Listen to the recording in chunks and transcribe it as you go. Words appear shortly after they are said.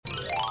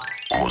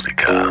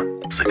מוזיקה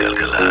זה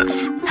גלגלצ.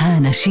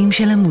 האנשים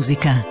של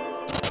המוזיקה.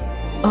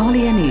 אורלי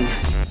יניב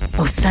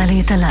עושה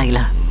לי את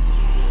הלילה.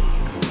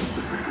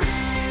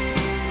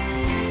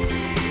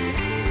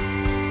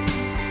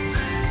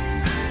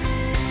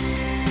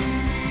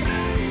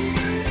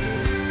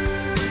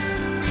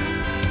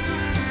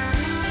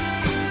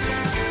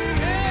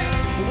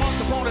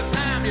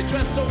 You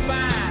dress so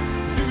fine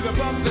through the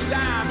bumps of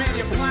dime and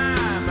you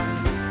climb,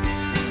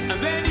 and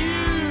then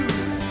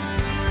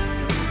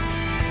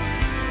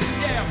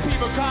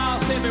people call,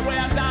 say me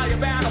where down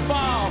you're bound to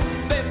fall.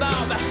 They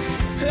thought that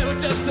they were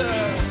just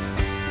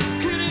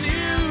kidding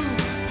you.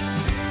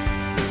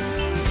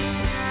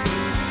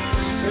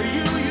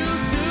 You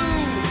used to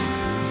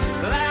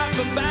laugh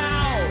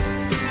about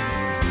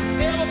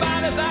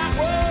everybody that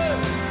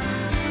was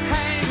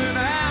hanging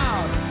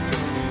out,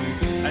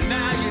 and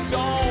now you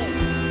don't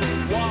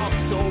walk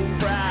so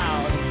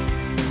proud.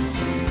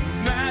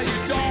 Now you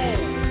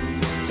don't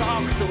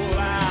talk so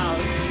loud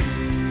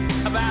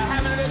about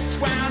having this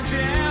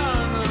scrounging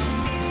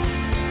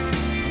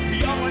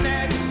your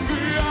next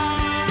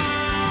beyond.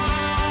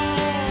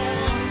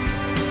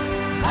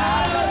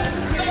 How does it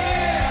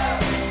feel?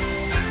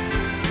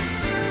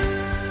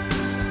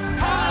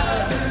 How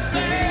does it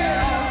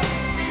feel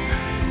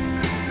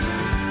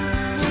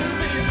to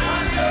be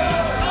on your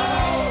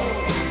own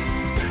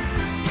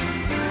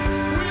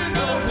with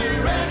no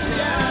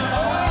direction?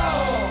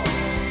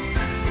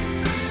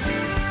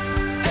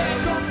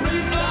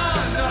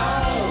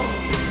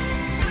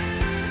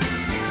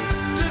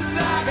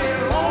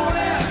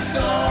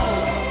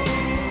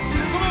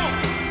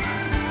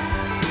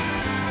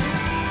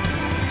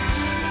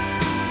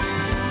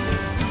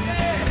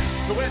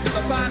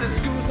 Finest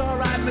school's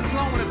alright, Miss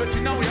Lonely, but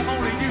you know you're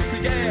only used to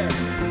get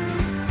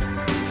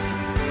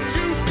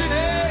juiced in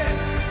it.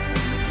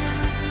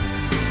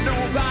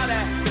 Nobody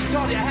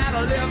taught you how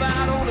to live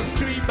out on the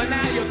street, but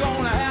now you're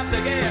gonna have to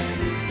get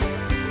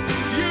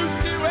used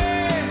to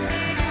it.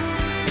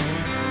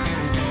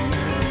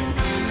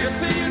 You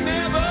see, you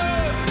never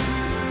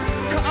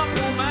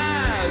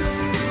compromise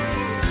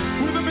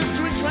with a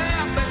mystery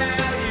trap, but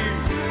now you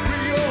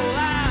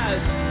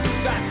realize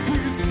that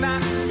who's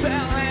not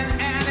selling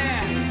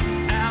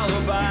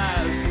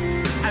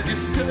as you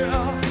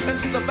stare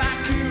into the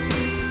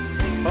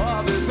vacuum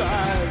of his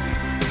eyes,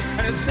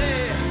 and you say,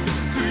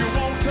 do you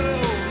want to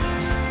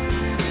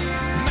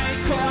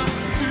make up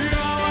to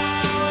your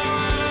own?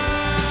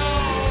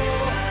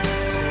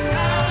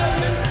 How does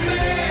it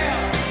feel?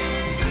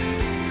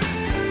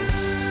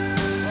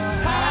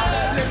 How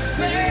does it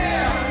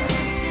feel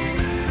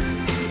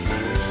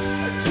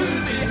to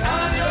be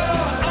on your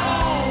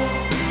own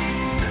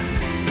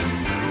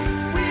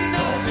with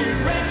no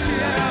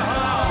direction?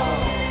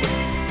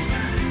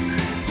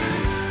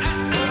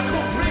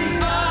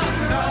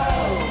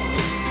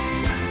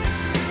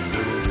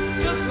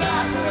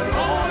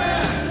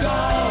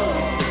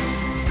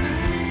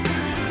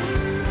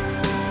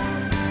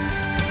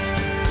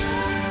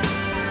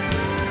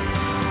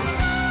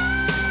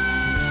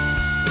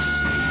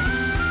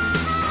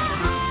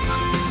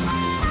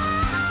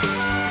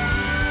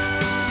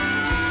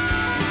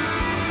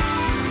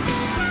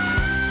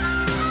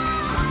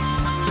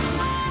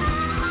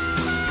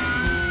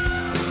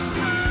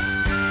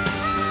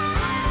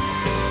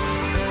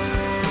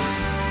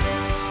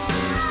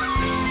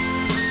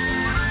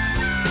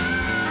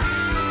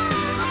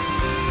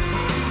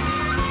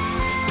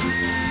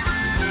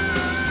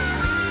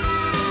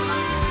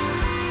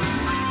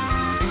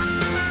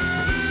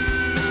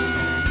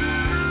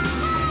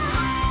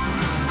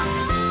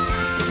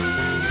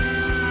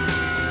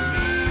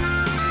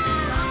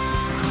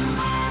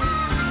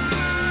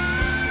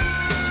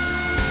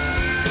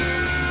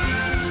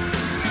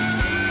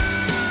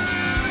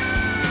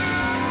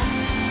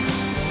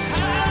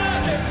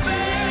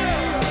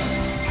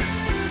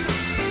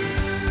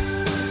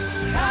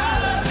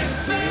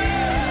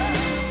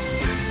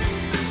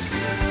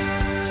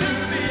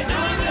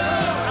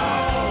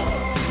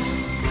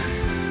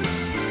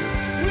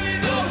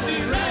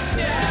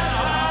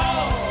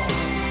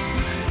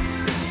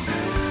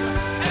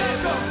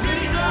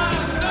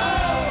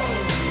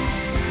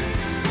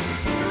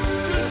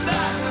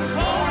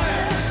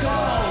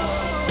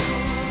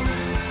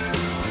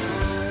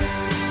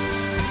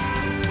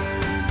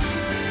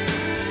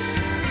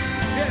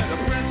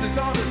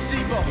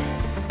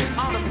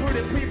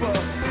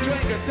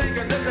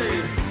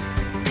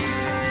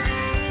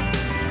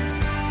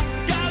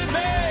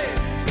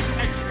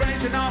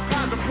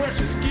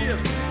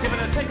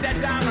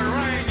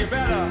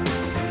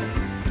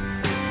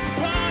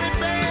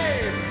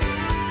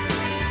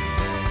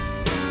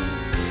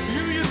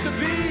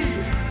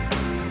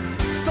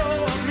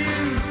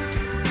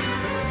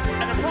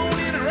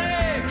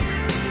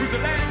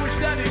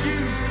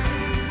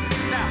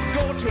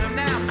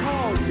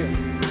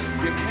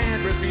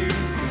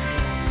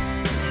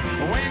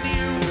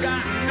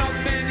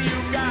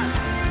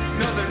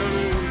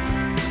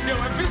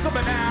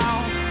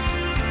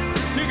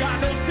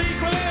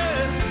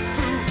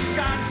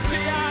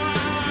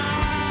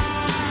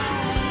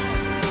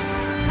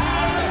 How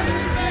does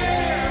it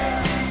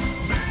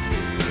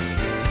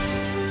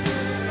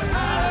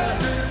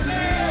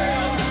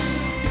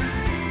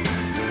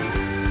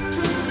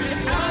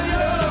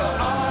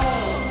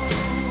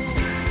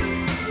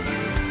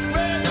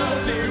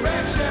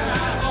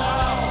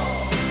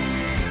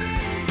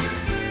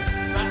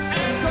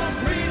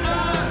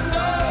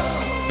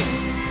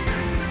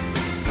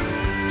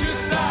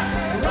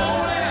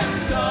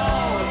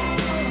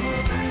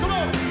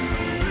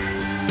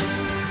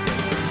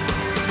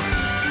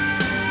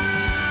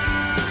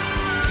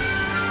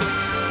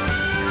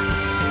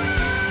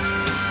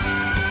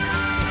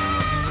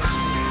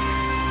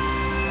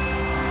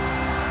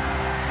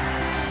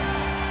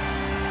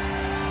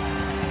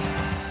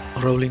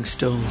רולינג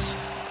סטונס.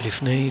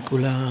 לפני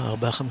כולה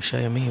 4-5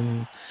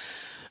 ימים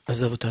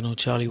עזב אותנו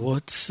צ'רלי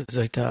ווטס. זו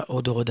הייתה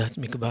עוד הורדת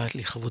מקבעת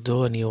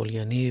לכבודו. אני אורלי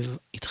יניב,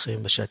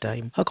 איתכם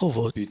בשעתיים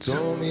הקרובות.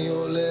 פתאום היא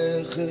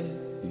הולכת,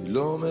 היא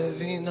לא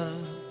מבינה,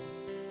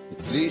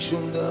 אצלי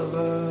שום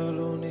דבר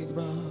לא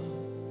נגמר.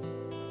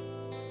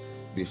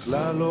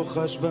 בכלל לא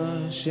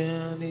חשבה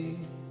שאני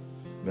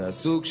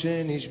מהסוג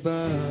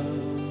שנשבר.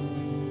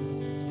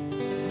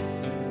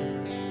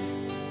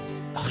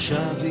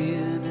 עכשיו היא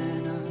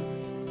איננה,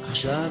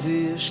 עכשיו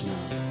היא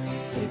ישנה,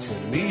 אצל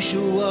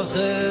מישהו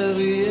אחר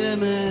היא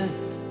אמת.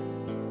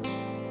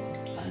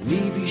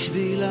 אני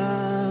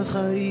בשבילה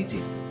חייתי,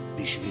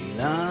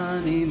 בשבילה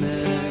אני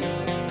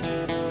מת.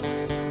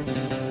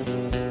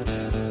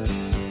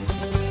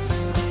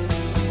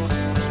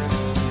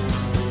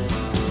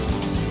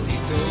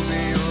 פתאום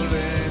היא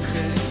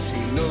הולכת,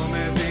 היא לא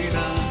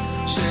מבינה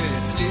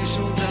שאצלי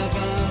שום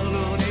דבר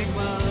לא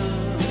נגמר.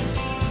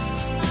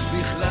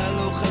 בכלל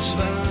לא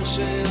חשבה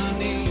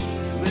שאני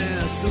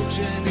מהסוג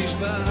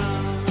שנשבר.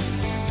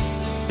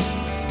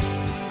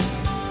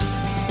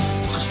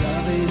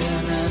 עכשיו היא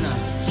איננה,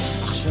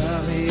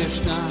 עכשיו היא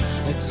ישנה,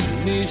 אצל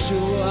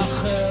מישהו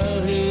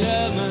אחר היא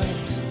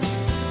אמת.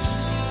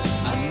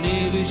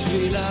 אני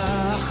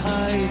בשבילה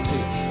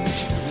חייתי,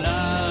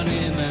 בשבילה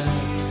אני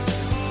מת.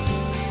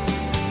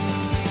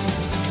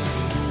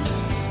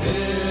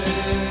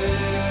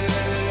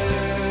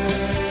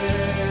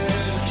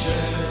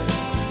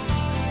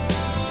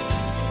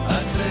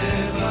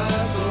 הצבע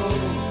טוב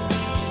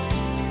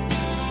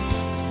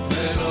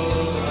ולא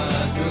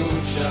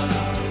הדוד שם,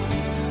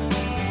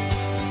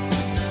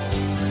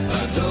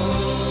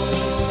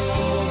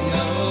 אדום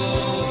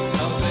ירוק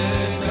הרבה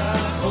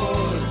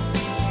כחול,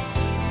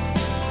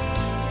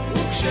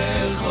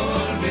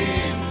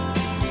 וכשחולמים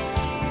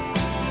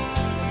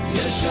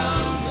יש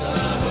שם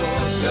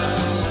צהוב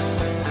גם.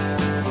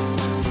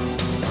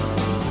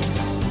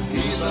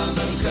 היא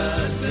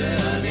במרכז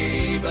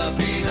ואני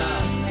בפינה,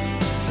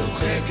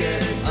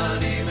 צוחקת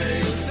אני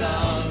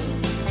מיוסר.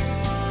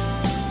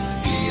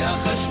 היא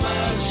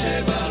החשמל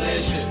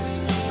שברשת,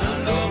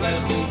 אני לא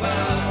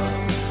מחובר.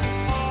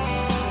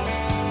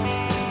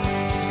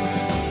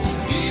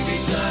 היא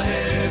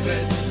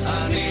מתלהבת,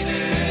 אני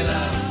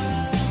נעלם,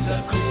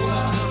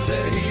 תקוע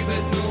והיא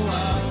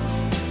בתנועה.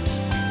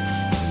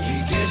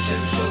 היא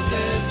גשם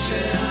שוטף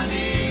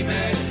כשאני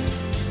מת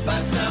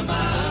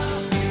בצמא.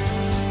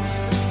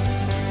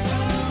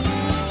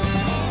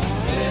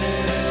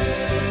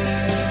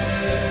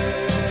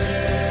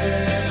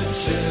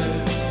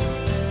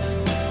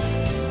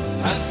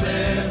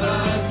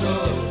 הצבע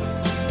טוב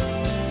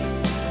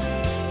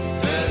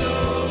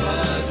ולא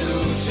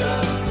הדוד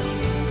שם,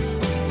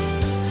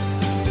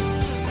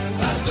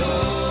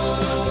 אדום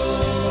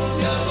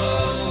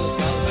ירוק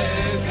הרבה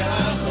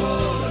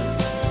כחול,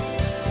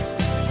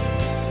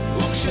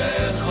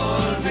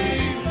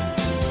 וכשחולמים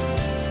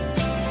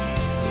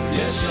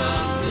יש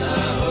שם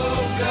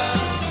צהוב גם.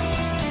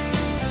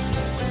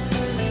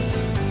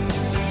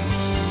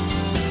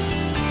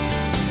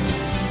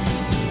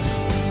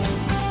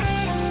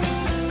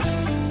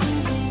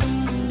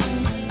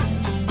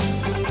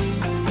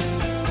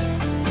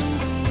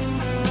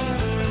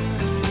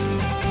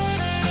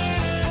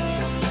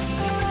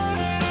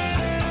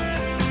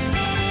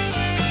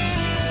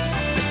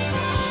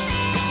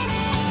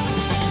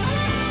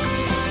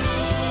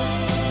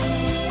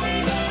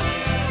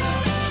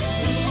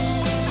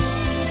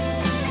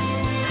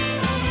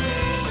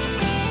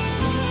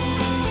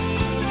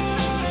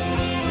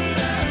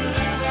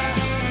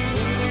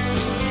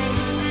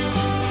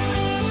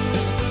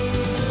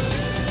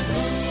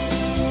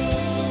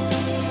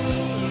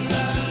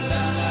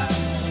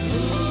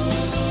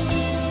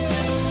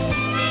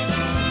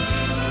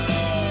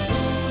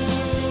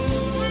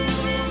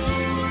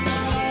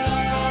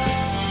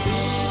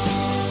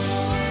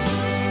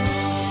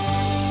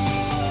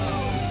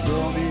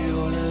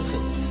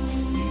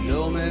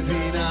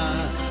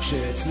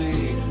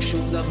 שאצלי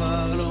שום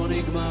דבר לא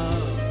נגמר.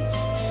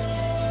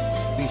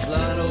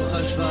 בכלל לא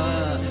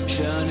חשבה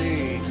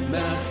שאני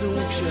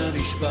מהסוג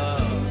שנשבר.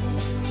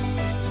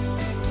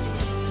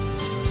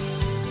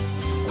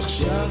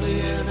 עכשיו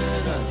היא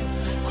איננה,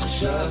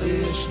 עכשיו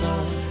היא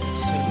ישנה,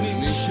 אצל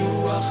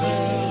מישהו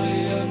אחר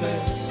היא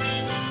אמת.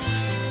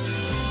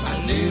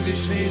 אני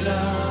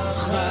בשבילה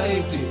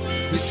חייתי,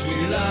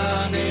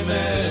 בשבילה אני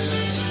מת.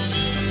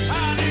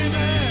 אני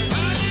מת,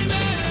 אני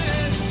מת.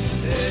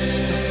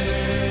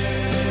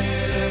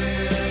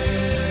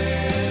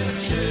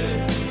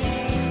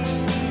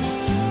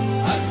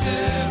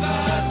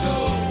 הצבע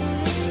טוב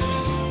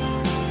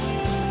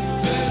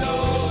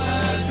ולא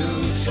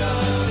הדוד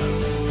שם,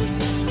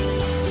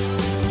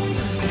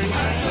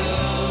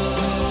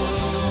 אדום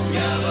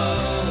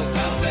ירוק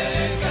הרבה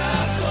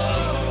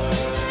כחול,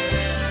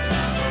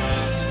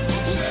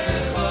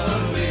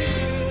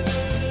 כשחולמים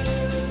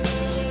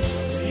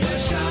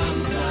יש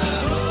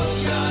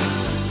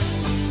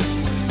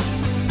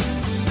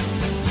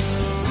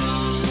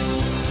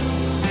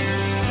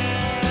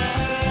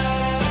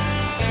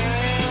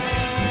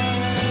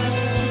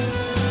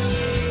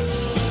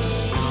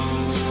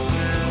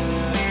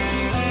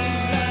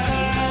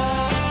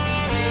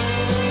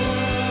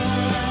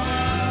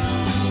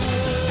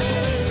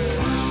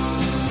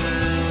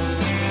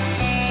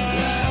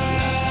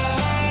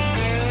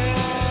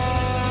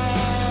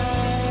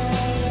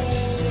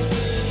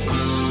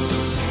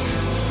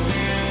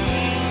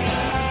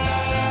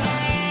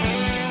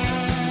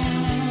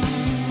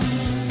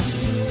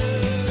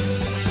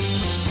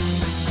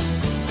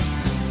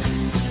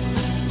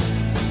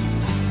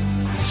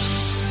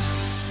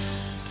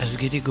אז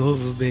גידי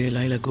גוב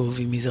בלילה גוב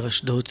עם יזהר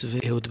אשדוד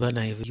ואהוד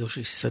בנאי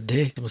ויושי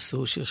שדה. הם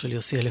עשו שיר של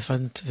יוסי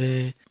אלפנט,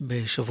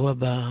 ובשבוע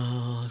הבא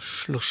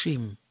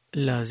 30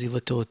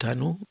 לעזיבתו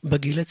אותנו.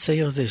 בגיל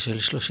הצעיר הזה של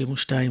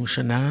 32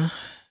 שנה,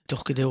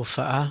 תוך כדי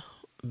הופעה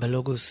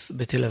בלוגוס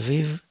בתל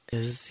אביב,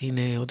 אז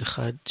הנה עוד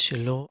אחד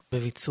שלו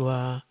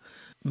בביצוע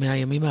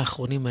מהימים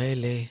האחרונים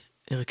האלה,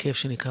 הרכב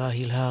שנקרא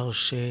הילהר,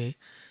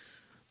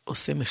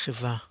 שעושה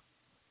מחווה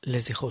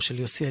לזכרו של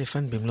יוסי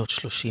אלפנט במלאת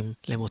 30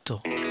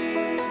 למותו.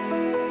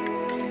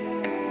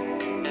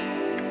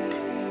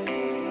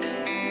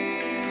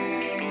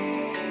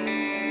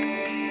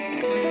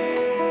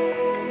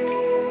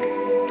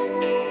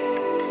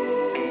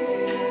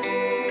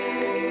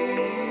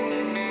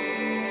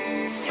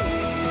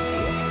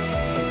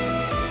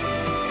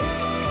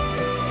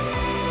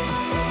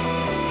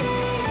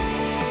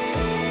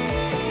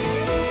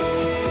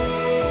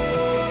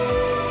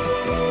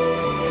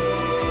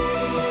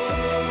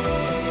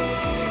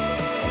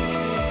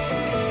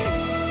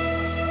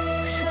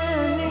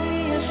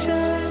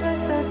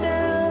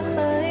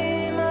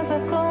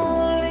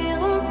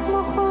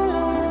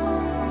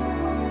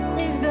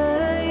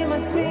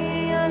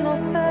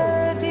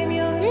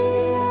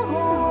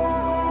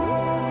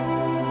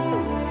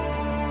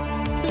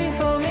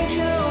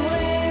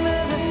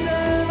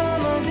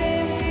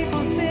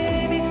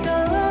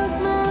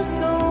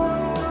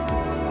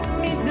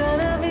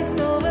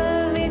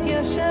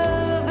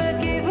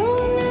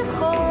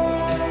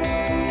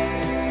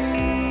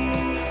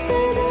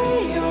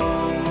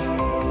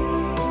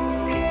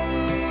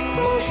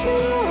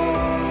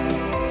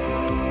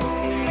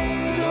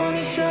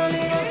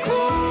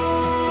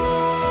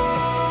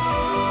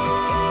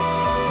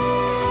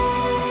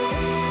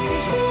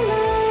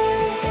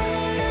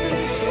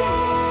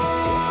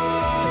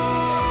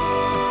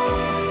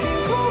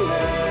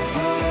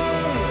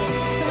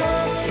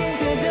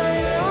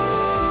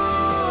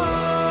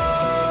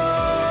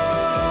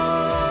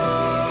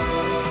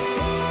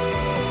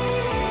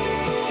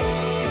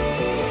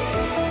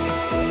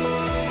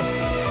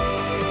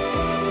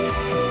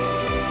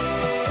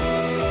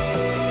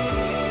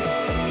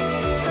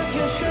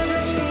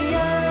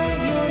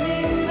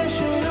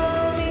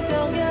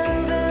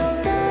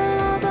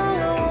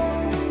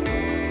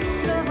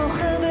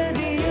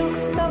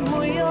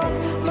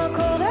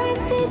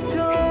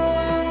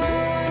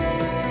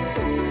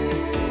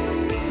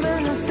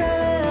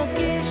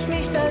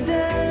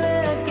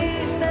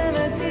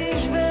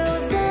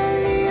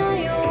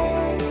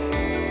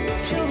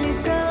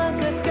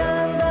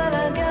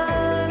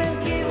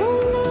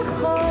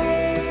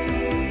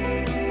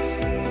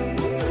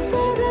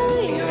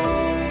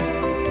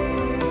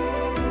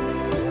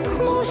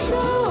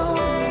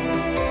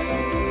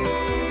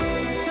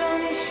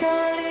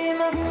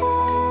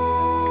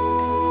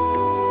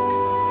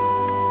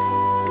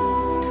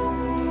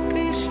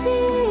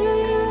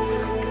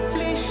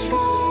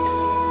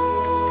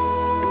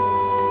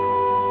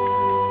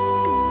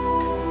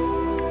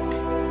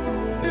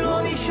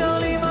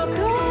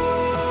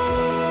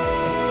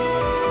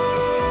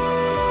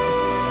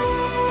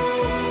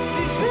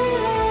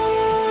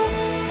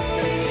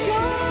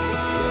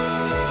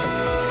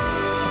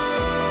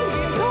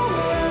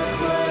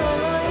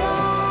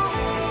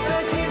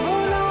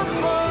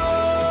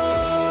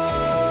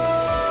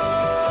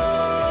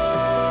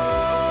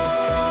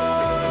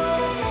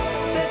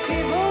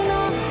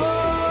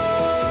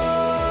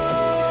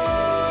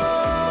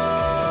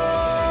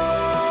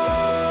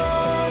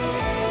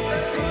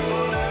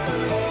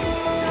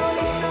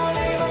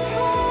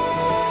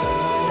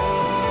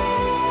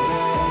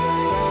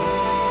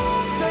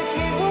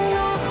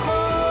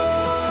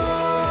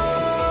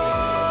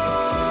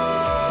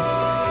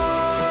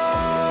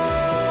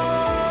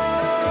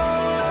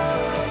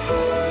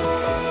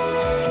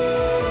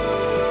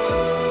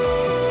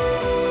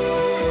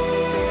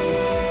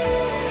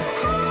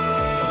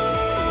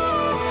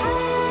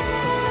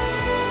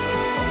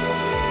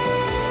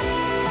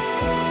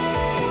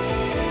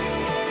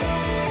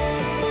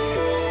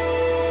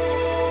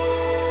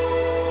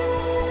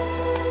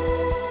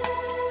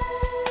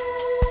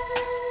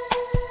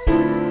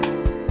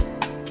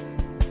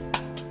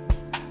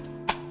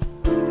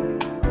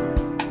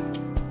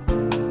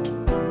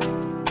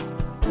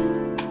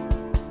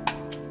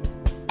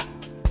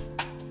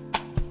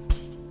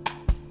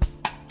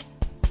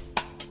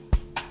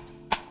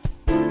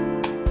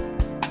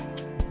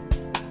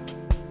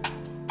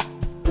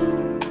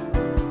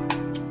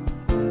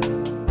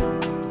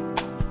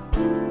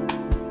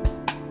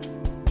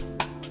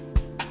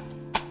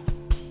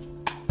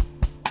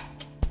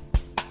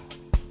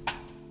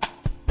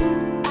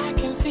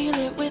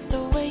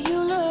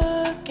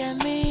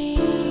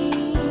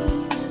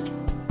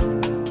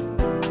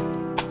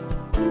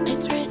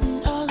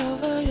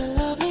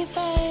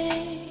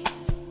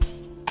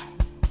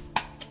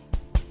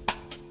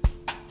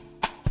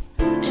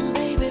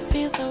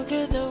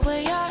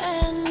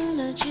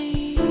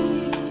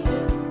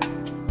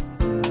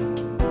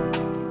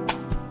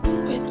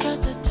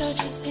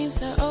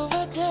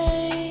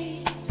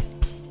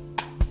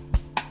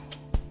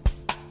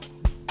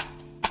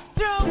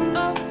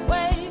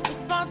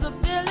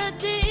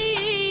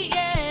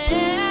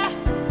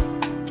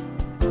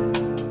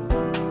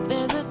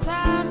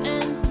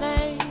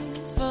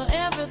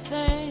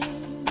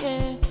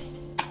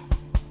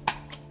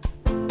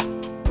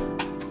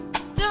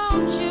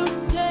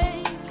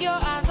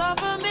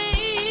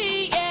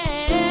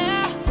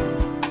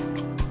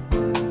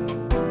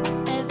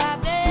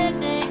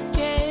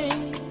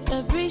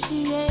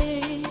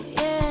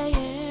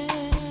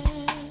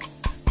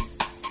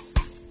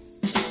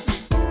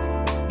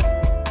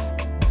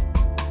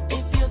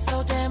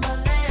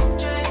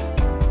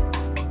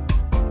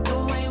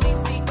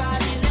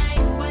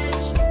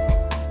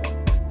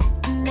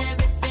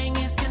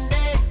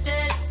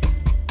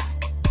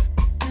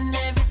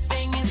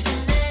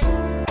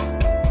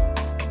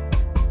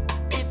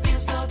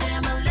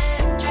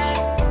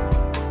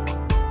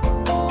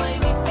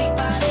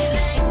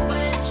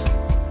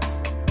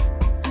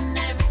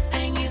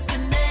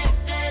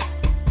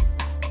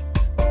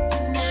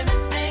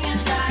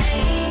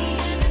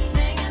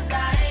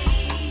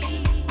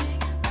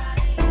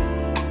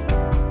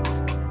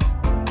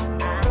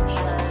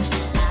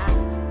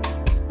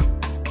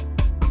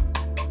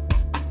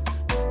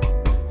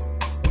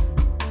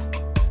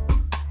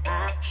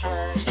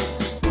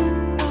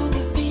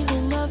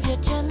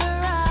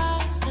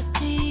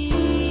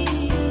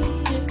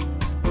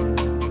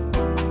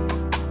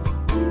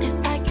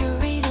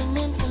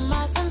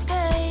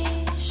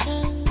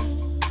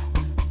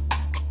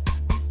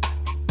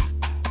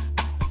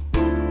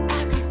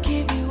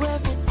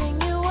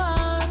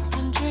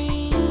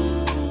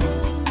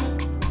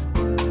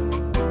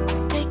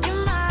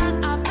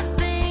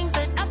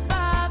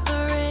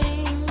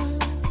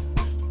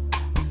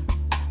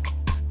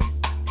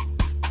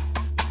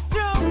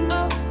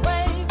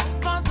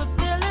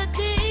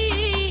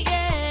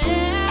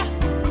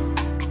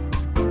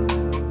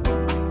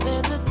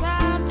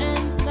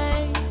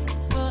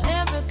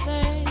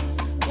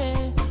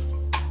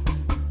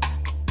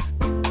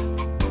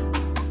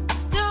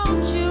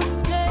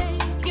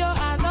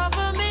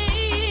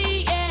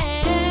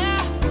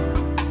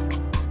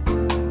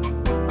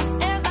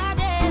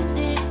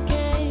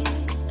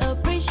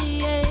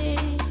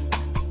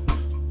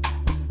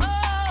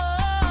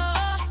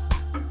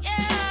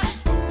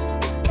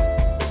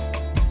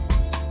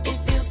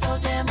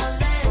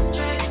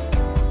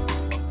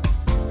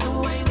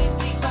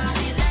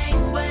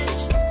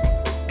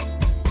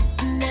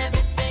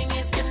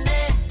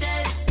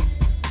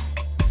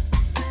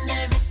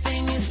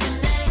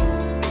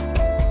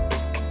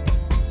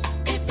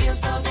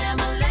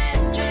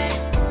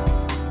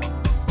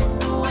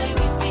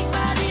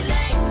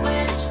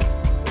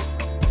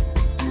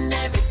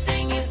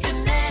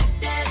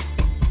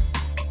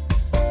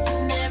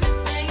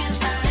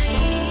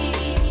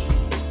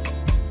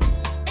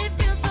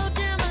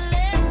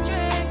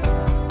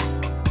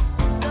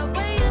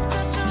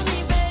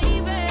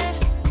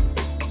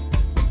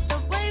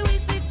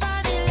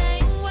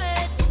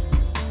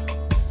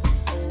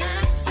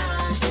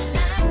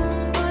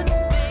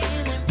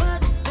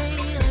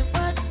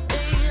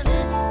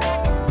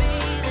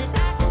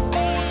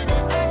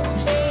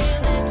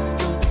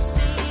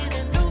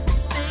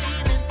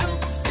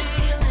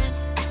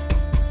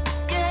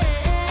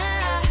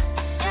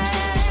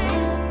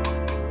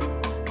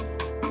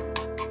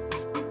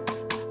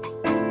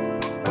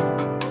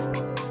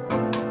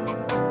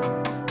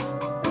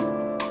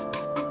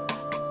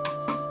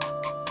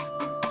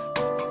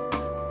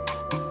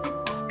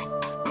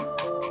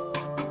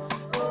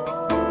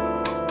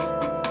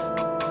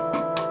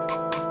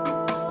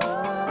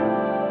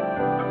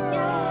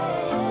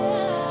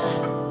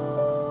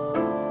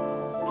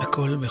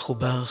 הכל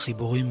מחובר,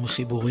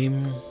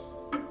 חיבורים.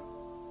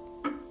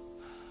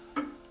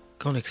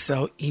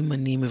 קונקסאו, אם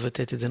אני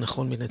מבטאת את זה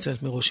נכון,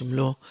 מתנצלת מראש, אם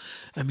לא,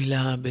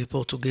 המילה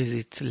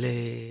בפורטוגזית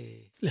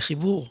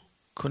לחיבור,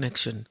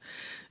 קונקשן.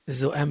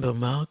 זו אמבר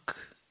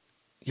מרק,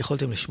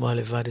 יכולתם לשמוע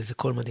לבד איזה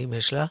קול מדהים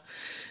יש לה.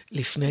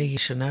 לפני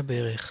שנה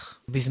בערך,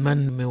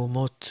 בזמן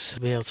מהומות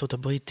בארצות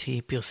הברית,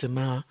 היא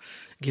פרסמה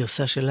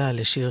גרסה שלה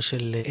לשיר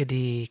של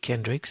אדי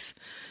קנדריקס,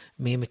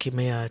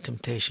 ממקימי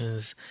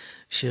ה-Temptations,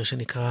 שיר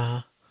שנקרא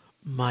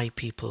My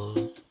People.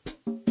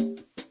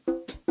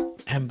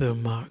 אמבר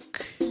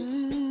מרק.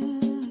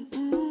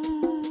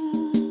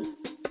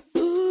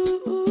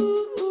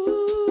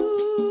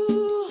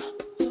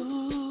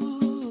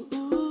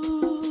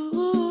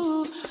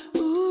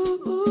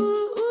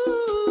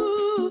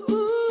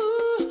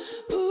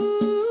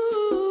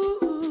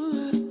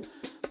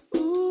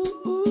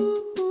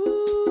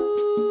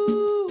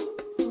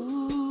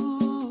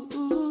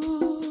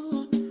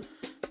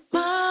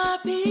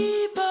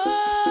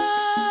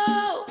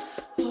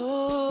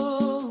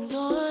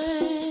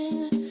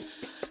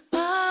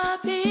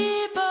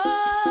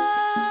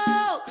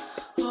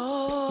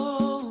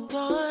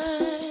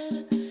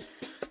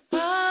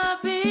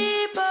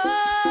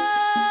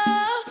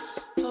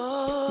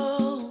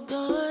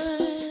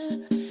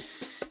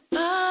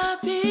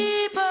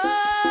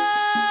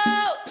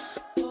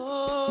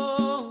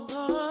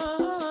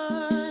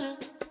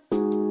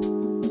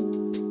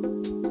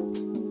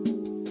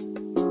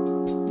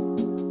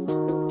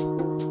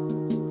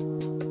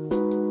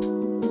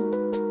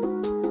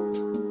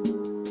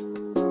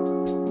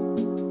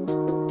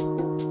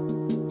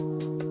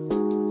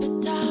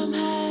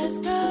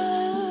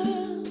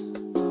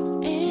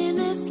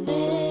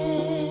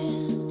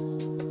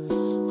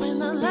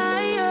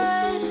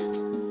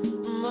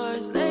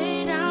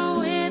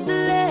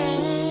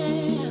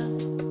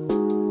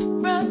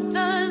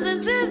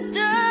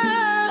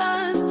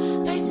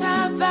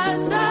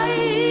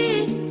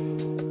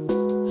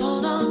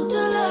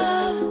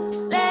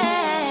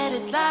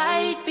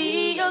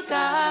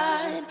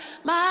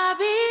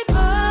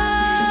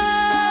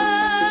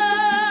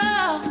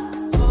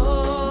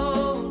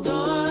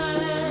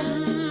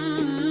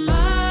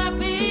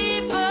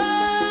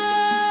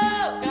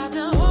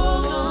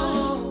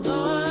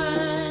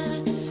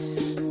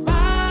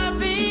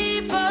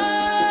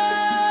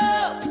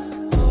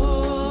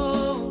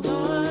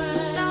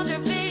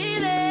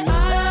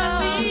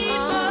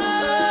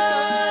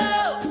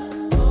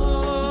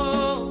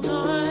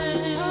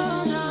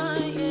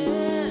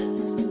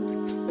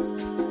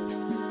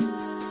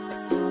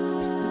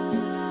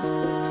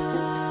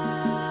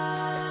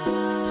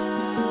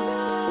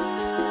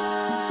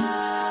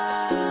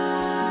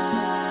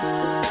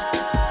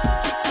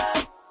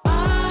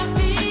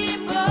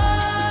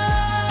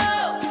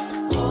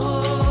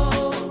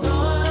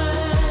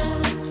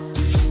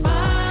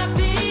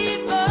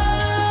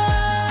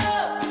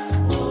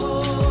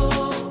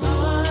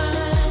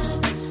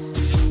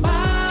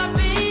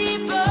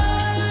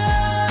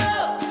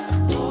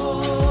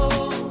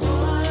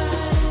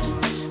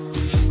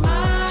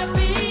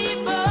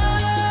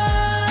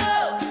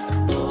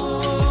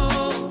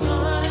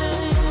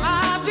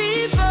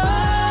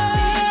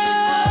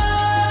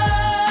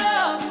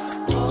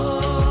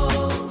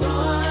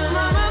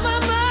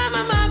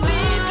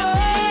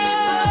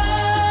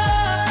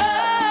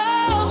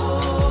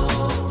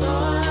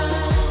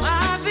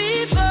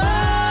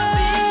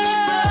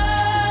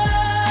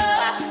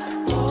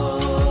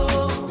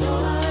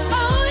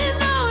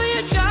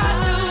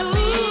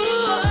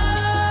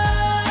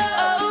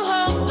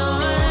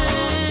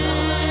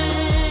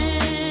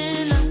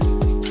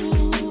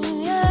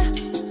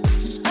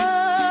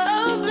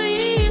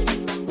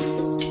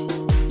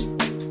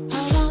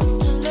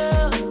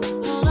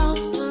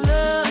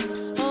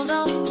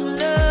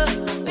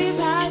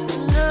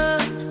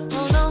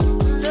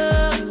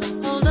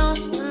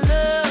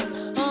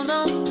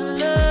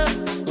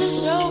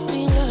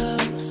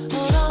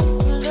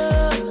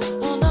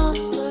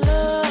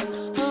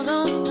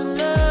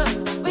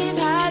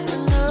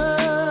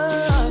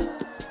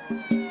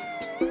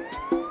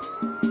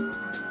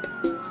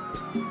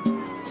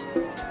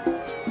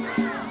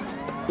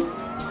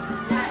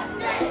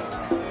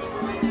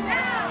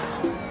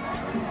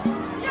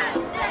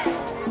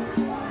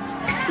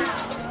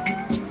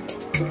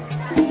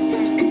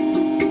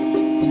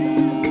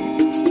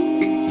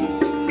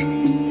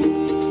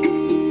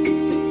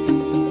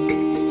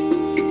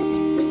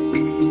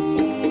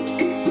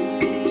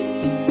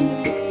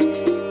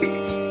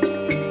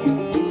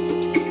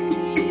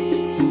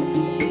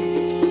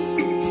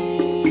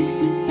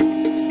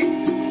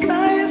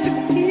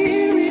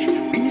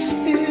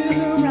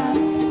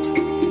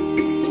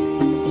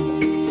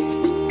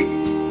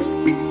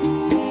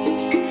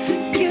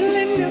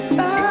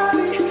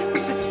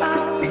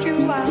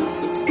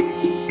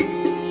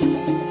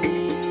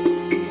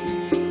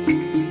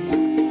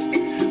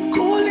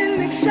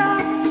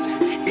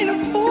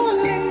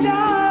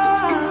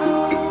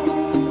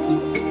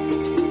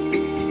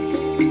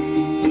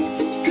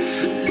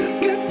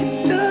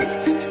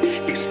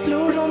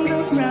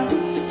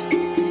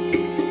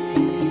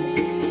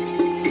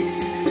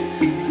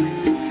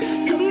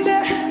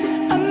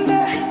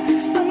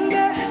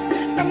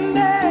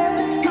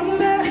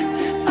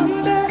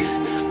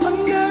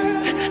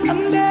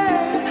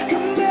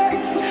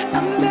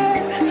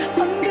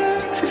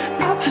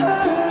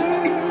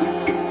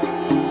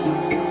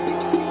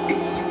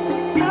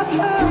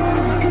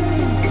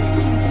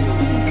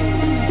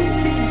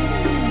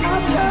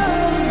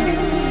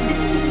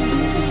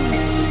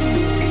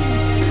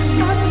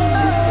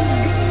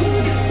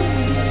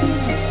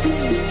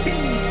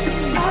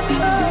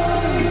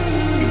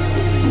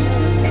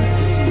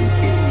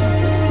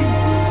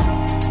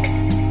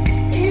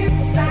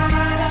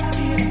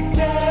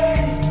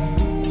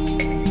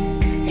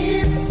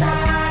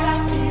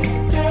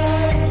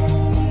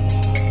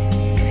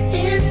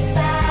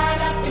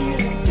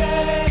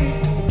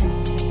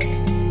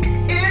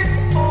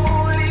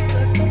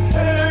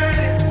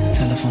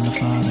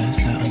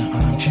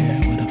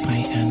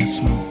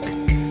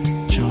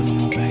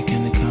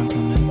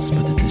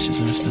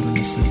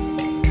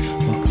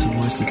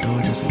 past the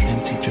door, just an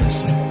empty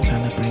dresser.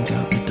 Time to bring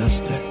out the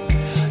duster.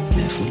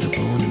 Left with a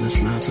bone and a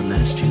smile to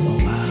last you a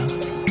while.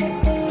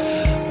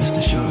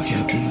 Mr. Shore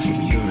Captain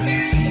from your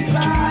seat of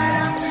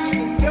Giants.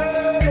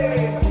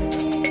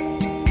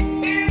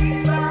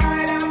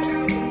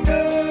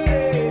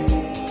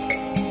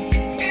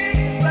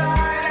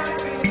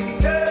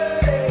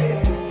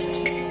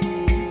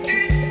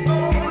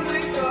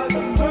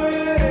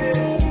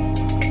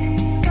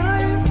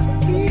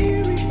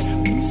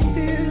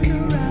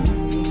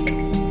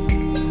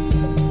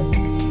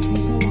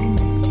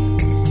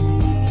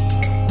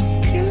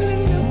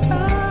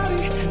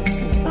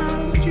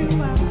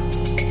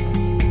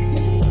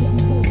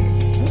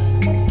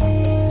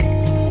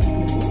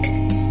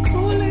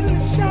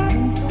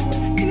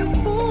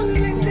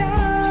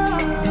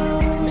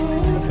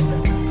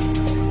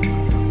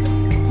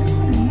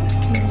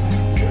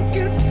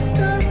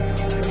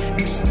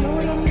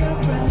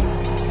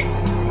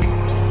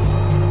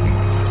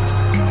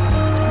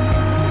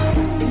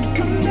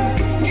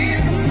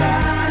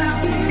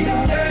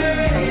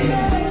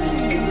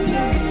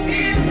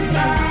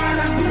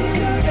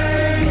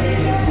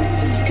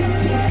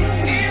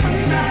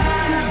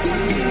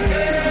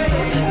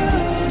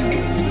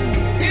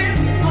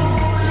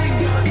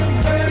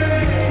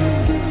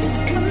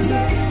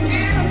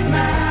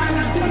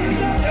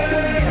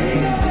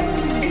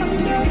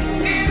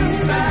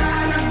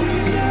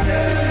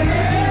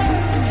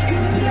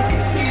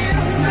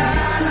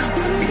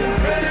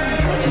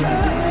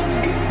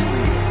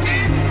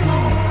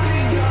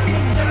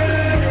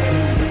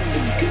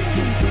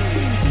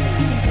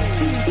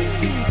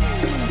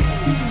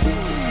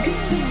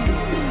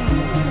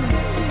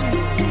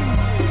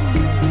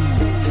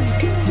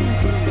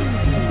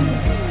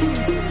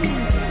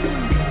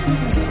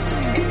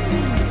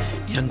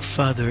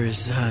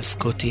 Fathers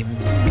הסקוטים.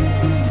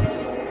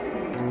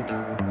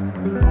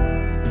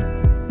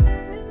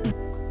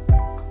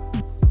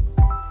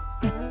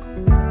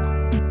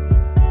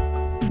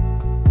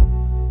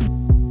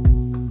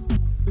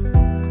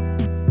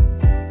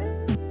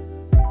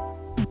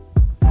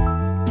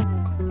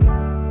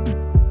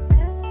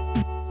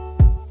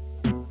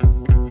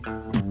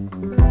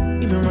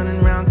 Even running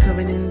around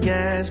covered in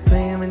gas,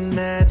 playing with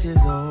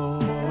matches, oh.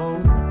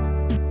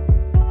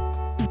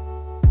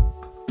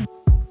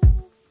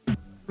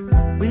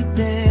 We've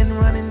been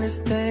running this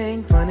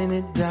thing, running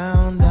it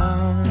down,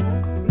 down.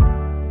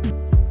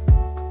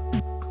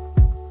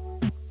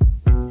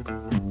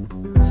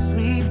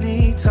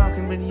 Sweetly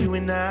talking, but you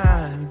and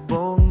I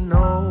both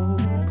know.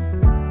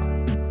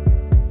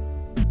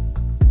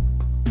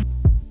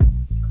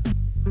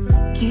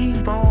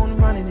 Keep on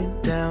running it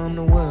down,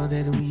 the world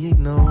that we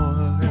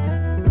ignored.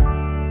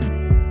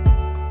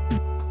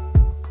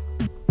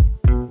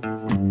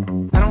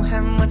 I don't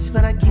have much,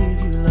 but I give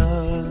you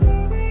love.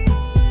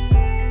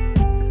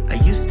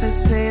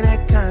 Say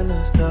that kind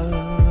of stuff.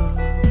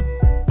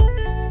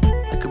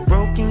 Like a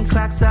broken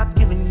clock, stop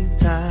giving you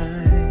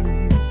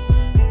time.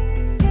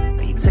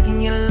 Are you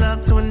taking your love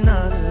to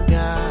another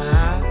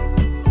guy?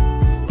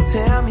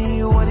 Tell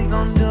me what he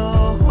gonna do,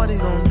 what he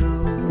gonna do.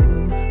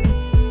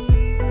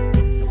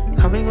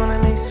 How we gonna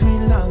make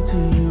sweet love to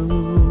you?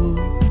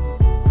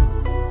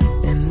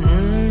 And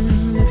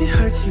if it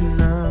hurts you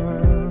now,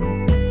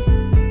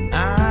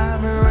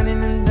 I'm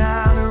running him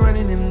down,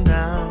 running him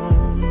down.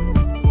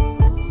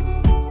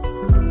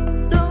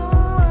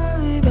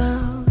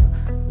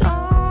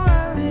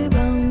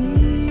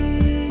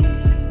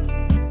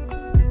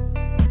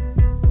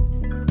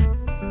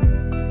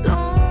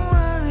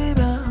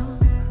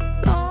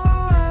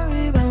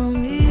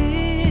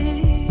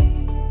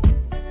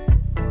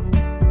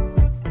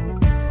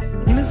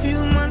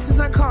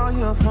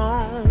 Your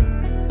phone,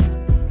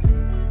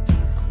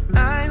 I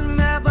ain't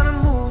mad, but I'm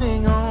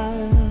moving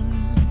on.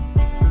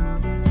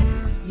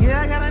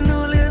 Yeah, I got a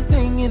new little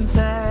thing, in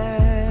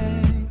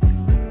fact.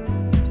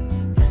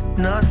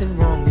 Nothing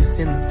wrong, it's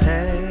in the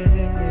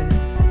past.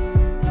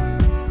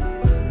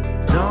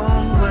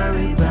 Don't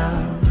worry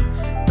about me.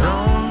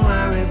 Don't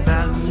worry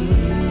about me.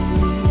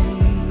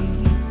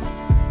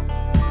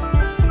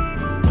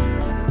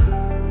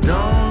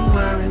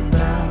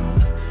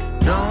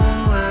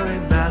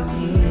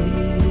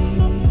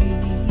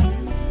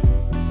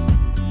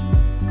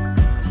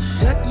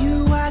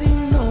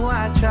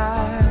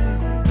 Tried.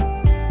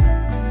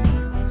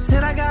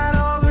 Said I got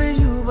over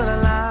you, but I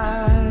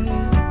lied.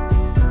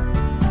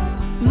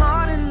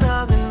 Morning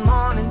love and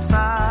morning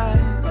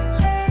fights,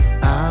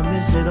 I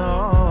miss it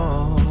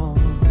all.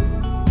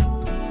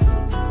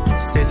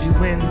 Said you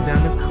went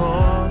down to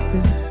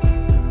Corpus,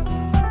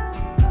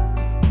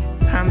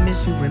 I miss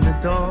you in the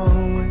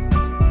doorway,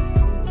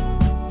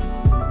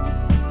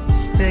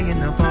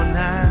 staying up all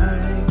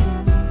night.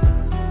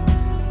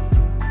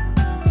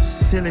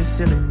 Silly,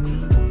 silly me.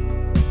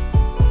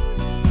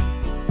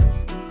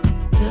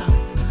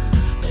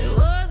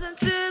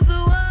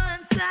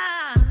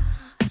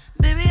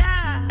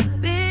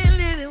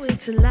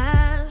 To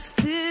last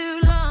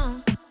too long,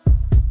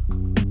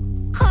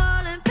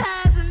 calling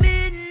past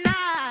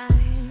midnight,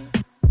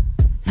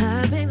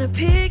 having to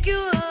pick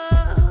you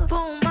up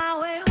on my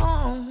way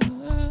home.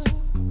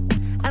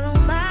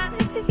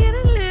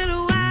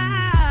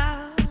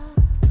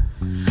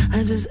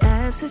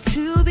 that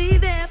you'll be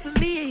there for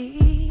me.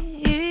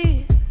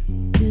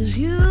 'Cause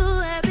you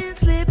have been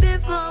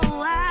slipping for a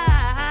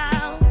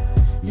while,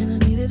 and I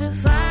needed to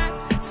find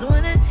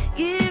someone to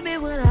give me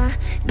what I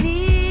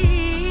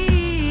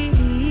need.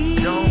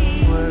 Don't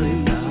worry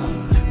about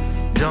me.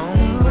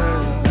 Don't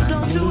worry about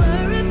Don't me. you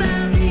worry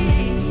about me.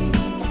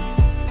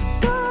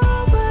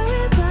 Don't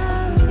worry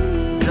about me.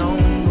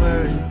 Don't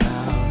worry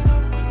about me.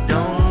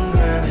 Don't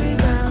worry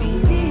about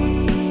me.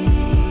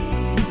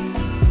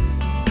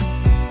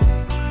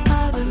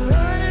 I've been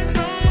running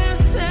from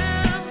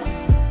myself,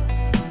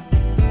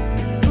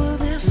 but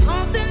there's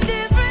something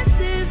different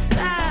this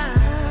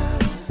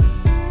time.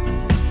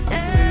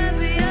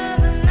 Every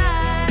other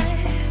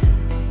night,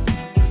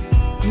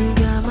 you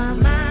got my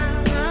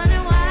mind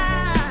running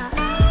wild.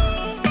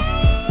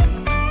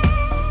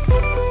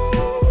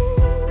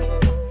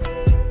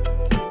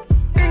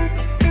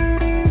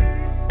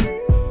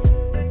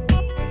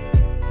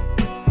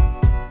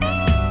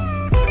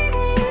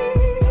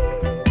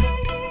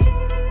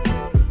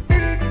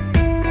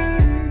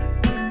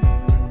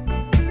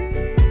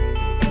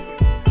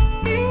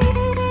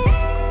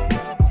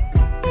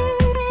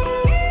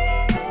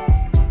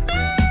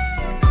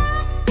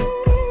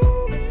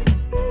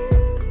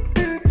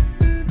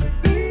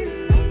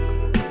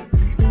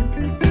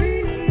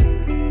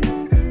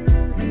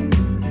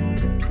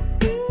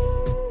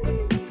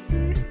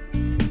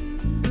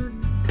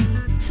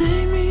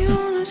 Take me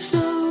on a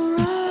slow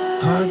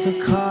ride. Park the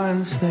car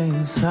and stay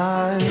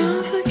inside.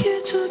 Can't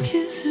forget your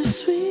kisses,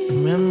 sweet.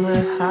 Remember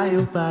how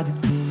your body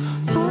beat.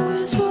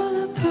 Always were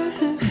the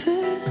perfect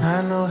fit. I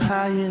know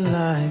how you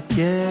like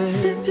it.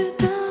 Sip it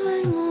down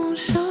like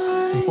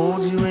moonshine.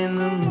 Hold you in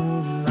the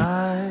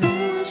moonlight.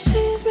 Almost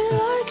sees me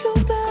like your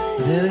babe.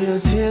 Let your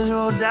tears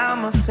roll down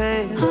my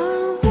face. I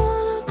don't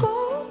wanna go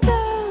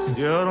back.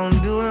 Girl, don't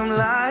do him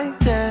like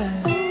that.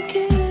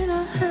 Okay, then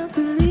I have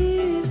to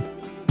leave.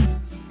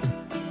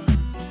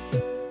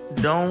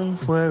 Don't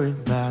worry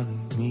about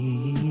me.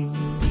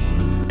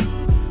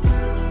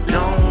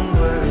 Don't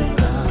worry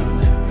about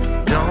me.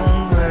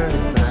 Don't worry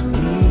about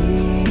me.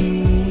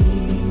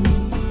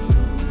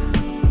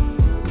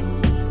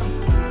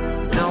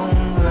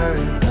 Don't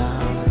worry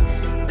about me.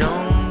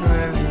 Don't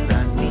worry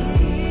about me.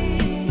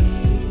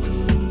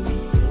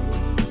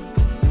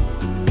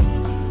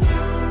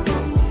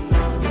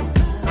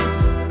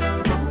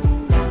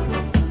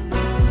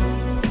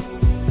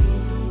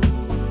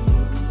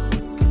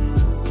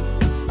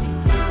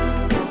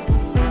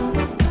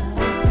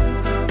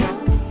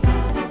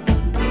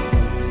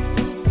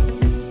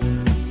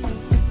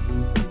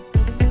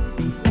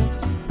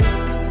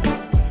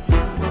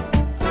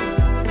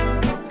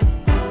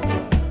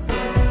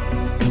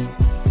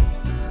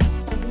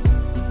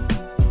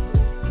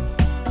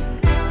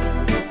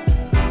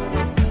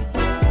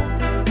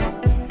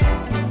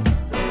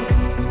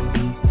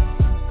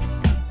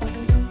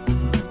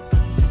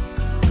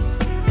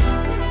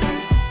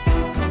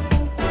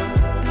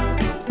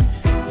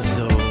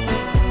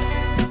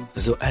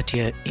 זו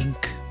אתיה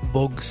אינק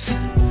בוגס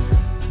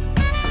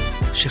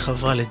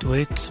שחברה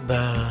לדואט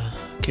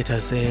בקטע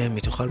הזה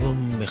מתוך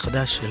אלבום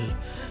מחדש של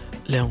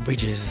ליאון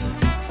ברידג'ס.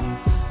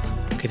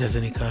 הקטע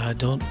הזה נקרא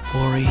Don't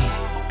Worry.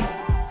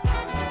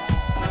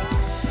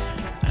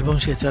 אלבום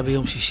שיצא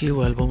ביום שישי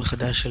הוא האלבום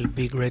מחדש של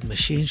ביג רד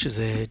משין,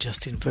 שזה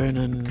ג'סטין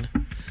ורנון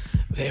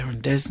ואירון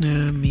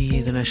דזנר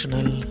מ-The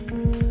National.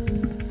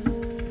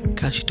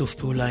 כאן שיתוף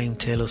פעולה עם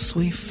טיילור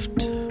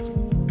סוויפט.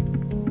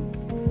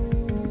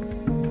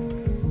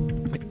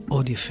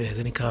 מאוד יפה,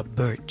 זה נקרא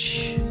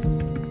Birch.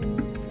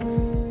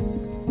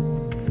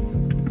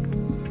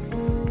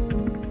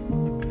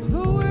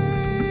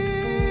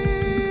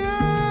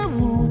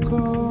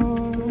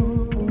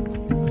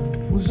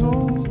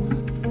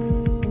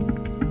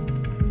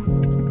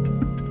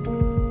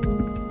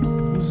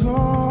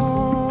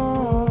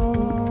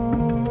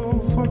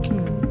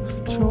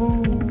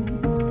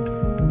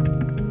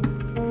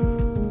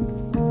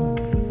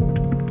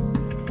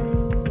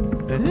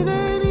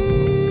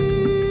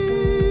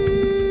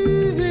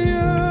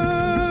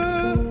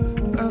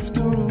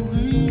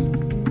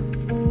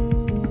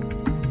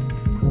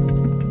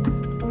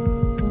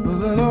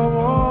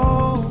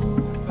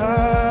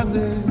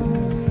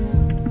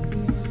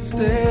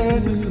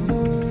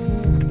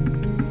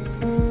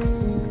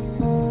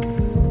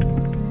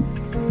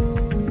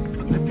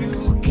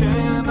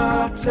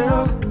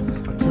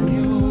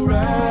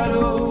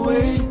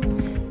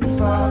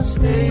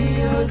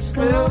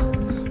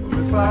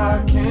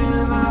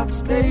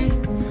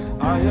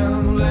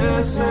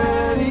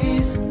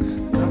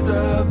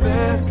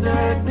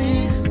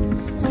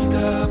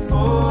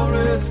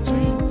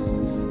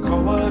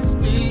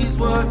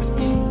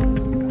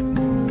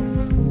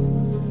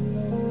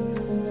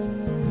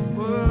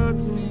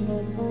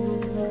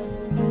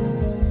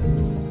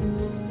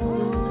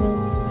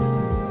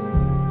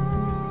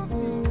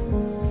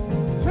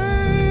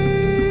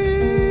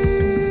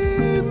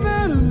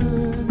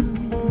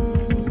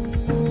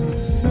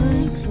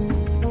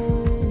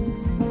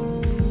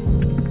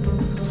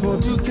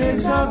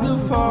 Out the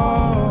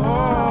fall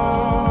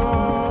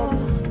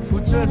for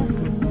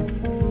Jennifer.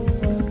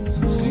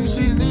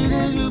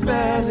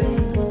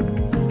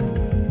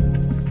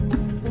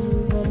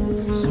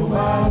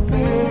 I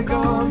beg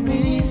on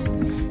knees,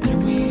 can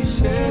we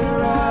share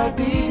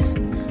ideas?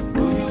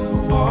 Will you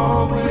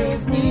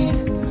always need?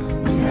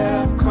 We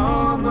have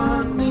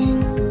common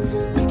needs.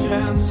 We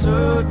can so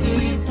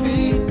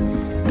deplete.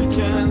 We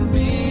can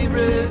be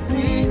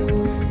replete.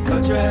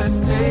 Address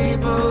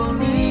table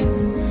needs.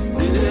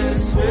 It is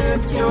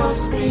swift your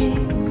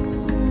speed.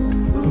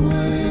 The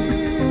way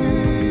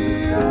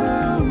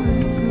we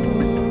go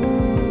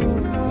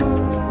now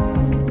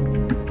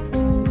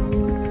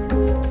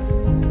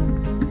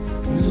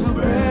is a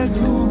brand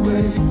new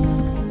way.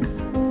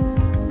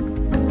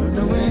 But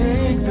no, it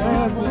ain't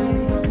that way.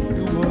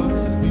 It was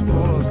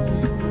before the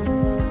people.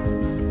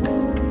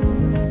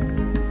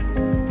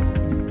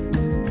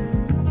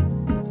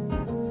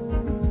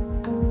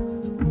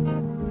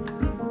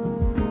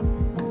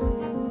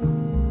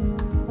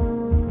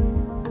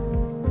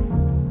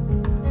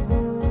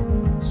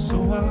 So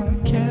I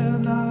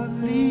cannot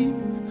leave.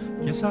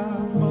 Yes, I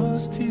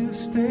must here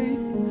stay.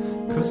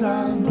 'Cause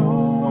I know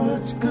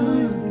what's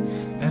good,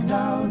 and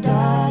I'll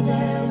die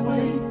that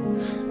way.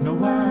 No,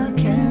 I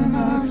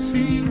cannot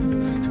seem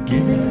to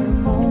give him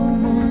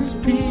moments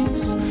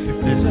peace. If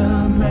there's a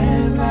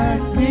man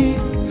like me,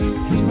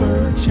 his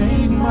bird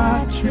chained my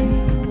tree.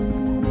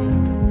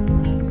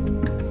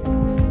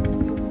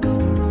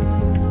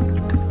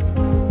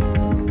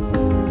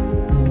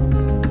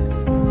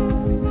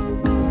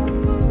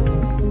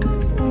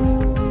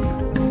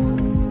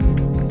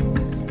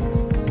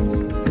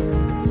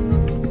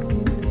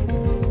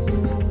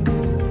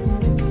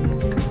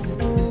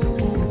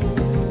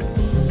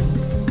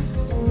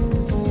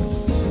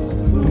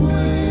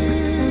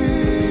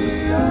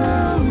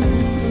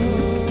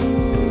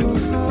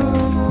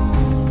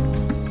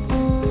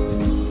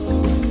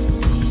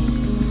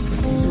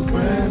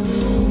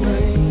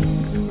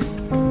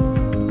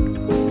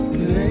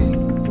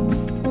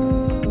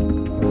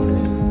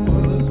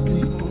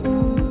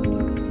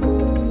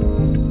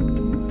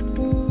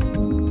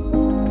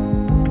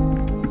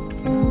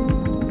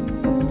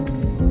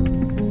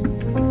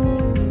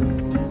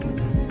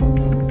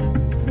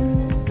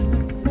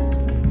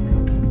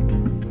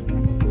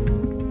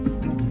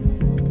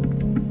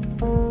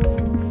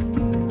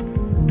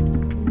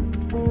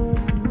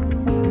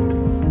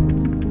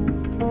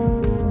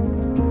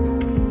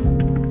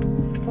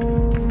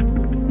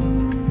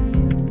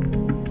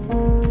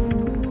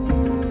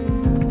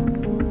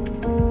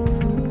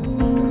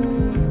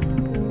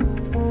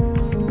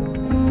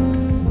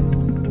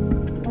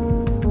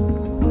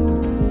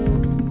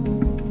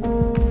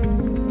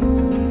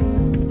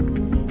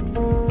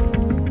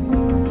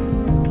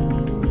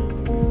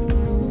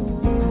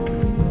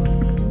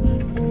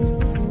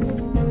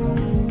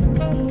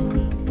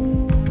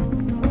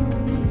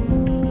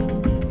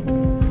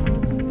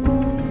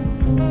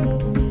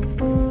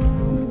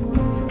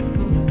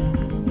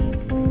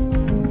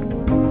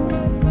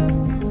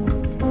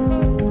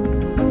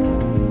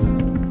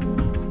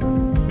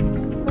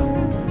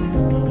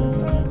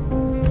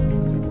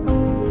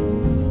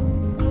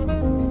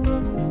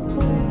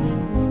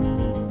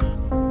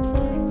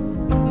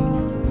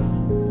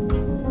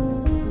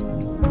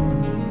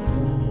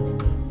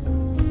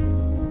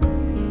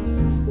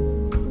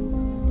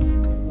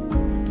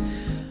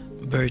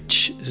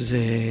 birch זה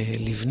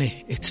לבנה,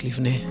 עץ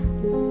לבנה.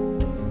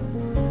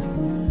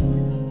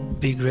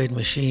 ביג רד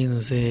משין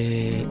זה,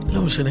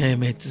 לא משנה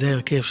האמת, זה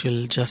הרכב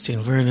של ג'סטין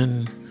ורנון,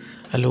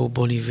 הלו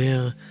בון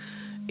איבר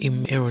עם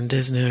אירון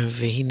דזנר,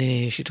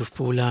 והנה שיתוף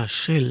פעולה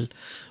של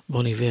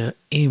בון איבר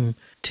עם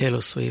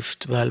טיילור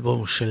סוויפט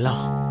באלבום שלה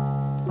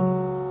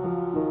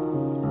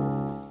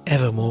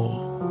Evermore.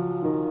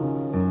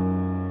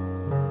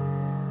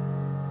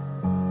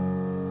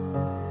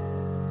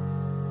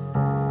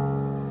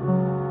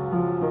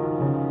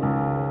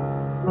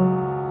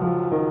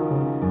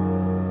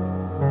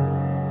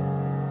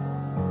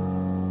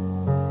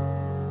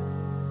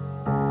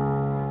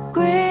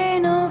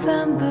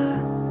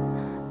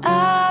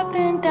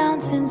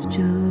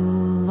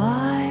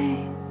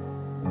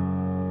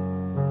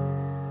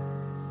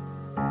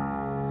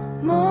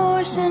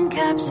 Motion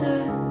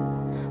capture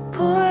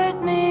put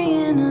me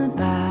in a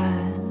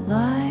bad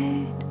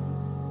light.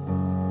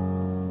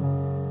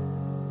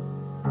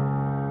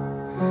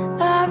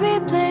 I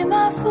replay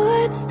my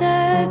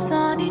footsteps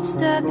on each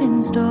stepping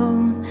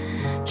stone,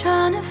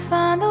 trying to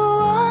find the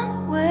one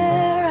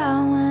where I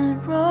went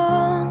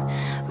wrong.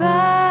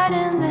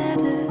 Writing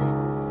letters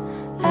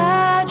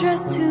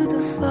addressed to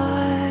the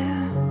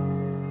fire,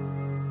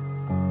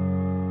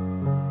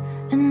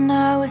 and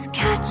I was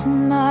catching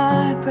my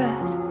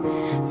breath,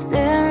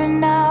 staring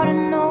out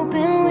an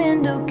open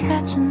window,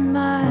 catching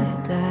my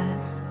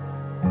death.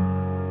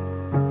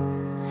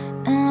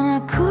 And I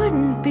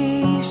couldn't be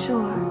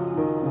sure,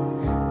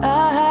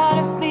 I had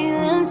a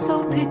feeling so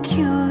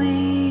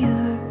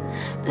peculiar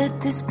that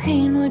this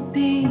pain would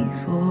be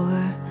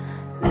forevermore.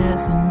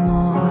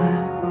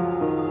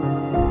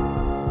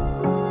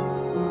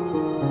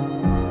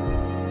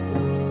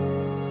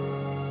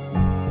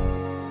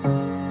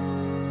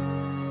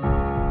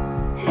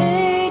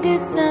 Hey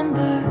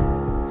December,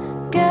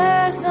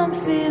 guess I'm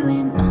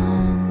feeling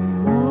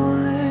unworn.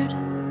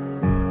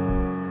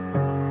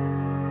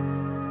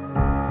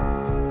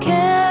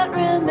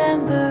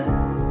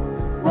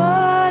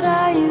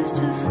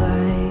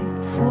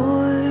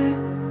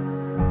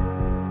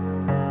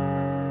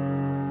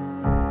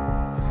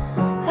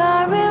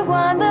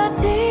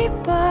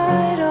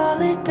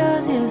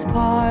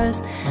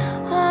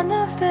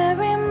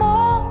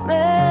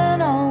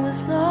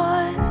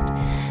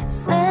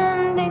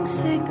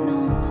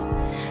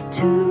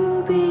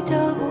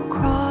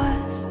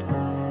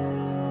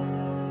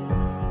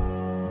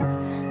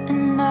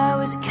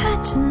 was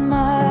catching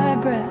my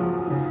breath,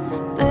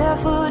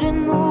 barefoot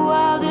in the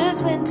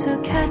wildest winter,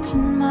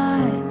 catching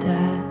my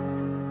death.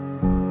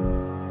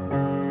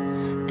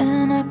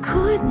 And I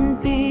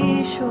couldn't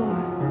be sure,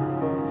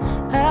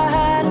 I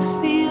had a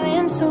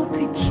feeling so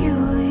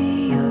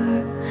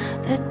peculiar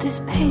that this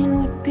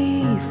pain would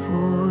be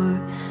forevermore.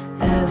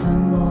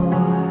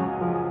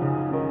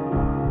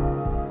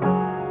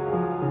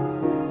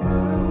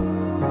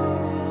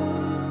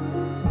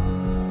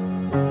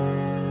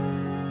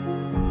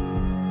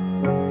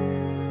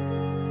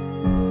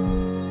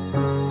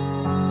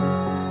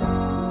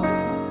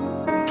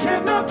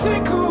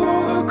 Think of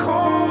all the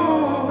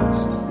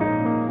cost,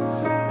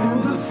 all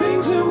the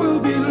things that will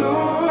be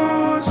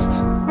lost.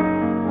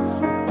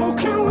 Or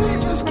can we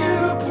just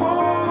get a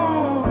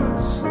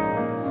pause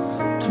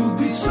to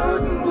be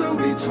certain we'll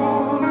be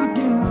tall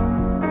again?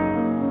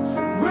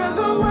 Where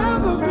the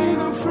weather be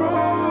the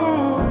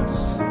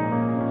frost,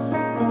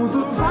 or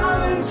the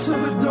violence of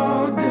the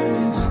dark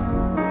days.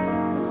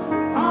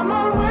 I'm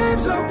on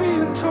waves of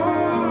being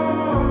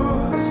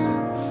tossed.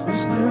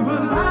 Is there a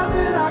line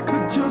that I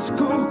could just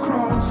go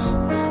across?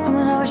 And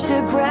when I was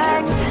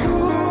shipwrecked,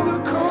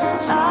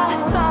 I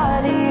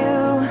thought of you.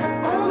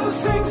 All the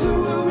things that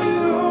will be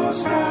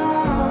lost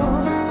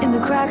now. In the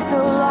cracks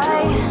of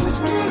light,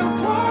 Just get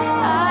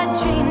apart. I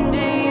dreamed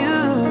of you.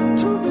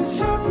 To be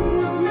certain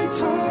we'll be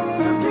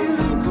tall again.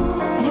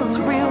 And it was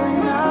real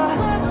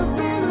enough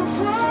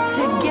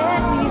to get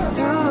me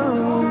through.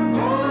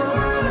 All the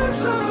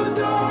relics of the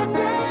dark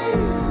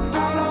days.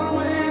 Out on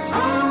waves,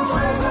 on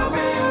waves of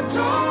being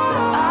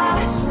tall. I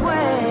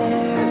swear.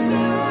 Is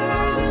there a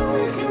line that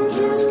we can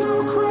just go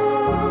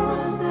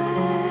across?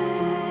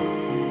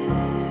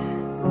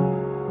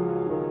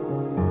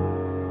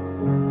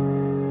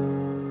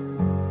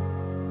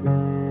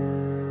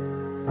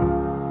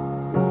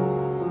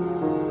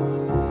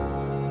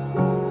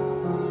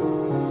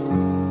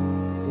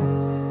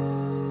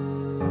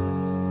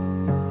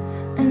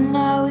 And I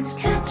was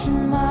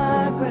catching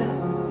my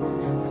breath,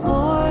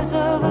 floors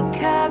of a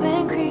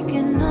cabin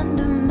creaking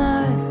under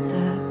my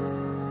step.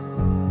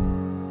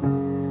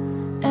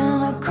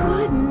 And I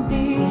couldn't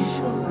be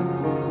sure,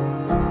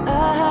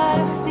 I had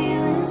a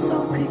feeling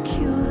so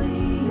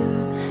peculiar,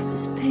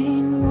 this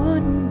pain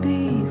wouldn't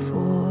be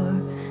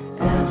forevermore.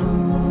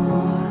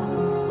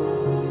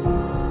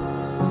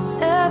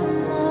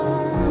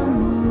 Evermore,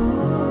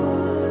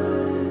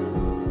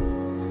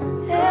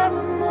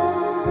 evermore.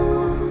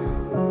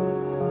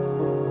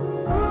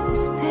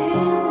 This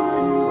pain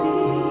wouldn't be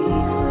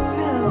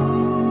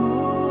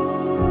forevermore,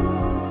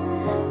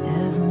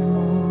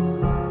 evermore.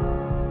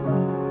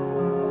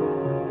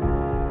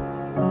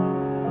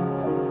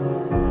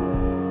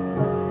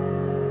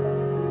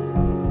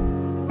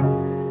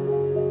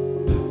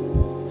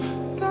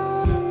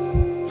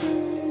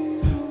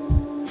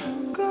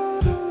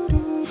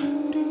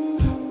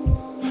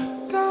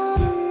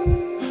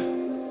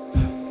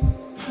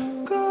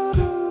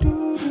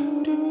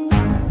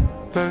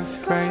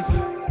 Birthright,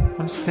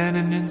 I'm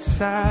standing in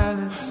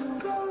silence,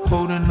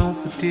 holding on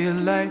for dear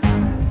life.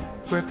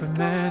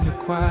 Reprimand the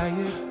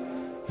quiet,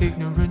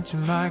 ignorant to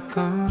my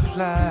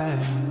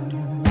compliance.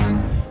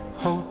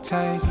 Hold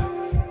tight,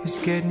 it's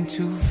getting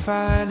too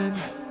violent.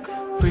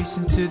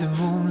 Racing to the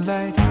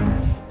moonlight,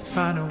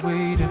 find a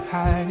way to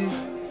hide it,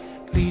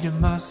 leading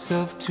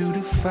myself to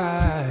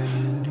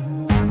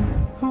defiance.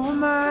 Who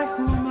am I,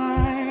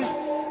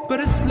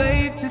 but a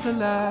slave to the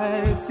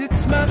lies?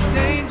 It's my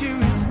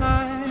dangerous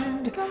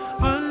mind,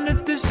 under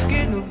the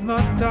skin of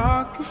my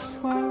darkest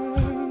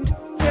white.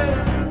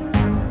 Yeah.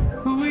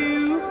 Who are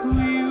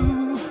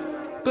you,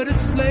 but a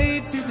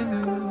slave to the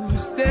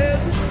news?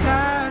 There's a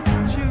side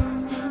to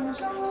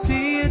choose,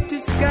 see a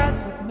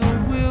disguise with no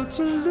will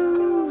to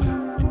lose.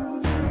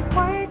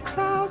 White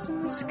clouds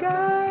in the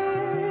sky,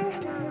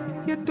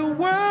 yet the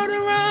world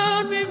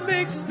around me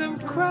makes them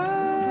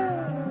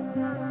cry.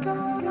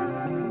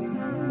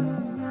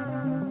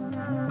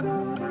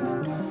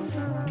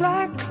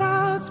 Black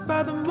clouds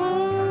by the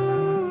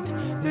moon,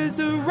 there's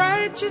a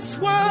righteous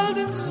world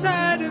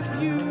inside of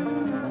you.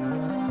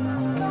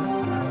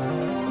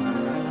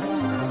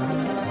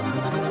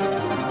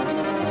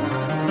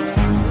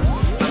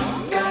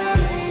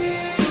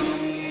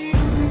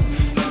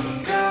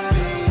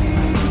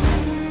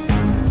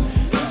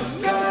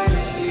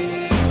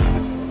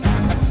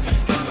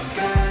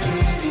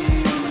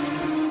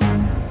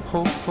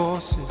 Whole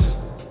forces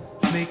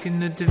making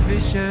the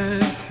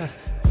divisions,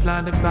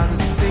 blinded by the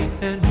state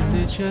and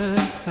religion,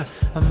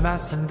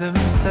 amassing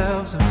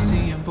themselves. I'm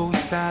seeing both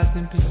sides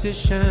in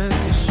position,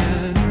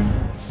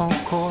 on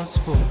course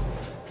for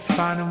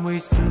finding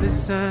ways to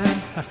listen,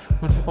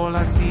 when all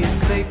I see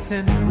is lakes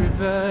and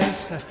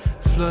rivers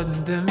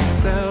flooding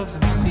themselves.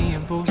 I'm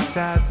seeing both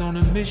sides on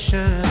a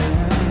mission.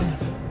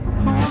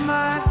 Who am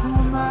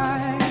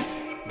I,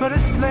 but a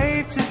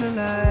slave to the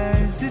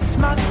lies? It's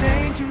my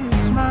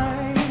dangerous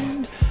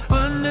mind,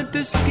 under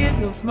the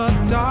skin of my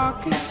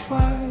darkest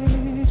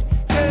white.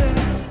 Yeah.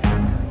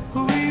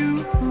 Who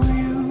are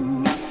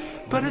you,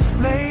 but a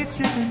slave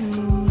to the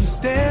news?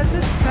 There's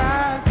a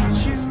side to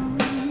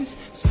choose,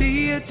 see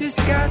a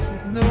disguise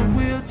with no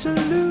will to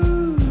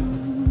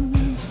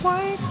lose.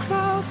 White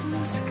clouds in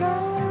the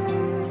sky,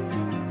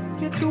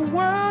 yet the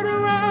world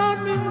around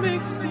me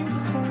makes them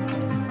cry.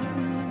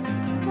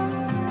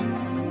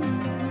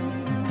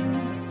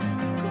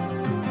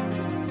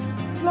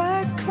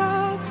 Black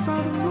clouds by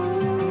the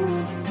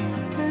moon,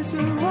 there's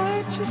a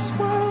righteous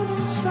world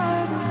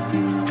inside of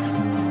you.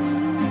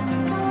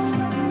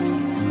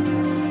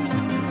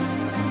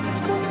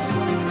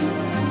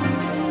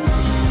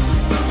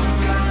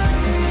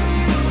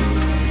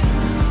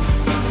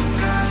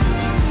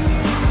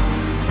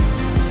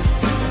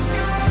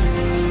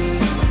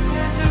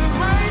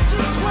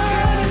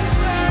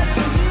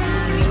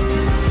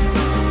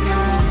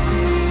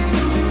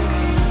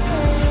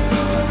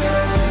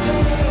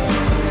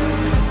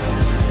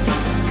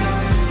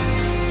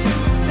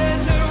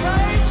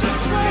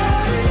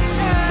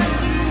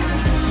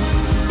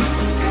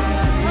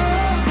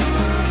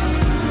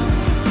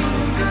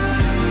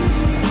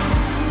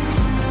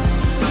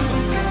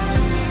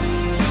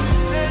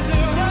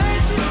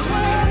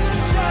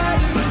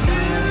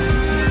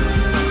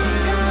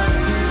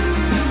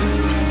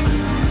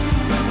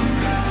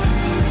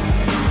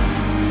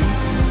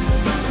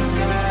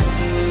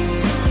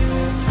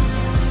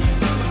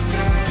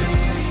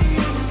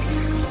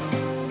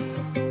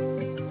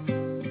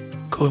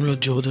 קוראים לו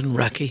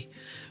ג'ורדן ראקי,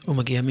 הוא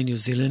מגיע מניו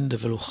זילנד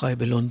אבל הוא חי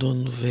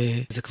בלונדון,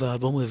 וזה כבר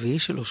אלבום רביעי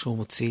שלו שהוא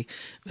מוציא,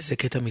 וזה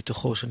קטע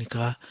מתוכו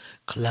שנקרא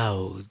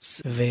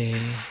Clouds. ו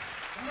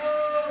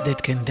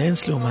Dead Can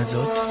Dance לעומת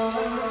זאת,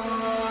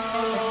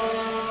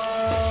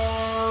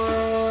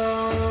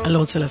 אני לא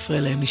רוצה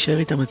להפריע להם, נשאר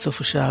איתם עד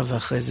סוף השעה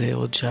ואחרי זה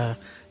עוד שעה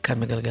כאן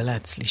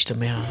בגלגלץ,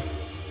 להשתמע.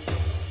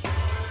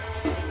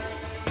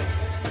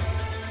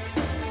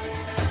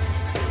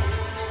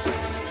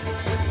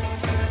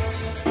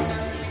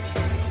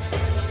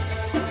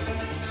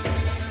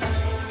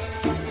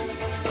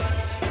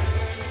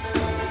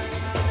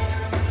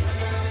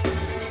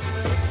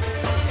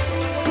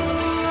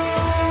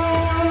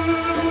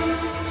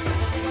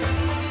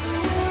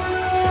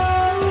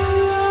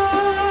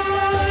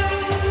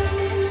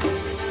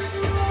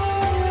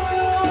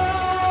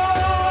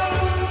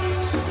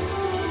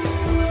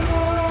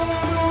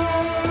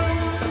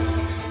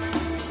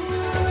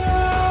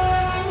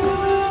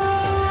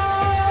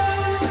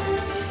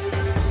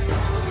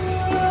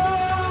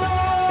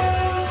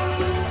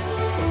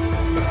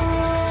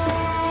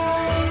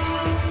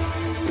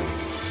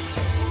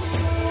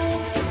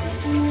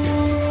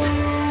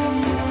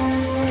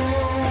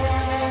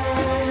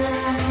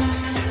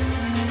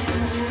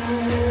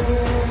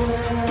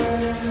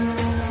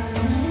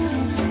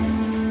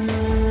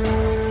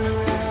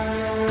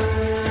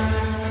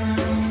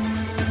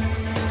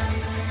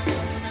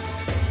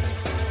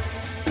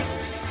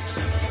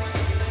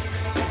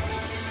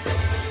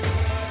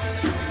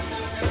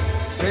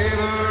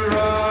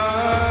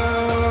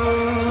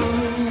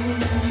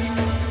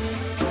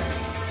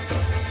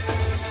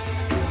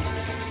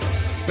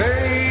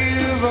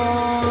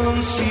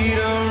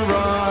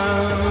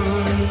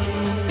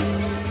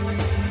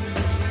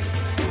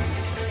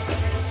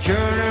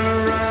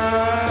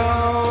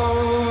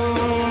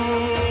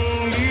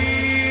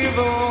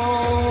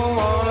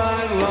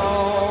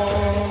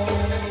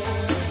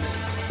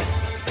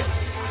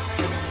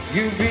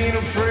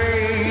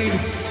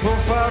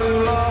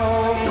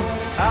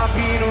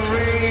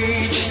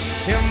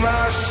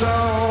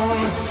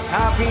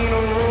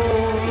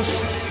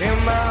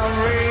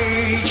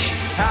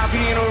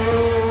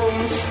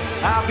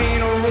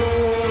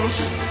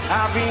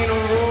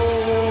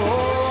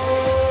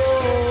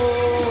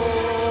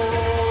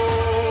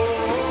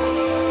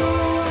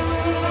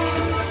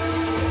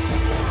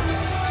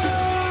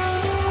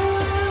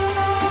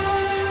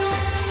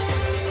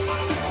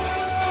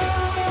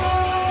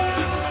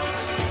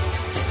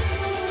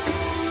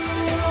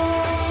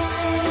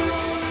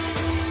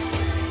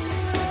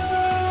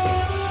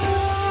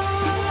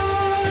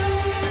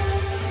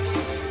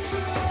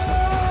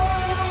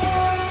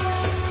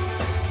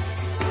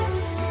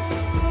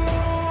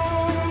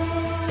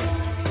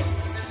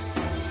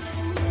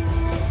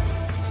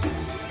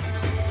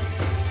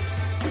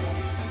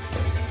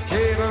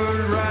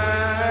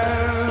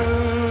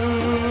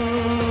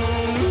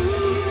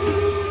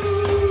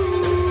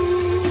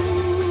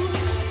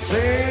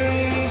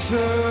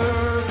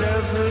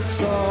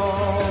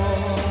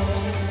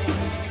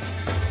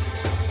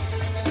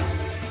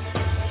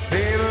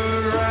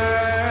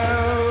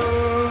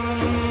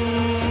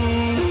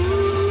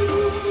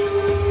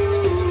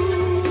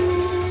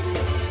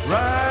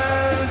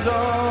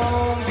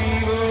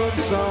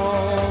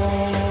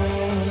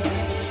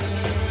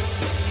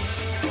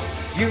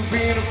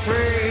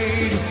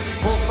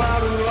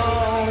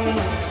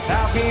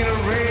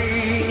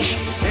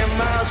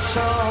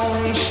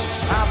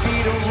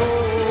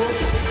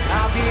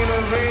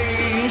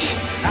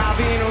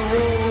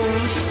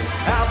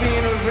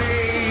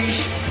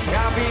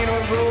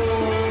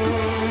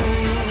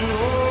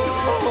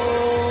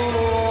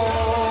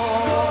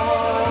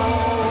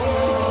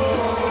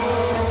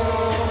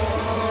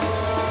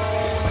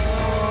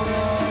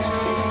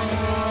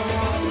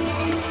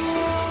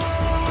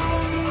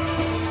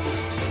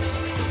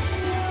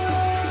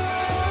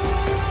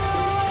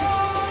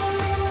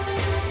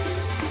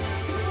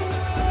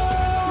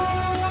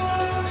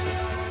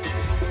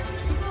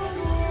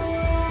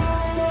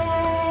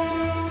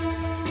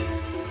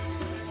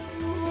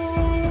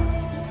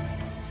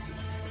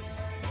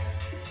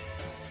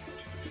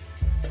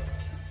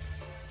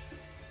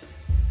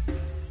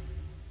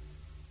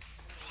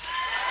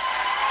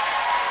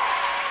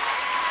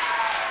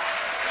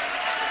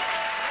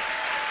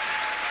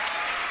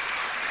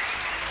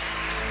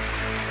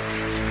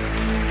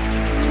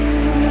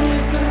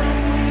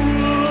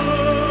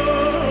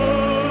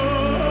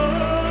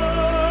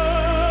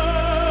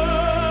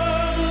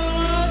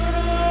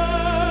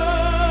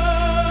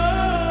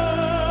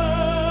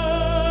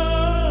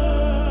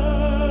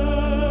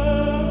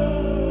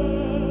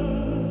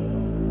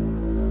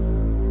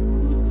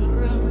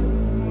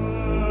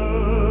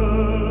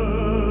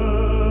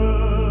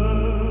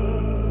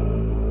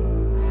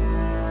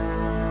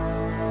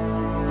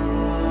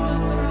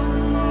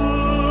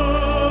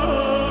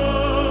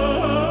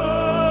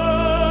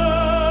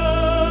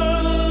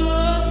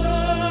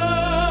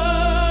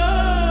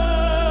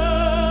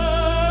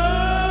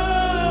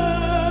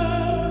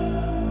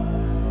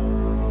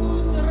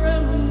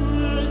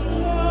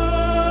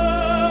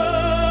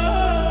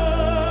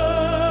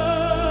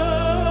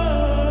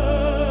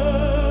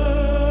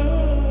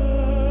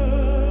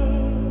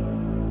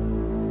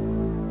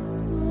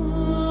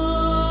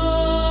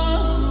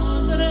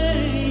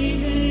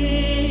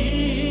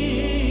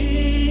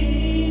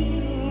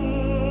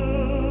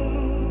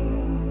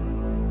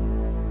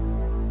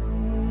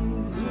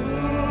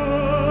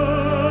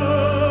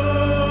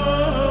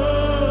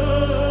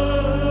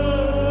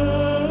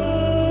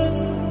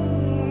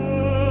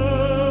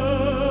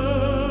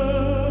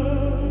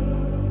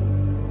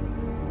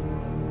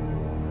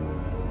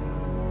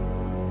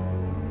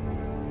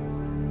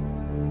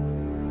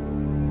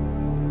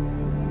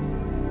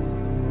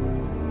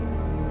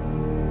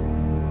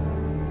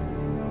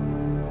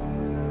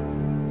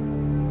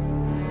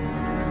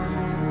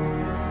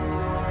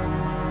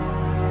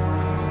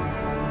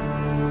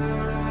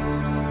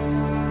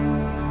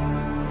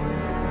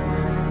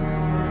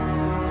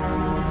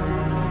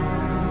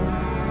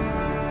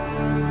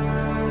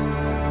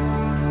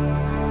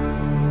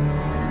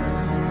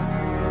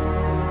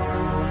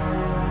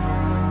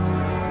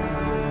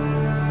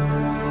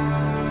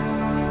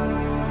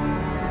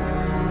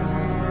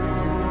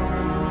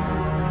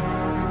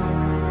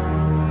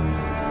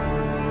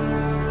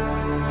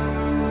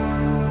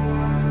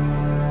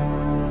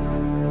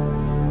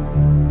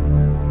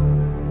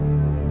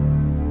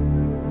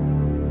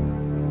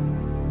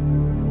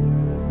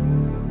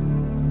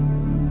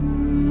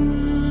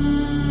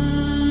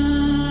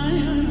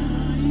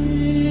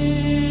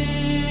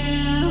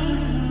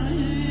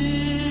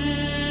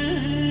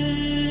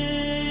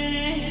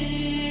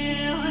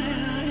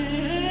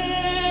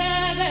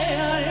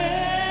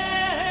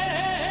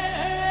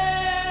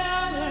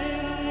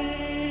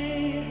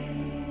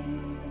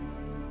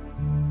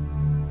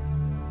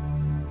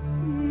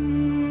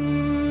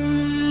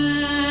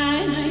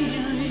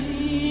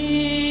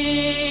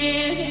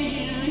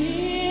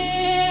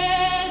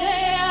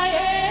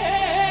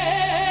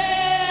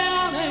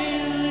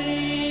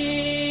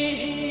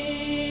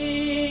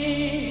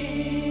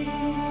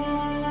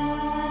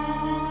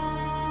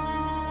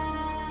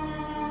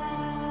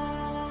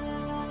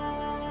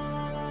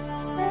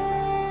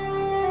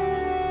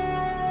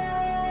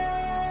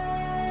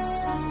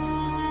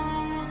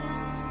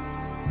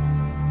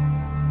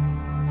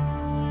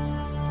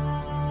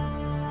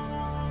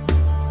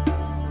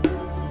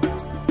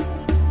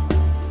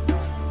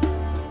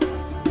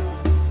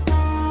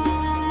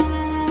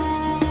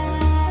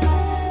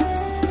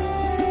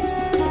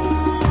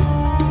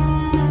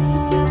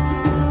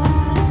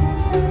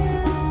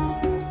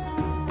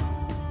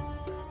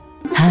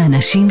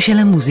 הנשים של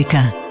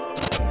המוזיקה.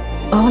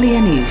 אורלי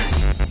יניב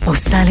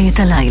עושה לי את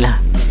הלילה.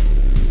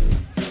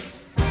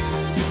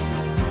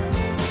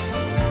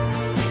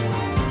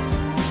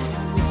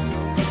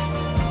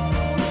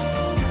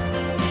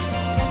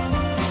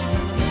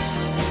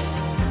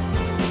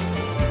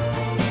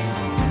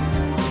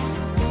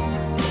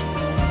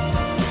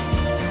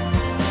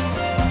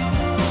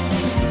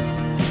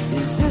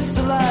 Is this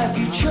the life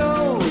you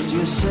chose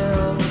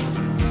yourself,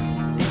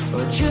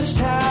 or just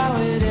how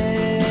it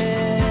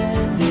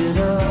ended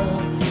up?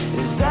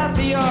 Is that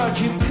the art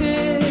you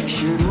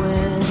pictured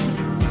when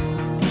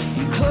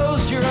you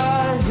closed your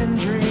eyes and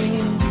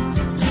dreamed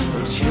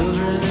of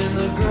children in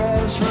the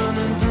grass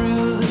running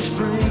through the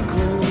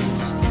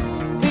sprinklers,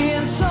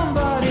 being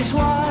somebody's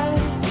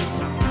wife?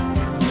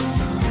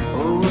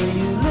 Or were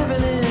you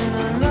living in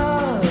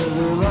another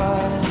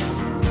life?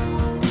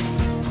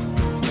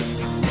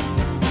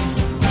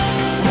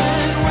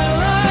 When will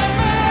I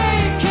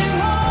make it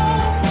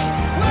home?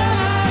 When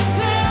I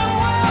damn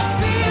well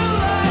feel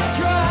like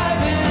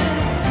driving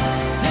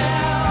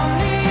down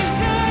these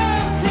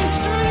empty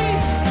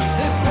streets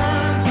that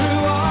burn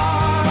through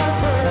our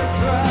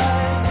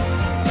birthright.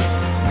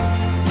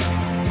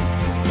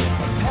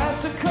 I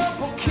passed a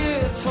couple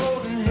kids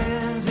holding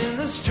hands in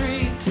the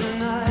street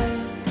tonight.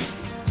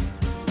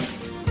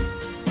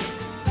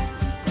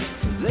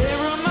 They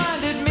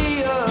reminded me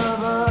of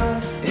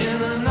us in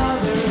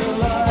another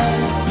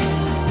life.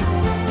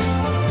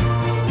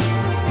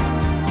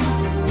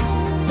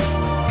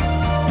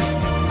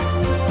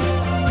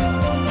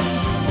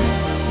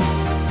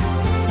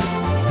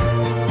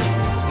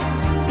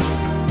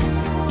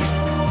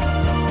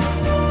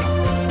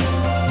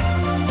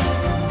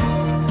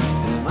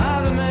 Am I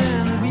the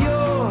man of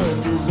your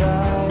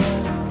desire,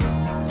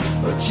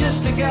 or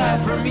just a guy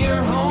from your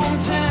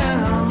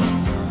hometown?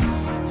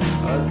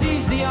 Are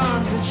these the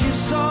arms that you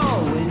saw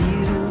when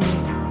you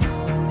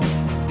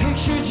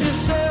pictured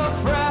yourself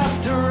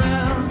wrapped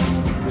around?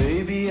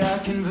 Baby, I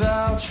can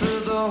vouch for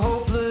the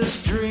hopeless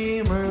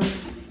dreamer.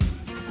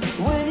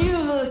 When you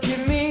look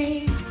at me,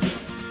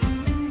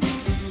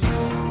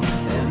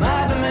 am I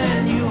the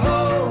man you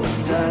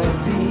hoped I'd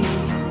be?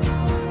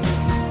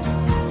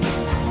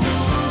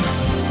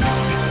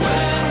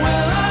 When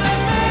will I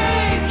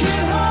make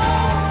it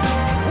home?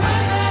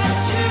 When that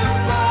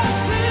jukebox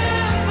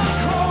in the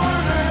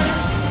corner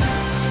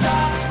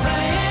stops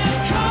playing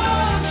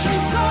country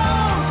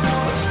songs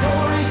or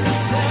stories that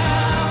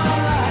sound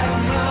like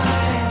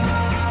mine?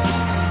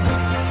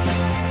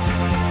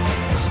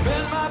 I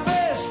spent my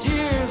best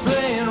years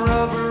laying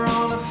rubber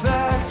on a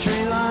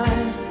factory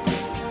line.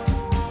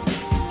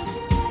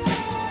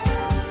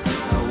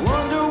 I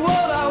wonder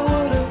what I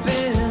would have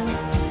been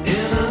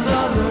in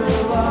another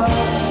life.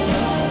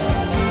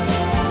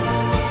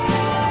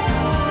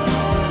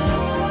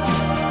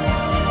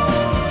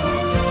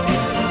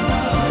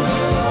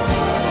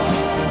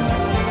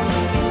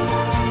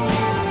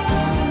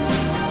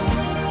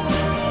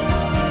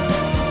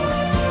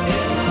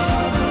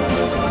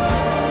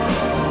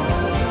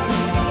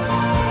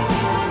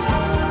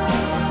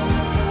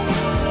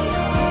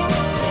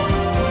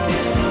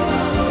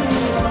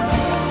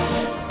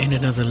 In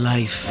Another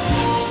Life.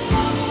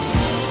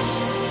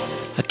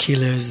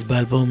 הקילרס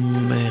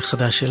באלבום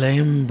חדש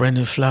שלהם.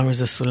 ברנדון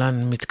פלאוורס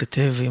הסולן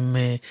מתכתב עם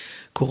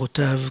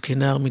קורותיו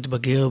כנער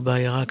מתבגר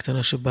בעיירה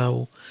הקטנה שבה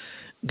הוא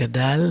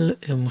גדל.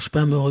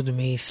 מושפע מאוד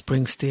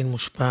מספרינגסטין,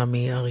 מושפע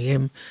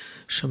מ-R.E.M.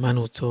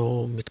 שמענו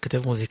אותו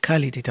מתכתב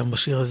מוזיקלית איתם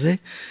בשיר הזה.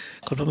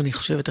 כל פעם אני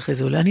חושבת אחרי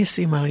זה, אולי אני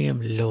אשים R.E.M.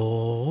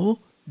 לא,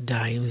 די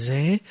עם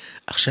זה.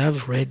 עכשיו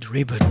Red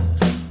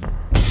Ribbon.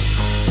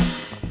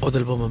 עוד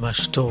אלבום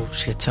ממש טוב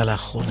שיצא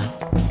לאחרונה.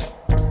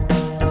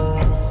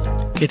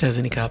 הקטע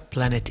הזה נקרא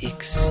Planet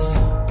X.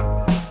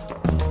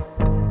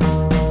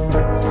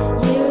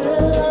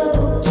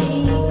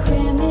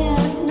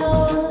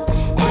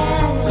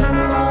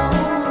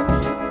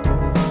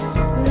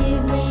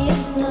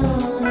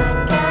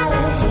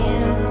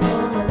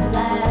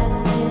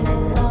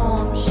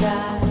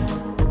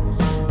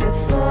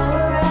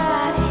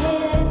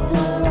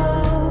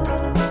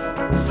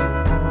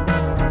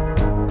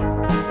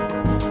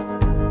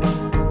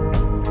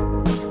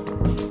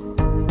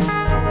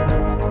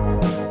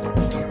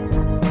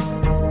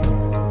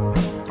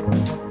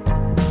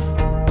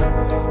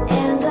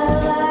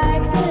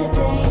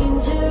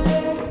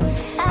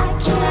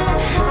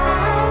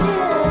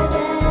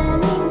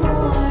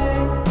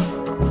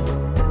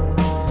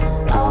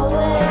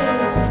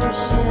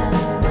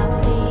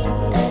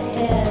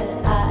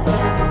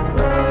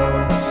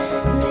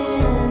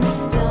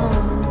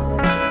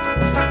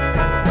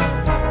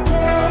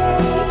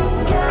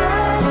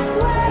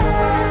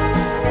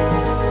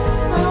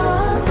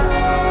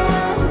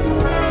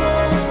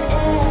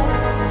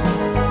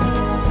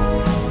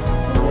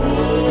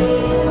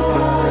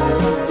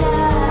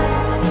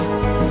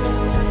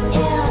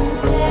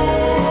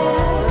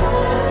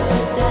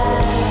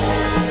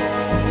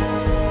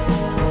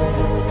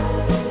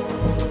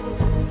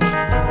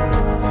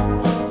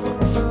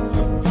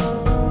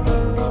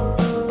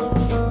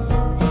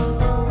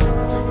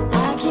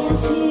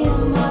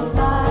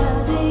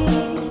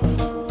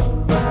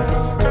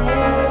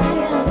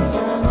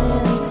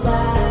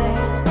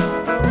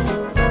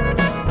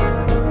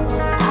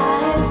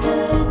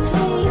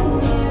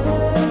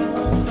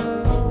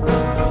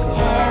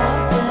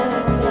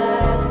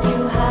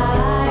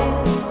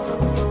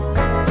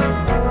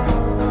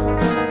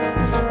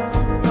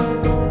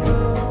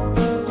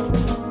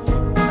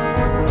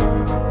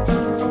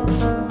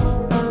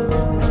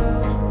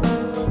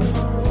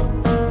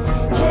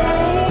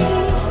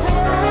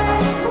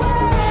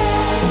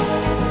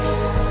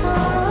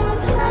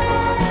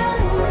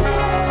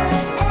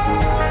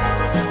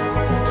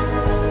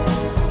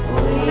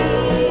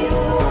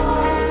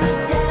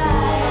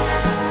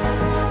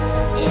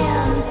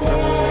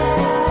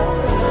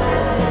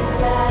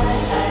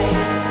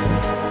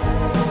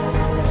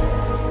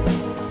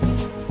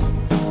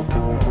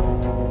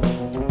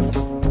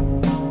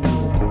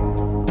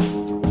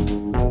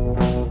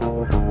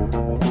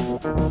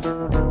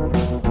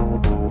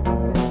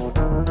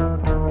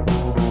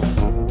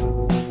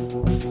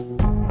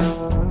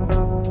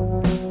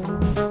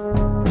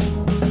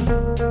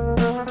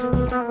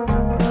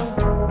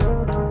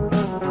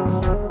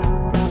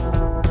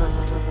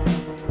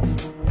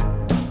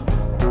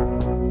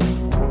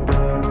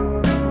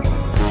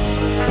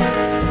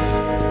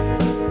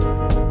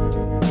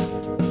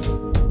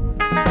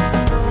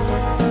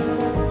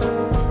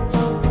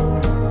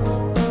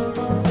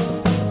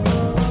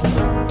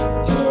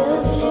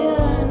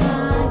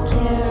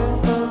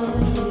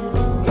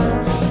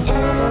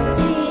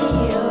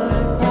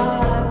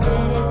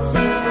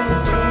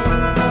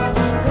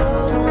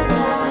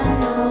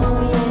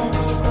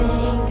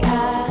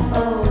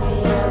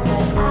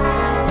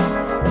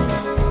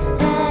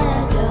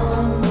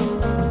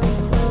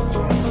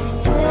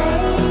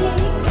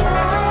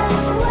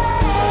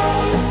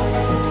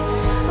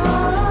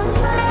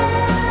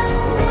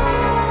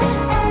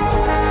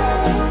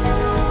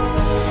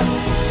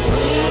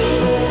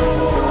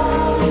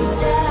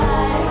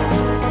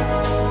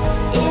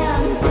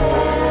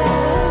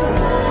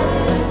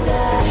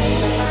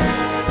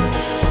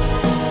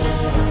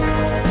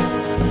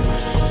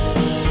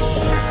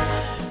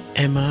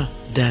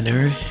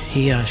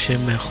 היא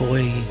השם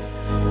מאחורי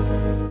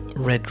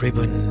Red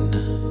Ribbon.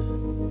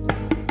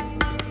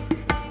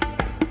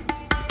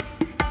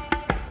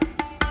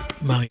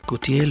 מרי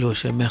קוטיאלו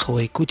השם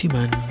מאחורי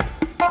קוטימן.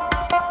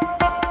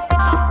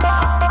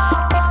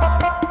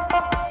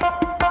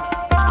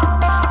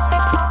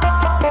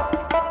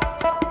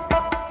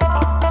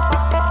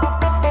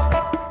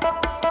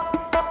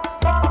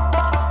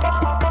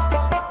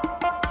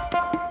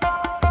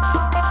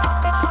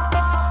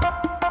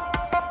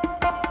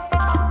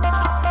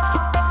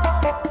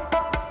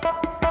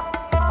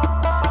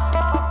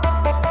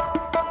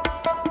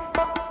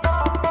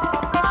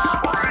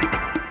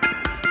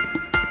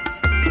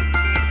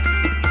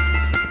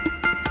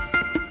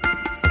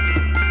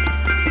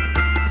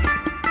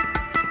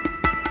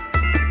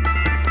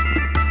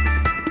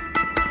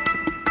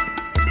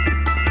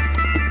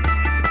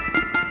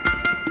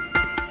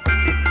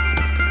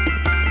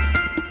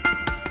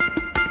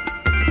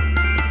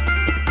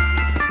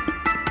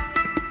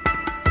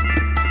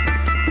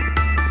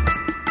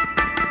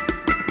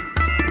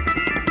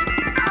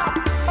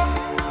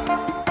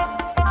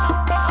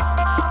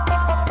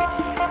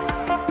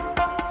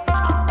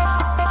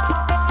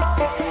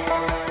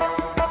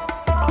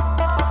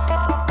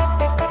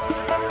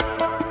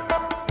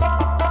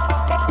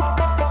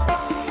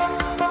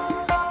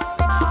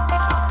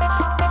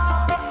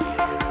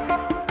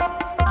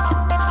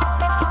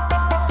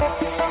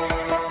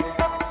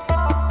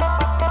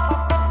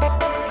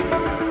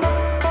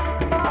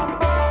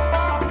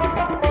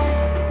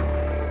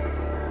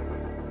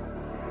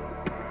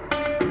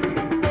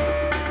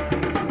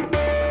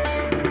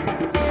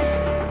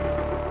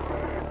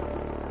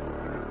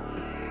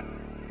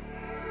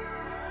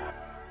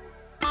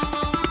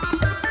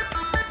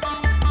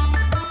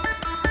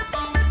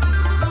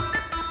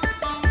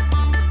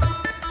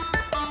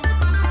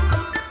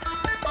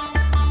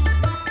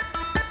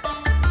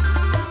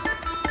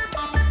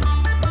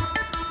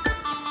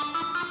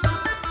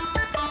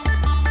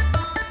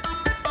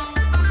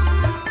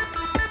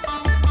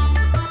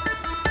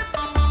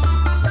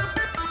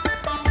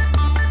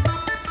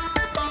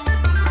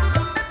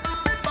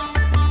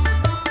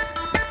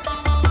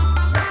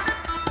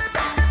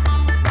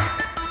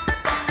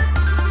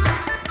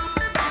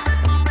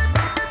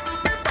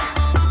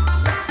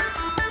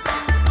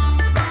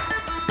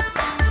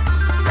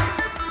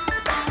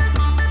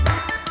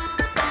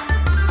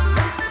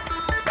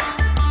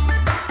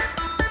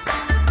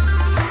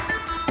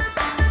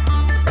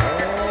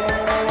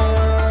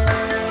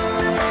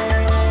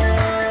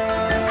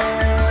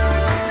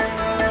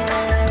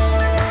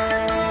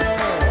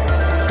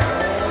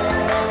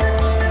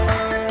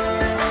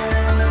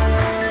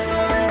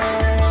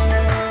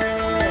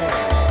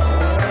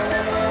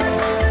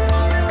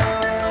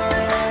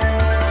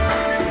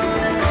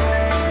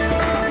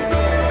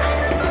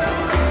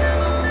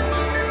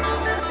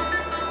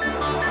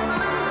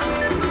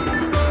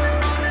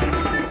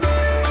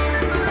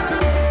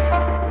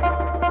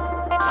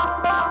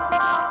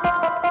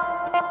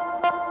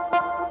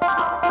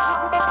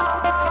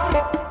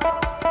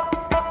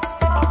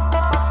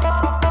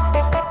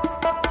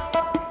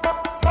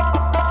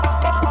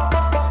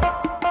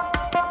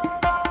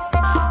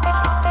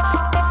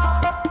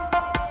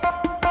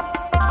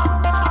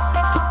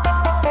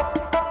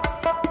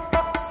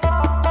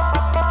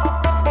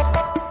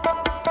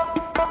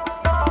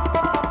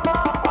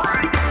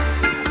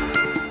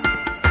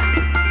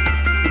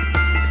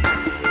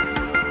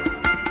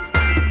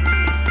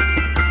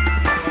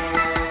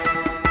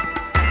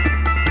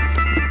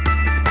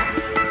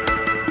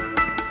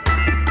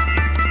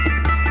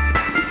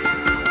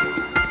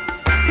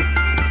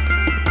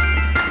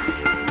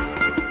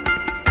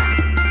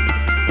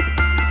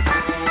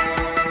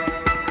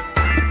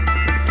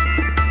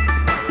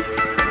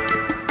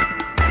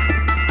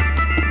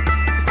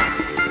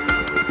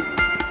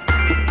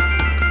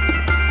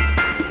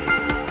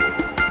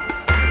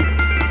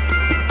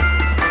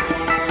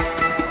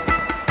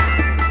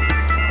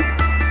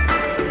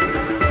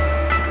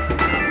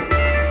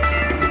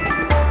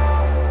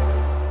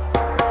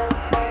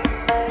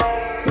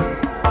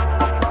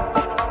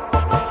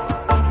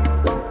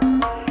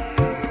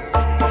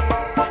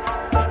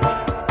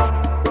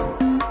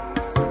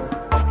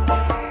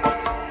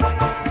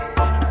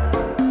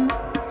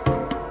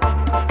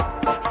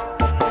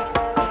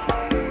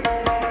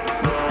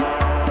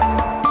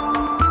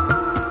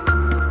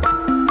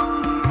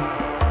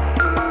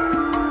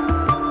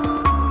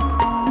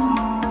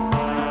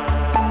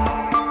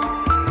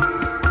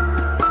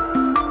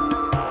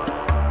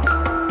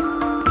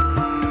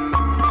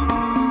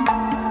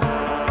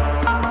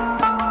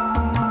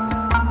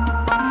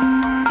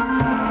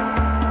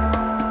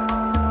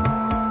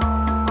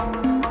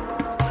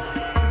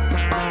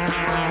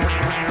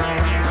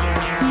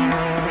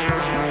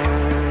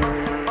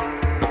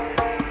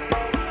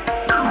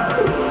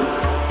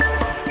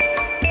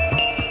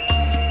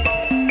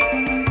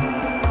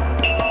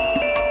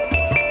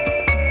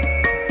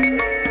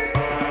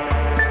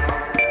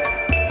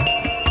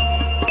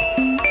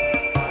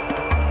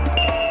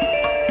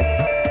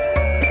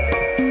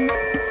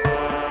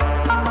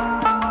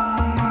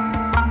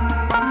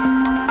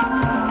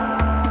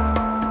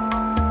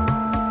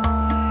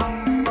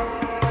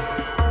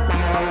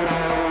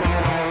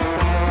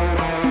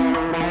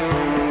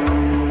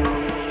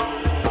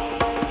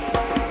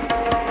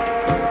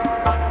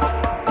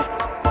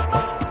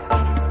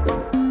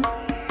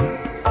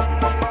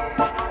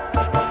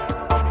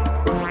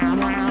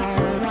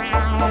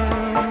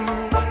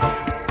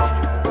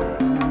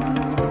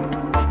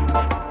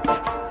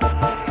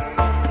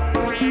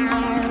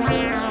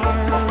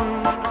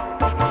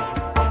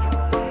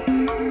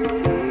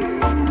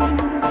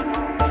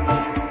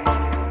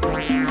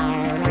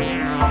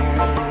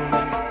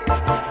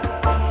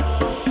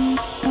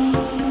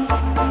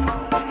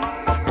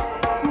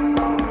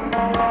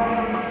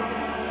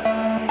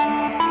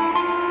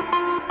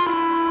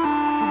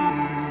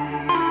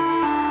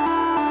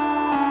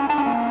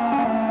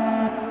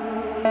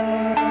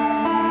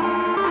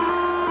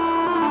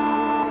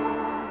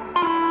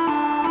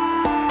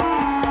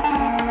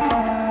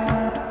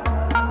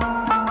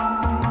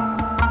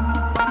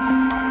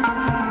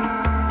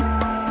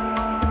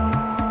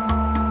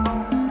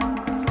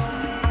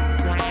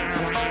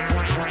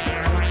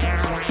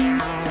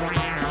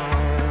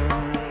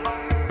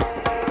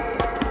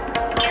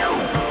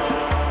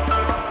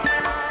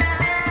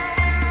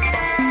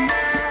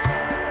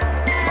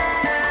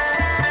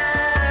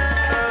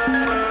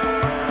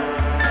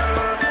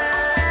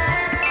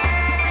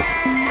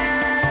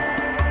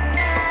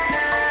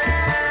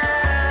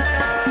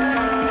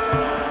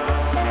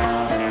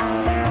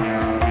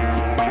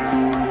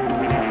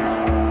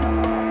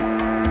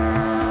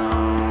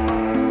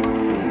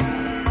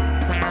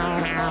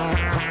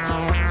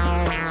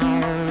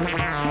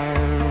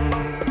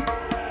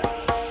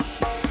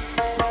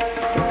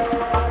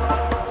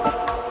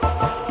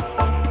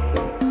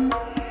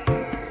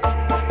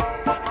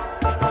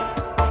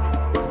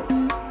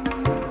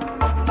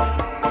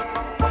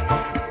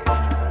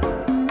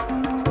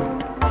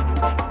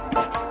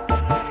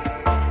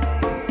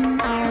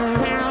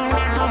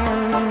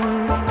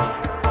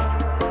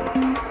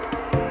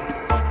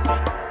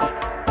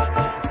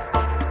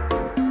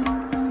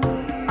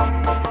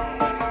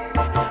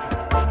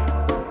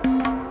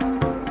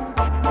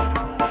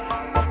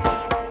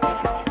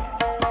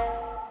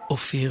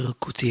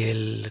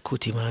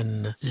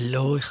 יקותימן,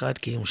 לא אחד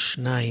כי אם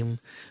שניים,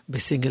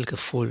 בסינגל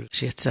כפול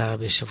שיצא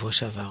בשבוע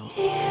שעבר.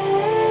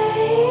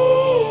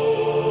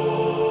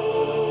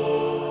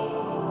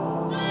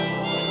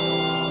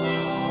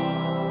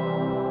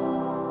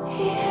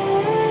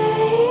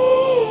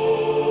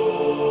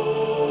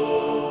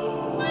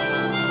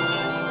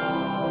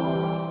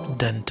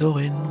 דן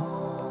טורן.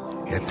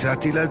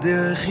 יצאתי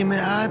לדרך עם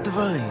מעט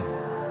דברים,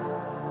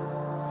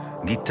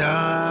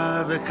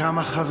 גיטרה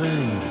וכמה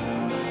חברים,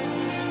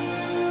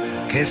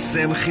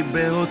 קסם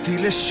חיבר אותי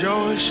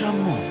לשורש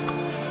עמוק,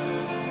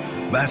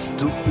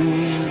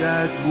 בסטופים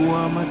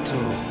געגוע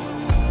מתוק.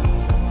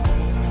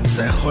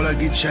 אתה יכול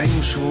להגיד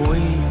שהיינו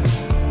שבורים,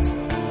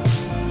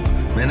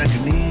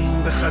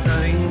 מנגנים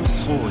בחדרים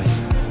סחורים,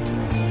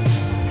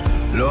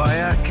 לא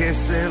היה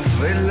כסף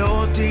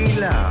ולא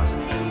תהילה,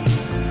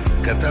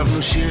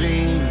 כתבנו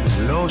שירים,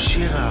 לא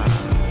שירה.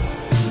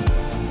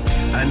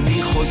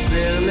 אני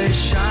חוזר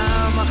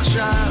לשם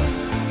עכשיו,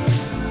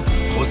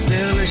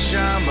 חוזר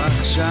לשם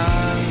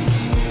עכשיו,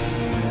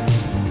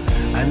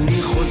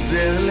 אני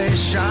חוזר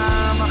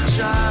לשם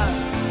עכשיו,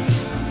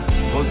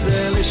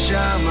 חוזר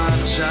לשם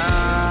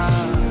עכשיו.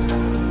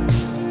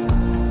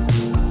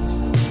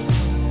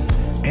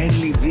 אין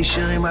לי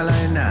וישרים על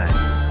העיניים,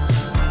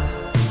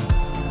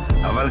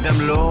 אבל גם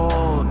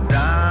לא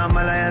דם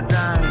על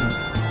הידיים,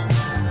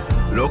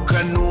 לא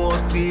קנו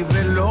אותי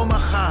ולא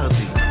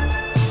מכרתי,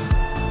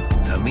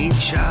 תמיד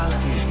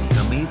שרתי,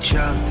 תמיד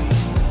שרתי.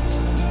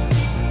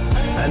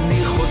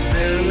 אני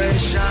חוזר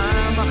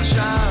לשם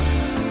עכשיו,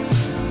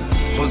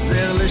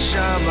 חוזר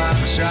לשם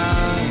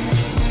עכשיו,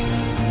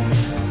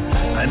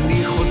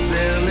 אני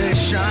חוזר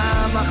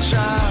לשם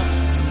עכשיו,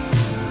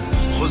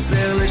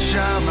 חוזר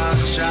לשם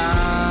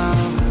עכשיו.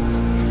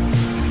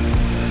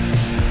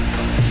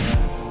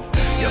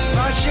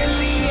 יפה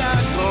שלי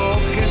את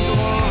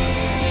רוקנרול,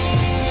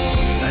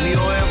 אני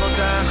אוהב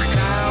אותך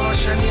כמה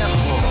שאני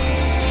יכול,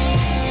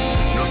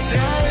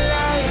 נוסע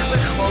אלייך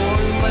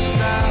בכל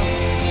מצב,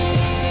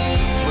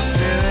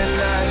 חוזר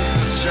אלייך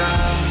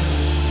עכשיו.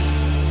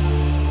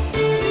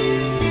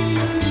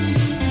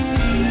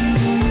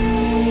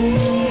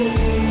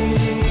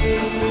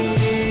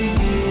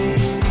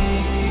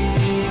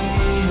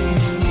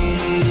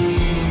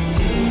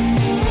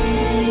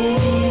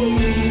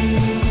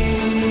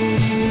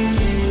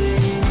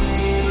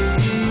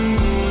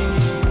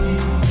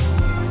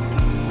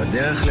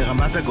 בדרך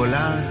לרמת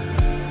הגולן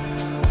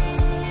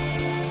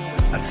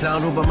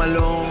עצרנו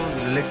במלון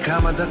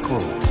לכמה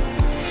דקות,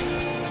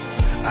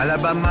 על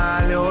הבמה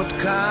לעוד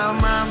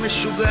כמה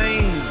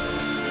משוגעים,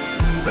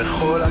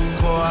 בכל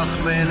הכוח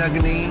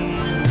מנגנים.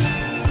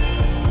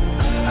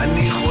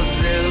 אני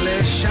חוזר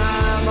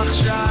לשם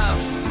עכשיו,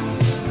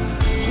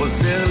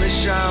 חוזר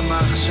לשם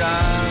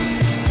עכשיו,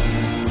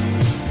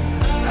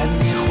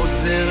 אני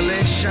חוזר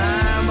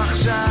לשם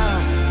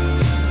עכשיו,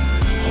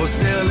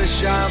 חוזר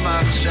לשם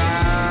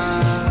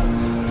עכשיו.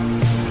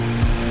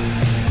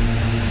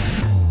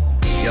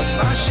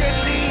 יפה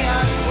שלי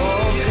את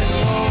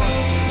רוקנרול,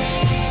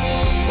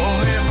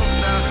 אוהב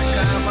אותך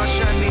כמה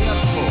שאני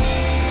יכול,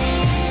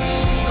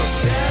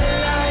 נוסע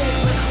אלייך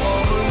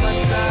בכל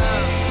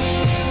מצב,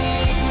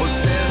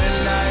 חוזר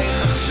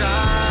אלייך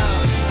עכשיו.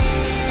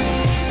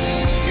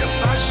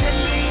 יפה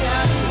שלי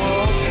את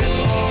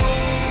רוקנרול,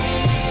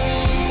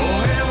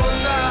 אוהב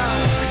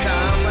אותך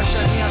כמה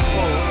שאני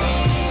יכול,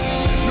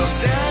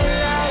 נוסע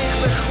אלייך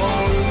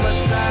בכל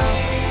מצב,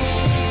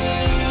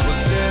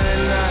 חוזר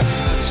אלייך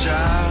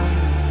עכשיו.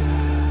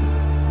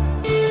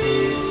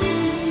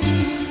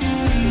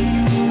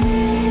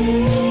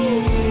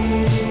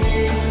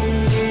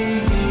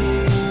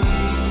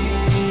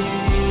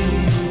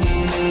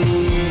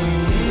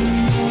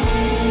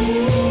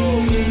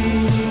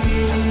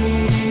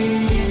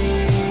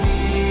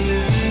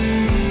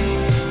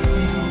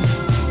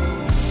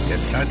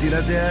 יצאתי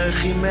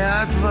לדרך עם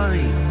מעט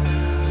דברים,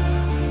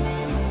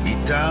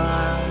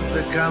 גיטרה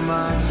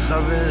וכמה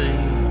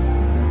חברים,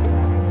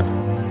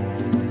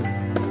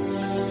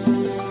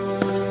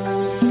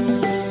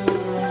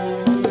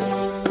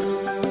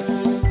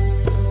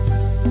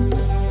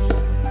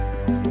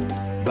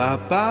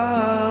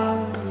 בפעם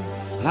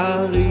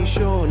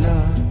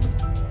הראשונה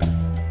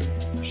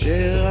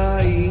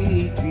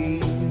שראיתי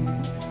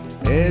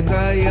את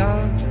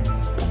הים,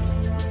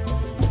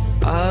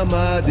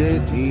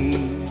 עמדתי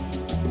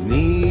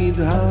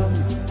נדהם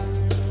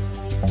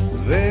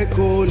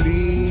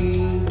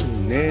וקולי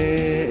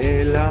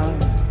נעלם,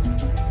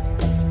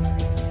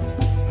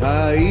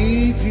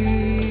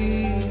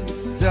 הייתי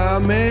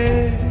צמא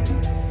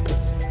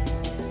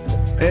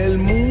אל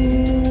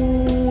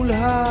מול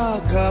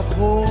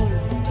הכחול,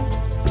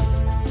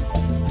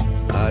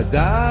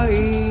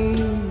 עדיין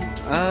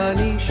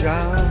אני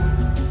שם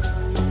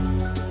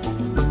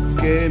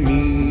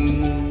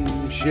כמי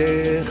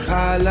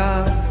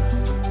שחלם.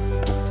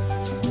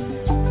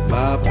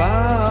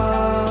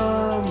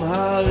 בפעם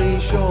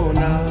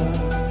הראשונה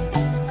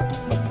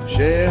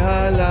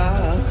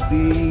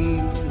שהלכתי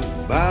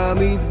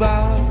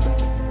במדבר,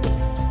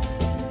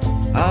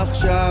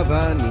 עכשיו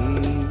אני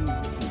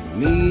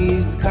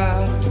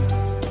נזכר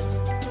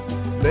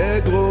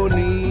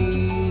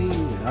בגרוני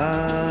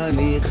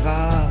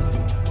הניחה,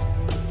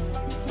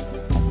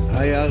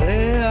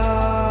 הירח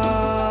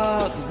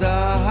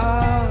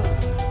זהב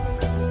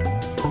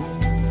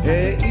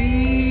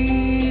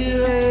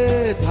האיר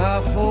את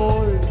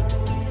החול,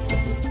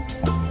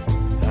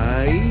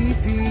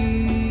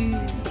 הייתי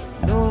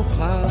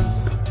נוכח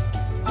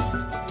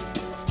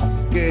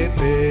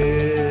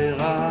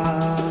כפרח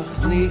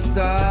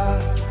נפתח,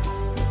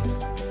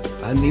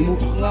 אני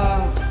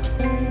מוכרח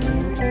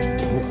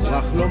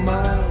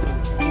לומר,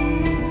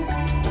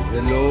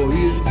 זה לא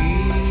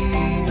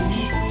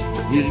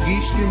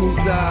הרגיש לי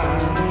מוזר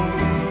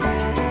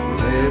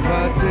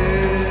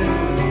לוותר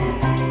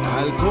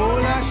על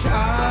כל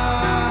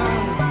השאר,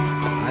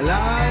 על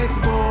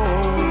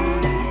האתמול,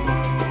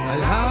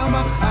 על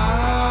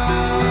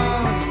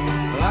המחר,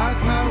 רק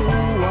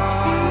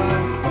הרוח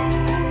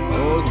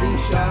עוד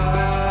נשאר.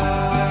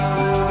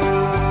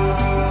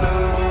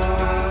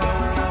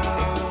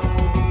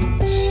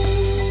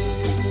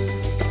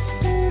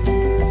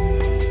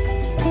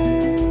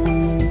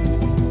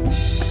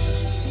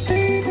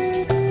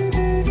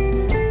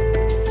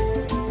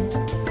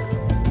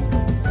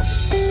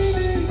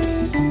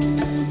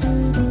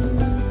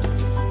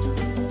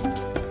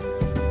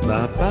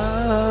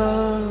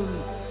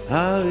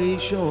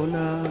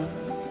 הראשונה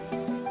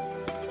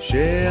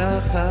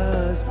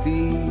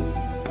שאחזתי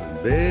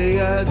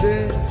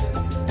בידך,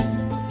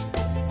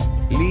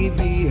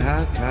 ליבי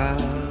הקר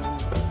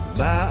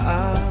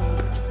בער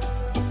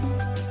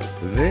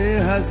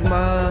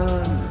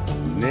והזמן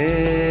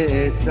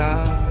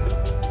נעצר,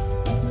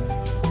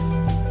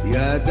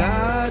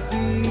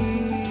 ידעתי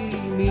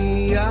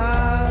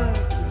מיד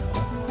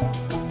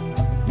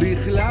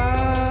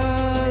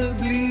בכלל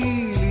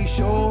בלי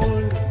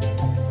לשאול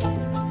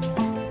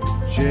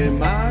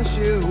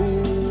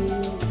שמשהו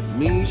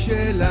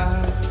משלך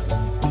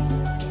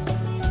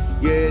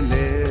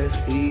ילך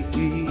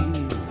איתי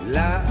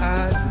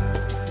לעד.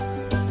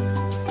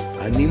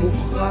 אני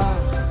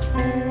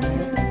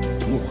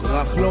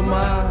מוכרח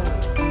לומר,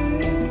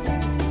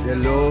 זה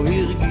לא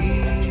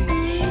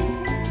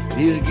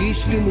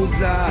הרגיש לי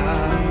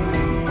מוזר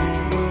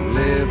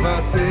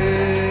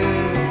לוותר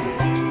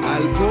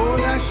על כל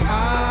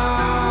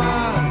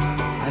השאר,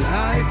 על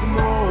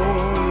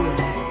האתמול,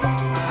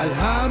 על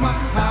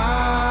המחר,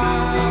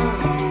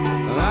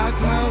 רק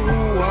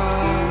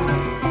הרוח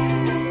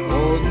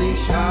עוד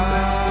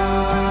נשאר.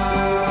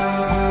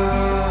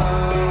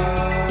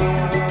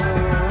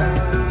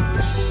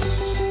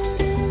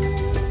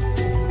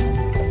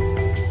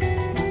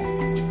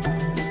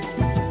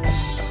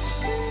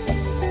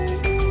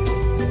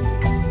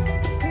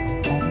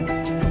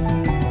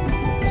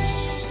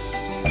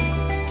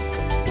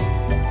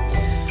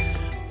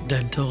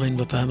 דן תורן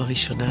בפעם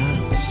הראשונה.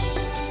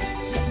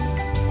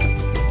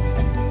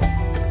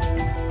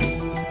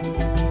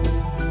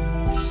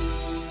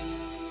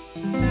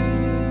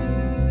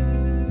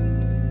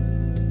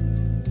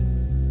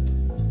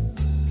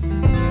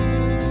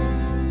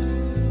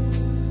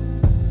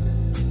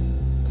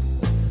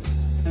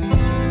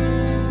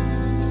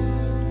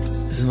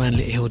 זמן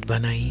לאהוד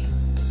בנאי.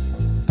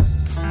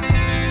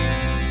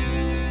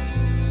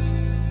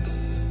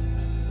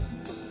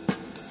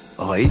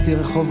 ראיתי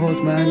רחובות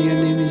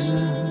מעניינים מזה,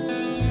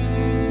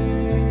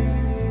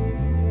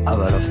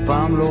 אבל אף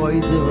פעם לא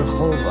ראיתי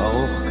רחוב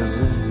ארוך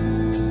כזה,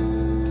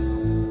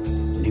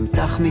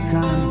 נמתח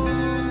מכאן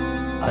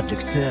עד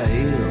לקצה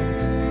העיר,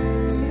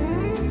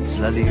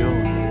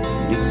 צלליות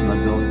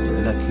נצמדות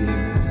אל הקיר,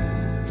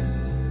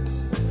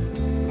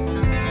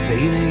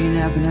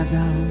 והנה הבן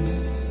אדם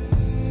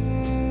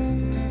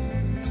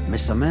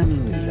מסמן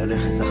לי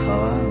ללכת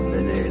אחריו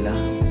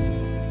ונעלם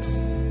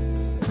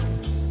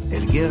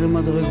אל גרם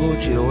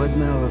מדרגות שיורד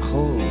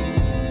מהרחוב,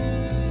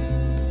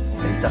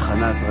 אל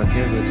תחנת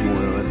רכבת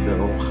מוארת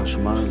באור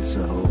חשמל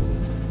צהוב.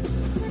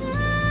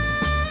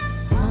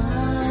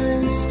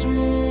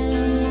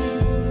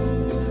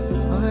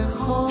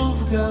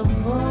 רחוב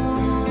גבוה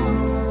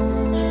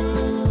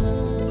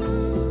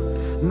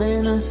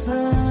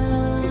מנסה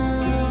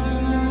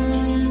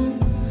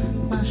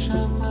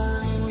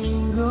בשמיים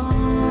לנגוע,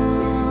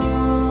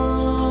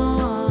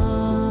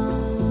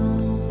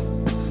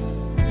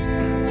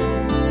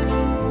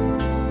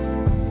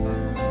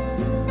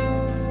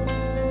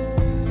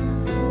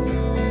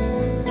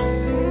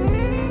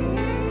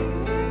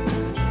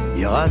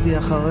 ירדתי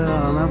אחרי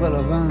הארנב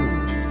הלבן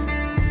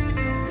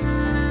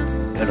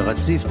אל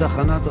רציף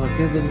תחנת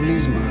רכבת בלי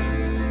זמן.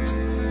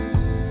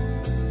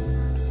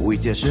 הוא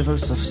התיישב על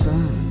ספסל,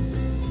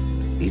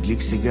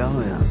 הדליק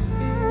סיגריה,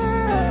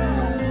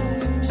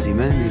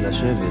 סימן לי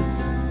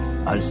לשבת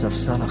על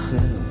ספסל אחר,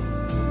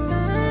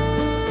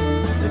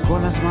 וכל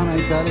הזמן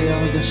הייתה לי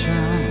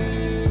הרגשה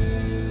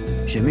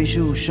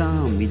שמישהו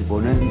שם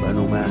מתבונן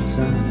בנו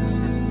מהצד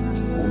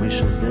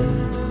ומשדר.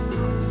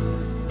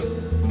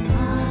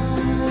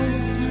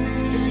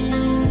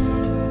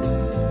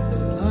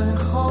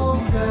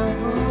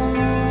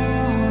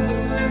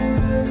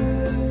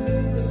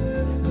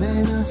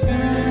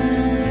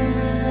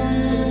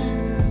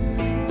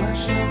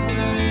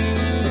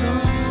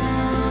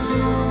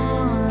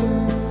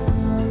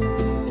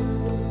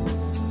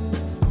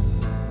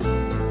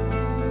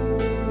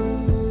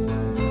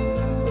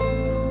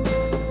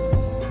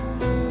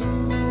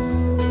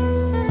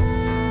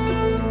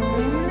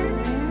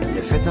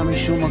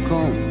 משום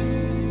מקום,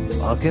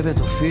 הרכבת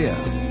הופיעה,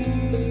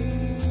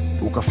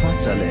 הוא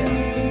קפץ עליה,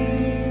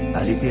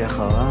 עליתי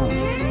אחריו,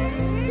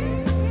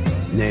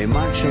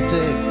 נעמד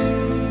שותק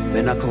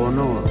בין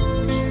הקרונות,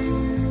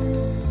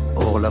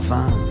 אור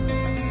לבן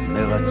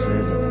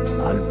מרצד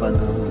על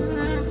פניו.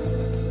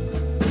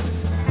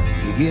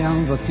 הגיע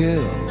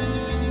המבקר,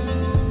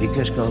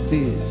 ביקש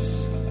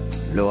כרטיס,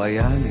 לא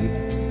היה לי,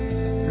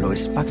 לא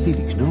הספקתי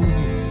לקנות,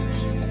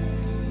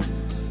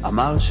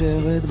 אמר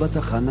שארד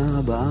בתחנה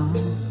הבאה,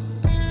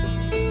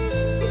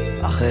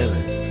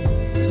 אחרת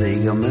זה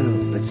ייגמר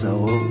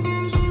בצרות.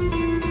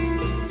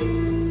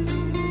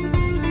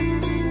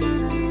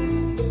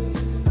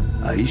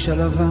 האיש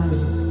הלבן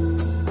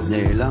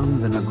נעלם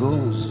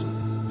ונגוז,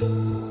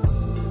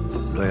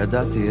 לא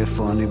ידעתי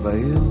איפה אני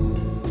בעיר,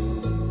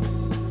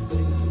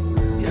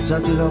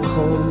 יצאתי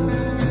לרחוב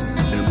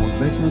אל מול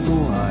בית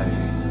מגוריי,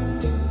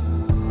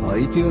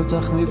 ראיתי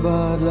אותך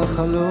מבעד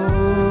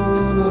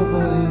לחלון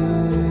הבעיר.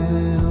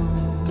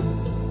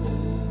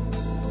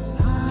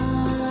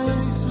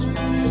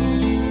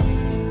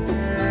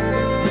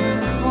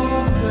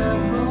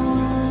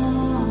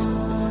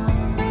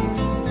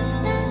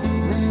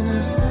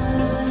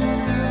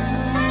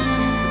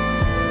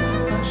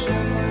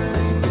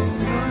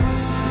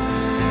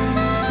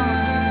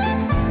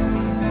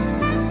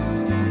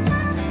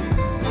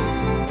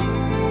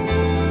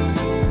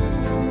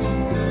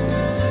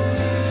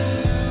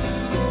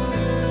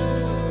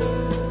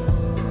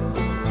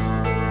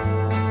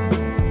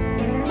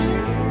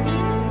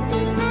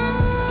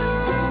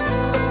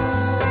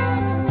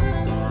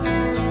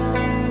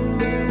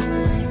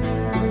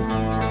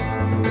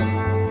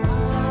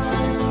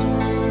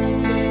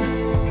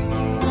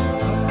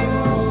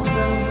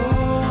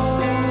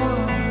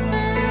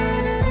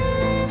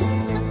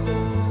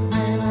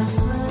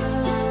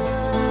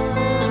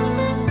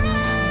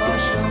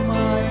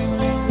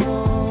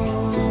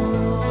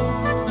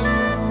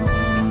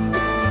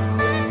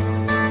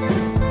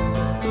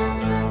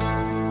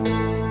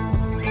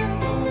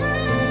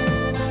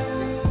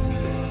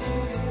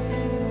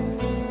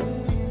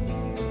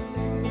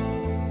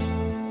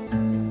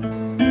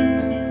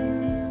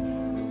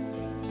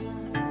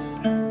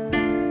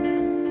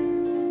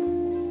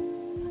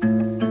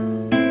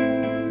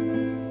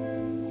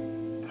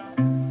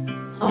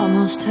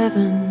 Almost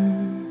heaven,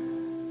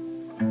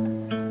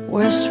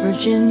 West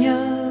Virginia,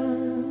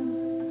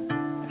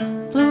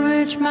 Blue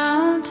Ridge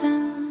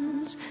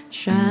Mountains,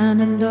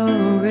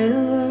 Shenandoah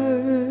River.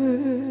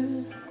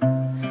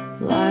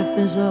 Life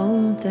is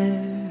old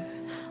there,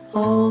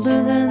 older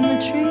than the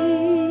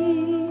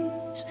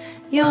trees,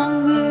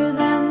 younger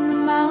than the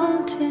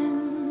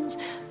mountains,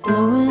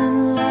 blowing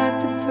like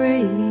the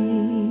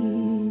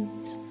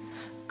breeze.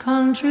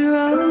 Country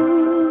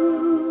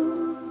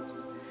roads,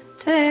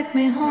 take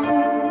me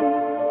home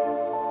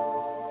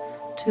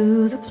to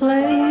the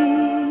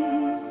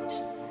place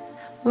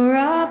where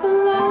I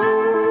belong,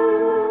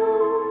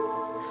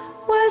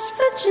 West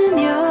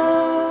Virginia,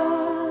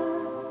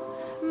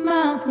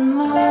 Mountain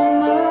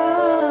Mama,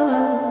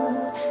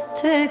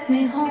 take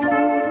me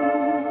home,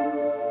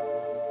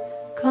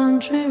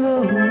 country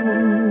roads.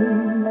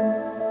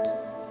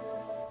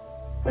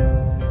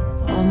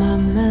 All my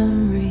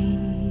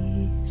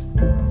memories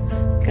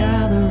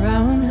gather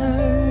round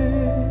her,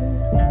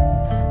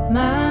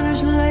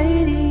 miner's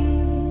lady,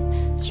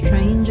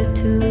 stranger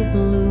to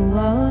blue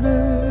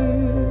water,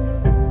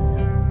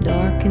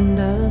 dark and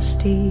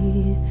dusty,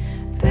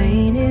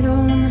 painted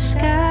on the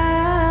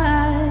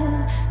sky,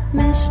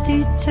 misty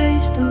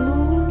taste of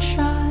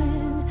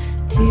moonshine,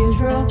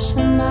 teardrops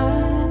in my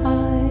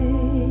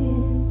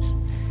eyes.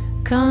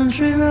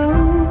 Country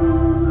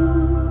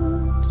roads,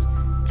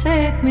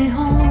 take me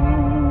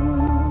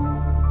home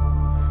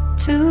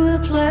to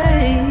the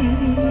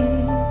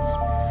place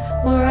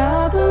where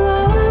I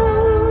belong,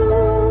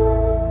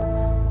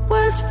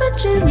 West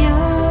Virginia,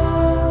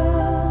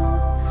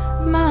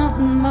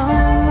 Mountain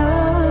Mama,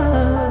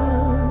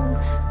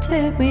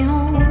 take me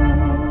home,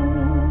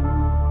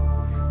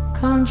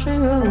 country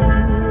roads.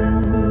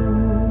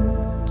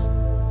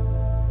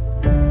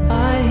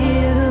 I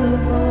hear her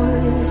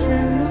voice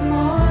in the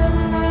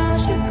morning as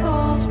she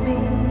calls me.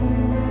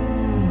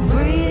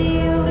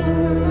 Radio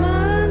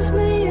reminds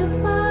me of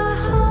my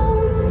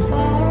home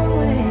far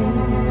away.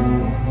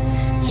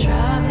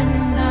 Driving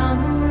down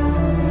the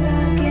road,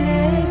 I get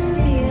a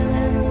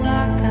feeling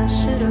like I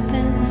should have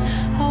been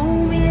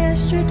home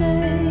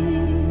yesterday,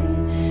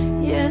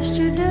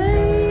 yesterday.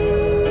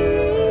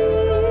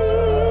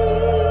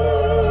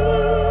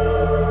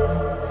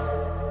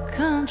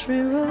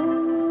 Country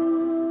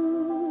roads,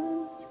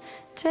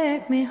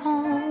 take me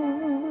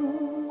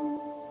home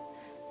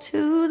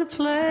to the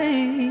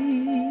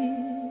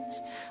place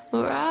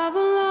where I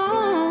belong,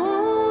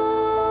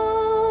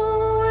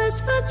 West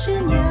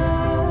Virginia,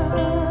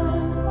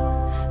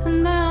 and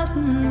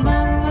Mountain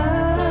Mama,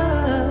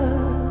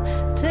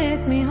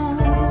 take me home,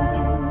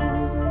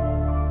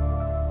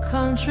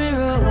 country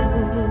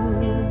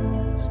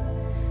roads,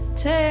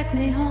 take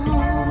me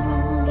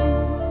home,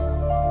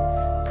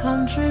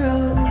 country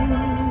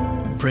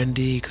roads.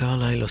 ברנדי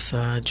קרלייל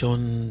עושה ג'ון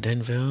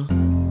דנבר.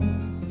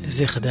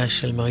 זה חדש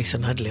של מריסה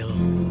נדלר.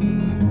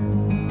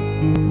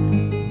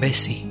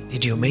 בסי,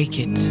 did you make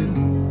it?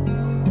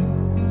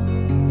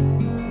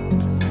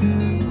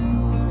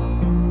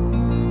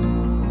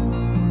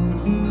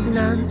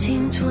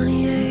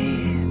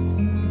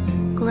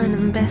 1928, Glenn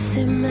and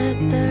Bessie met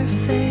their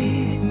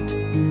fate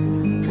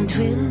from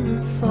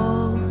Twin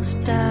Falls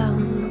down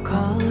the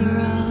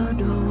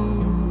Colorado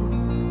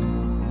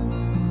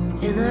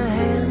in a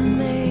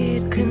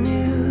handmade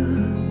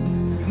canoe.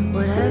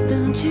 What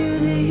happened to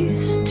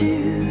these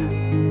two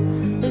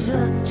is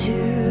up to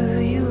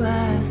you,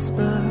 ask,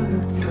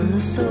 but for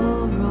the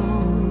sorrow.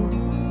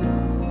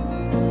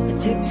 It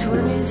took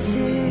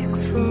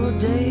 26 full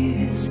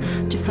days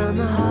to find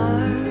the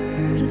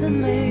heart of the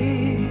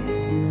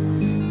maze.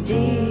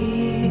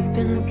 Deep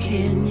in the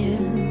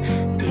canyon,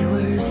 they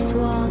were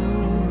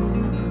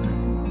swallowed.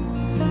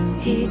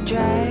 He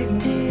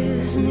dragged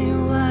his new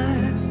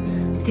wife,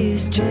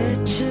 these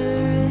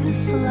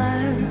treacherous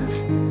life.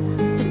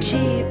 For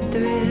cheap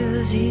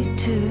thrills he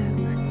took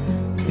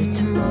the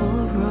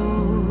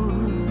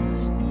tomorrows.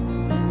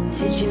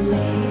 Did you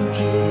make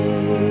it?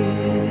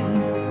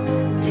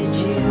 Did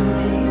you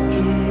make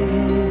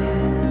it?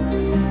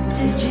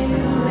 Did you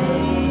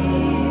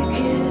make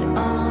it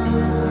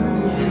on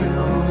your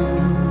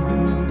own?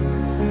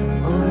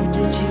 Or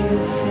did you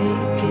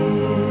fake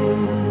it?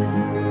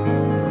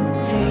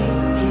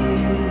 Fake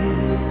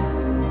it?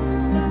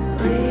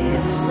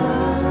 Leave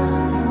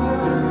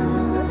someone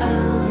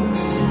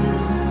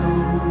else's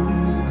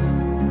bones.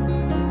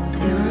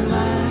 They were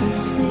last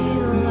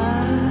seen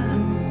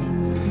alive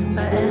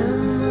by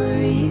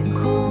Emery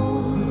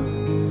Cole,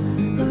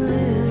 who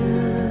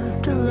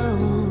lived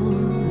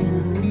alone in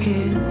the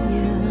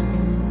canyon.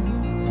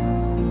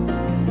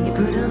 He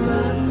put him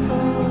up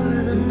for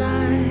the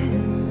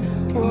night,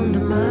 warmed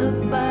him up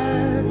by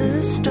the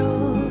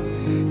stove.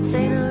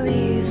 St.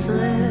 Elise,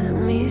 let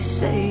me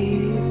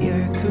save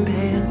your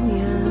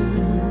companion.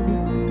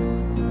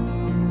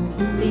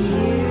 The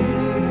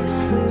years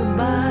flew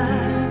by,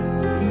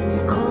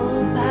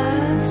 Cole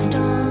passed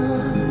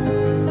on.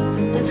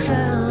 They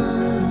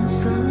found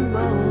some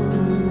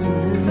bones in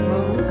his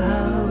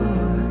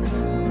boathouse.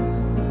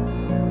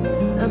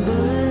 A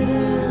bullet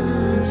in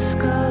the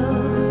skull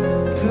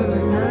from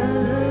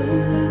another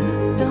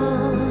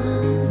dawn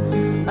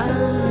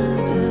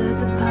under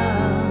the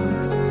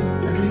piles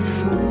of his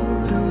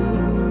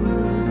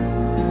photos.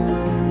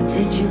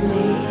 Did you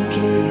make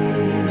it?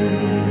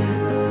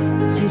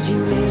 Did you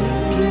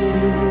make it?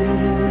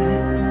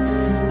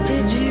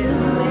 Did you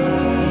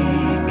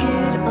make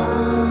it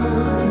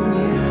on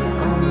your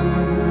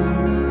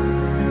own?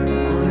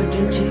 Or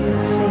did you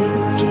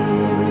fake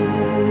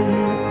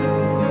it?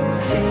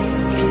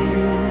 Fake it?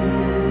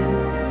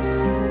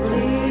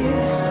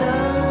 Leave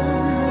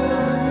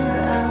someone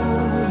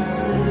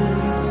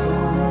else's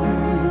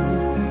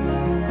bones.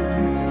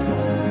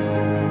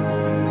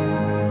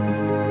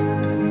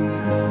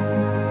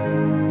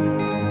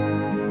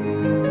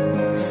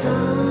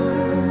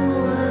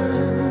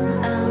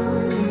 Someone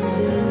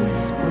else's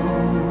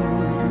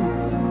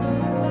bones.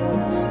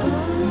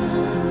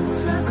 Spots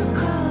like a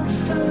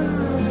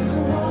coffin and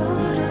the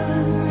water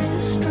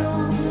is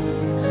strong.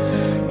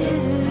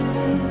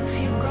 If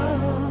you go,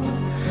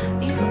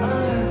 you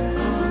are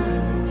gone,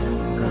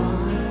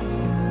 gone,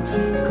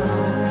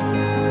 gone.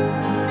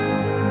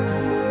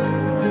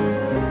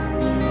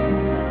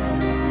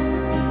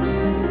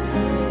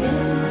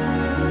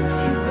 If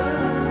you go,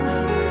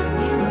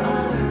 you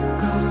are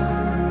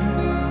gone,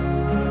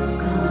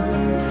 gone.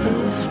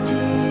 50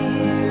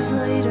 years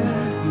later,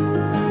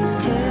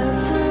 tale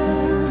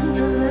turned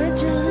to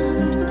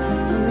legend.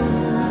 A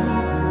woman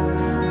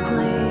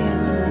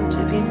claimed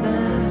to be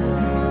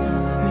best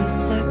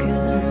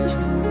second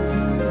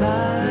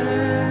by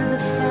the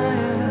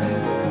fire.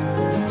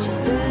 She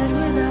said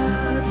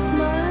without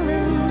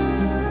smiling,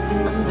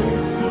 I'm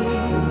busy,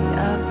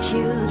 I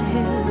killed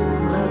him,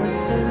 I was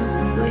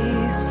simply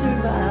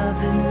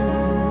surviving.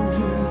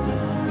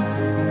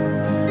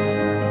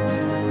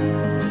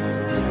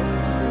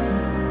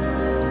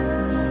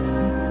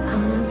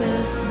 I'm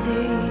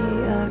Bessie,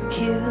 I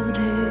killed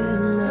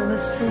him, I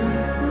was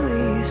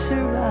simply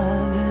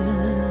surviving.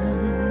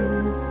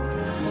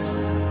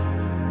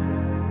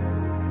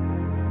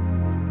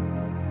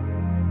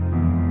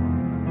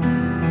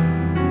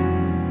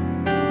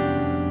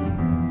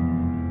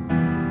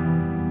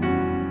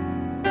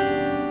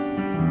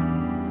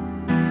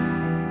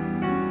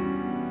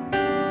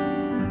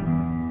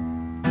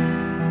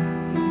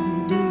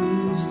 You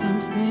do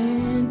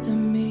something to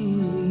me,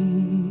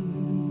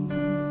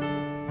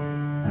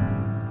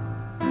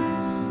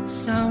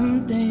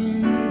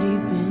 something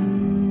deep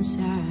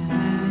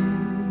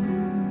inside.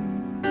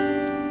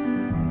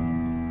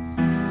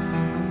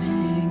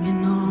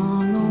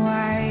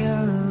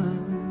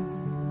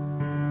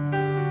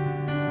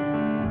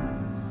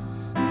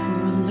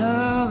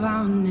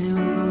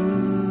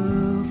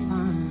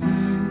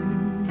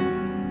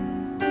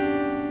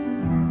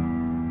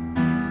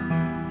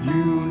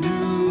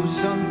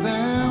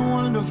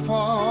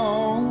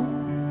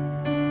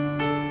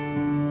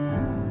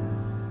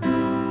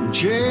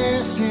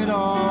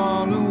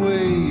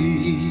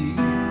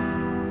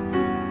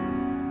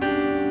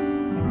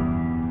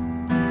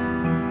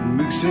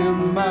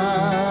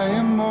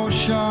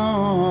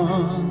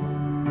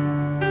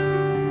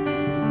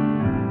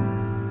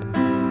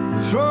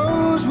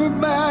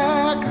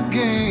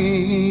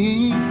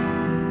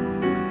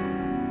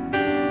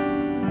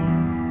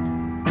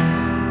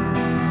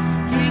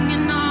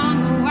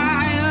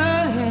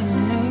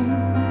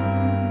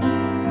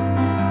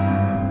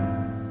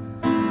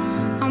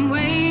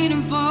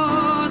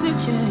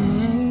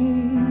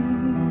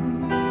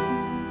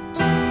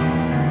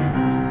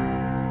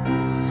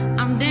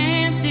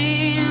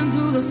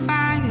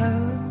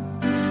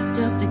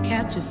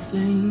 catch a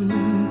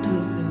flame to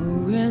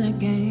feel real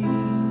again.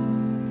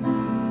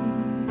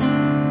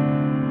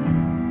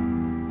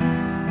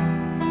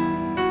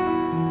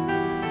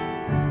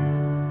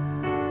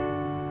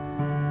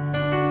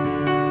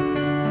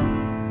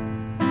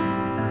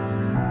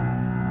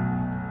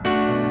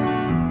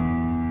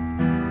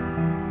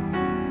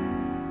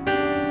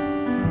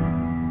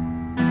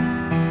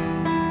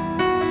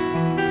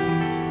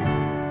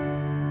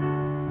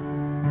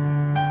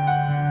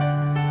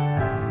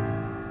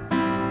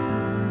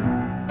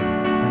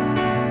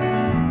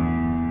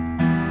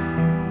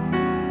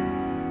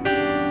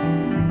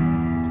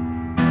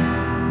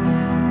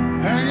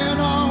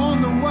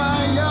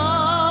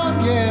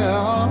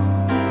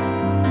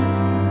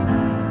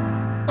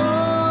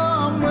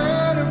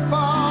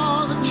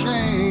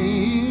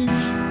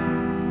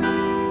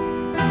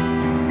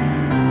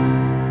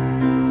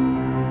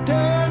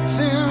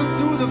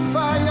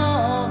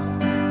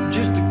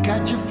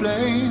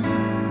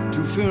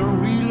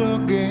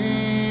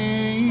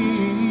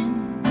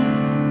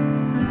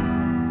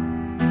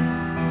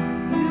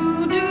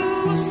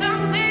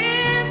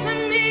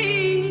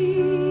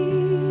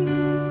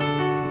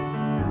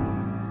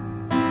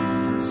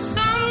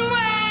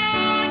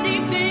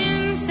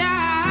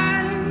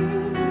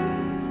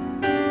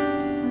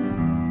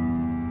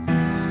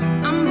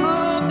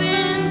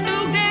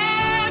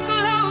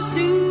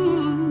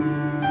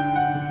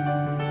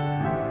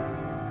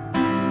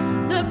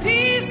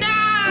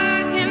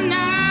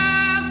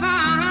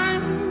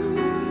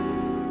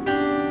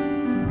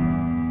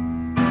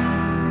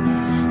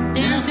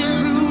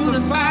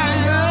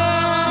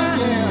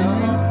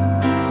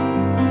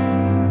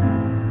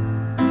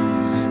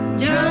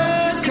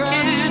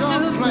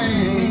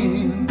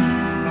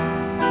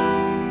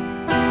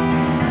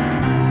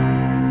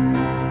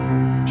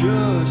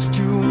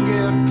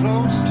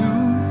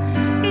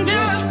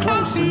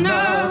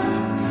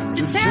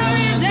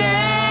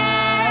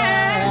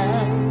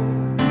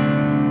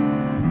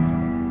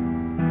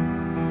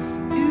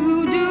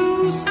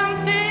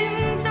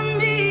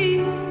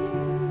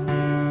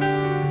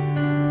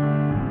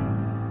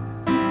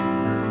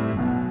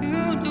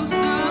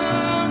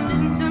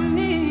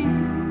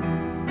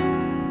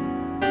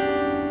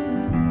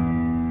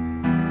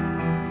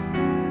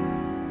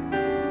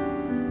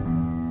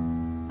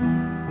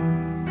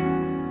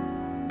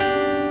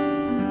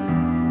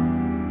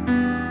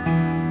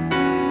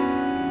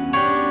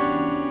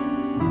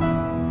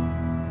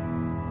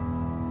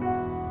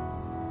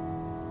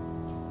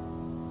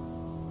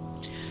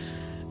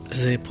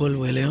 זה פול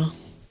וולר.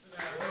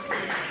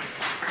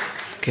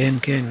 כן,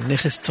 כן,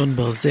 נכס צאן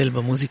ברזל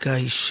במוזיקה,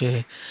 איש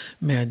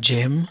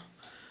מהג'ם.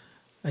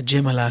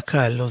 הג'ם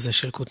הלהקה, לא זה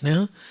של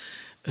קוטנר.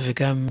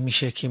 וגם מי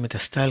שהקים את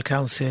הסטייל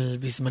קאונסל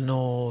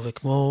בזמנו,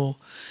 וכמו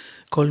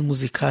כל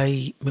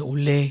מוזיקאי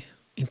מעולה,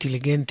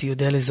 אינטליגנטי,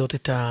 יודע לזהות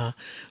את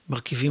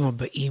המרכיבים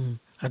הבאים,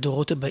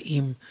 הדורות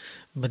הבאים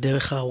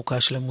בדרך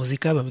הארוכה של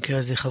המוזיקה. במקרה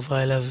הזה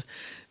חברה אליו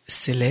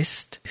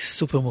סלסט,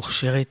 סופר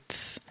מוכשרת,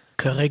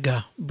 כרגע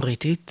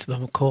בריטית,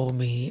 במקור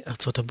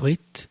מארצות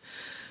הברית.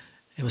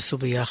 הם עשו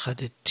ביחד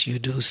את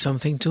You Do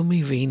Something To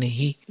Me, והנה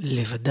היא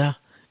לבדה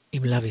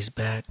עם Love Is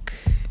Back.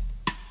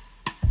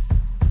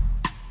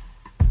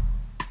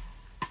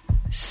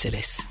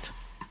 סלסט.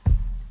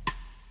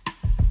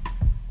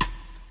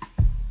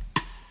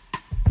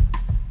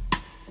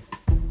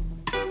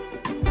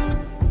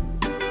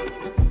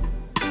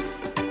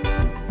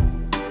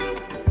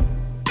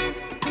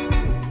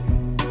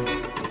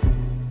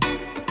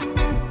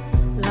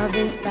 Love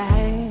is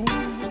back.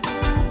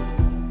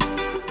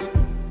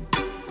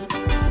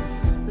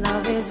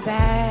 Love is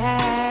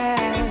back.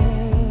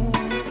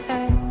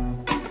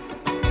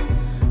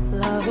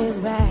 Love is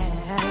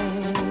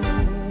back.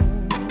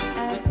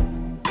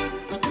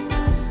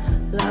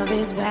 Love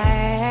is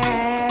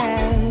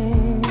back.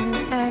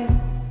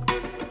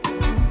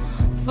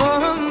 For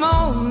a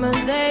moment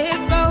there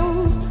it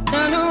goes.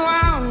 Turn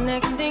around,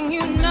 next thing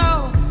you know,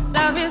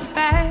 love is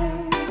back.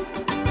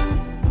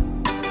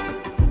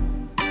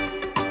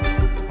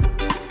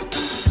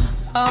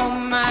 Oh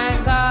my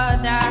God,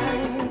 I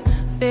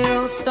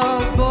feel so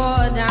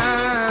bored.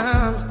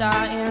 I'm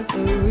starting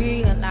to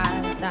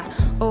realize that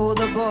all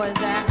the boys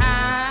that I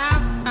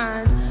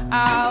find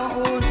are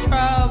all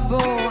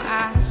trouble.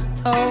 I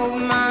told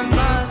my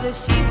mother,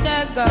 she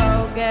said, go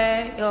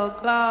get your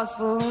glass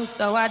full.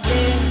 So I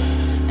did,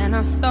 and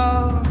I saw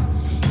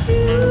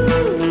you.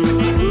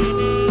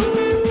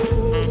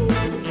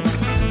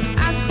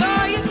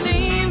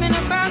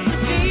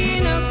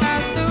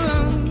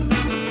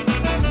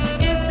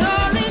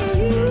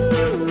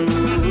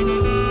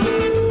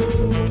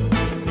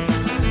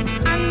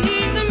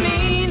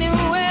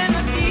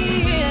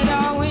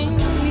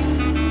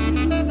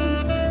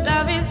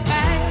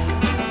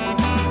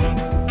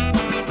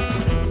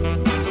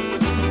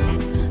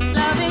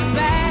 Love is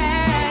back.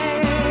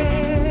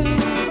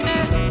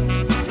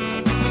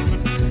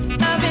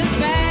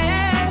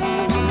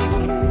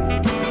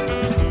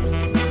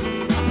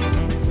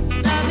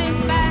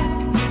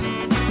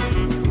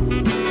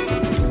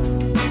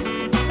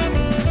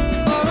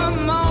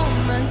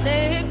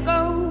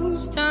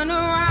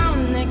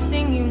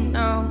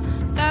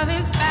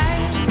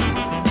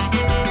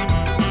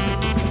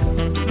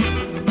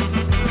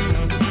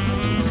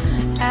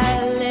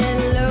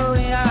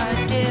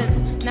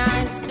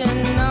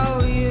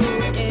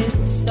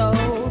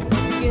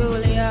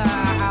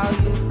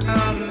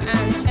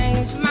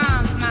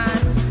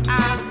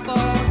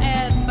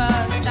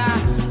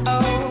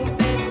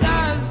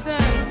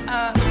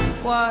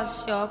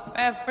 what's your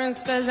preference,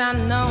 'cause I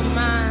know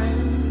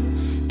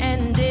mine,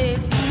 and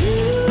it's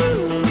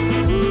you.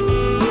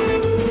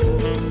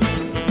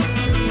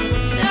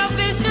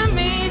 Selfish of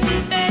me to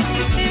say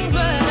these things,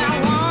 but I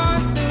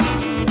want to.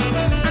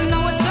 I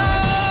know it's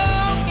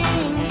all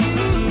in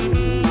you.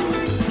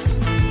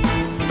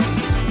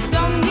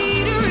 Don't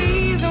need a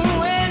reason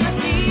when I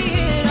see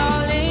it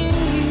all in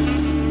you.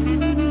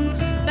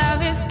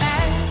 Love is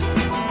bad.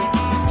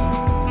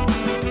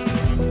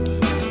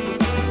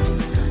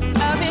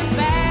 Love is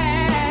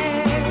bad.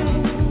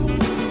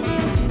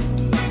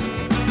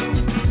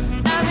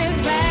 Love is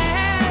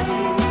bad.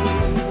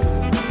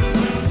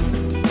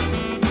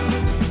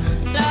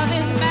 Love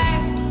is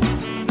bad.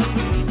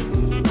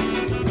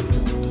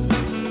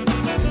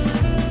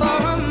 For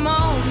a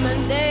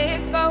moment there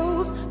it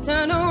goes,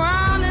 turn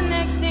around and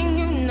next thing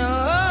you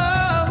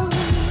know.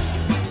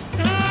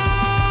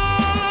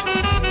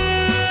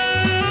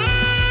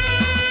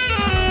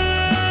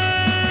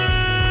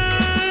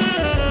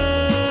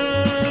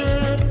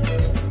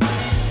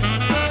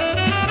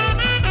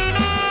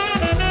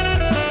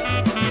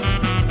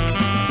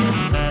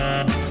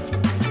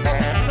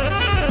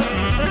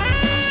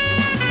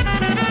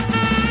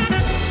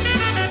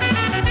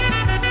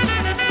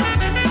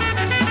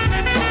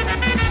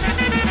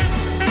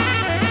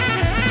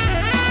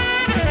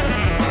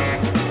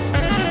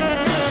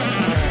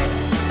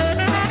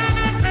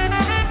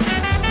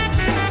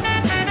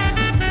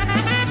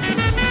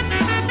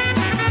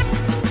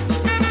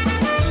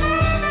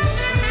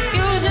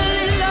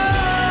 Usually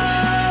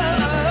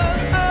love,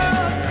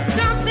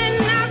 something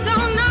I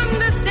don't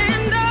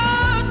understand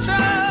or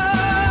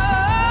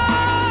trust.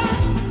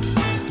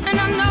 And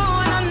I know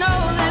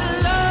that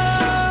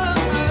love,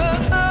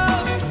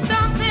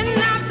 something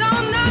I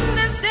don't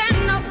understand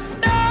or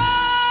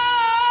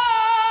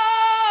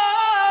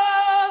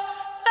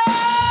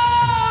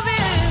love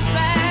is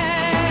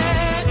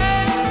bad.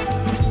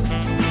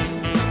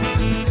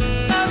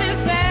 Love is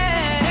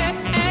bad.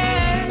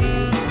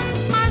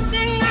 One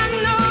thing I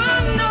know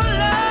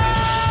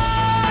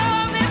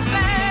love is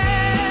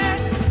bad.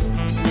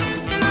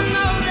 And I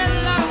know that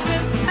love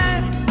is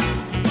bad.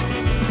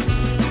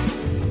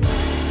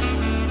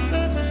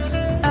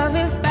 Love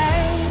is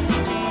bad.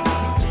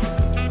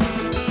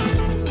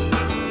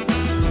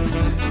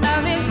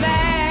 Love is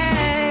bad.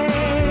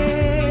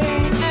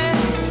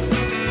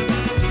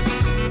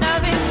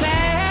 Love is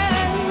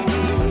bad.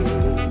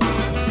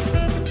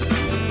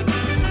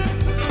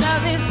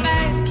 Love is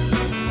bad.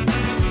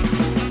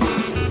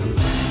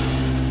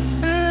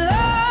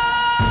 Love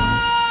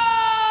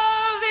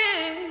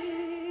is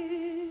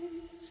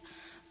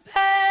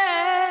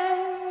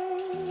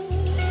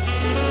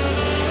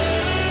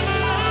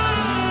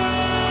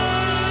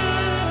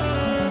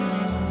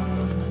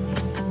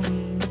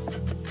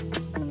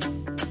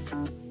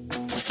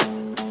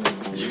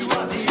You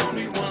are the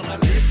only one I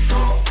live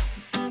for.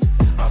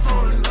 I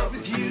fall in love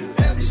with you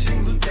every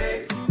single day.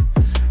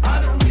 I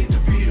don't need to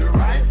be the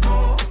right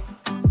boy,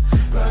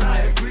 but I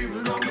agree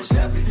with almost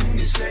everything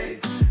you say.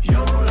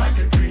 You're like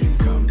a dream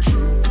come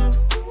true.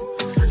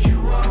 You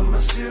are my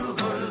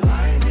silver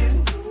lining.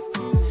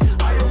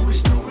 I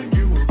always know when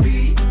you will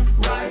be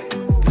right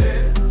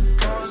there,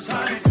 'cause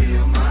I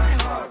feel my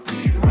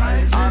heartbeat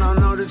rising. I don't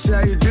know that's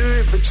how you do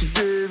it, but you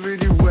do it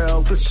really well.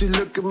 Plus you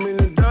look at me in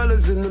the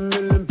dollars and the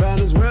 £1,000,000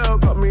 as well.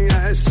 Got me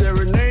out here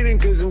serenading,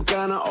 'cause I'm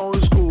kinda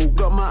old school.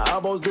 Got my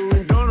eyeballs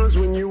doing donuts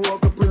when you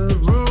walk up in the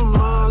room.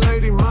 My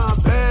lady, my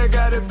bag,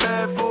 got it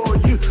bad for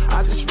you.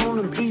 I just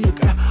wanna be a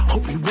guy.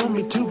 Hope you want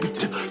me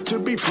to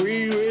be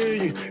free with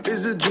you.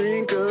 It's a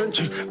dream come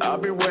true. I'll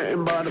be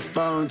waiting by the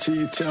phone till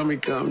you tell me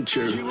come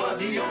true. You are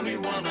the only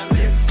one I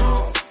live for.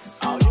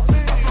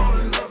 I fall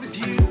in love with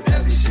you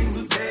every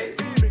single day.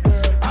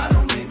 I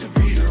don't need to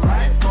be the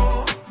right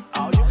boy,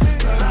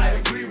 but I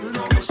agree with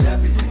almost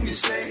everything you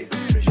say.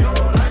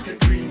 You're like a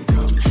dream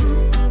come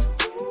true.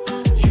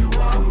 You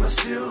are my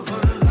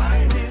silver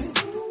lining.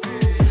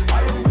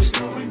 I always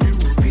know when you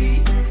will be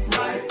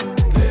right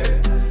there,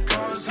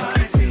 'cause I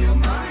feel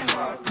my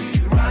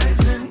heartbeat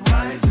rising,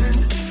 rising.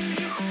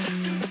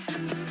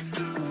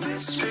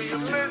 Do you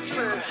miss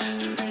me?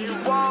 Do you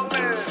want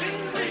me?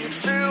 Do you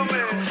feel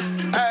me?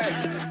 Hey,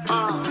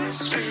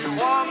 do you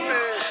want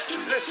me?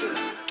 Listen,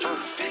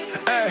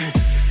 hey,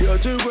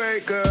 you're too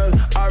great, girl.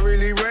 I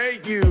really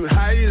rate you.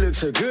 How you look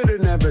so good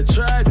and never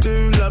tried to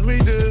love me,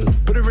 do.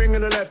 Put a ring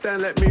on the left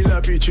hand, let me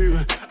love you true.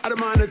 I don't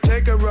mind to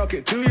take a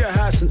rocket to your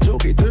house and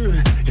talk it through.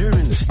 You're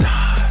in the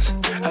stars,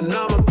 and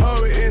I'm a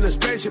poet in a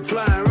spaceship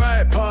flying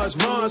right past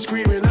Mars,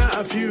 screaming out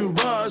a few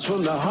bars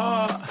from the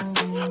heart.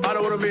 I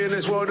don't wanna be in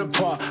this world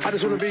apart. I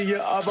just wanna be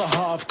your other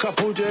half.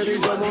 Couple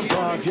journeys on one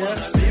path, yeah.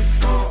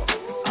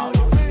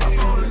 I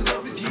fall in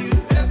love with you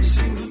every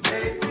single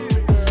day.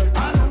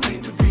 I don't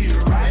need to be the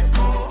right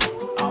boy,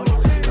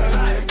 but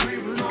I agree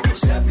with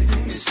almost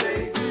everything you say.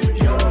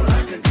 You're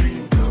like a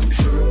dream come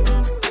true.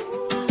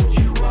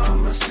 You are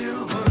my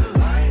silver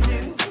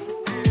lining.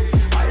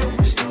 I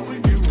always know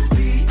when you will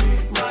be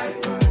right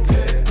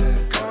there,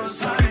 'cause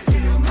I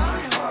feel my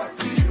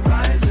heartbeat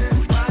rising,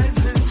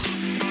 rising.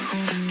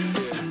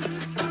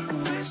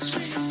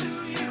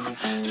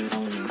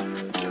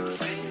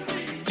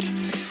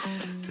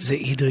 זה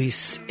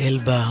אידריס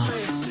אלבה.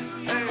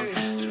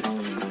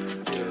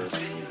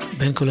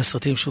 בין כל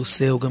הסרטים שהוא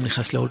עושה הוא גם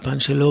נכנס לאולפן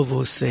שלו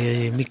והוא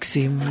עושה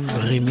מיקסים,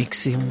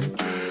 רימיקסים.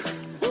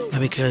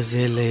 במקרה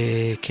הזה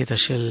לקטע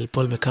של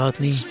פול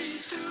מקארטני,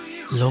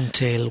 Long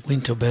Tail,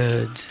 Winter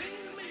Bird,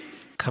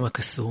 כמה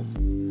קסום.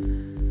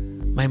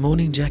 My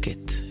Morning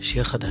Jacket,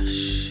 שיר חדש.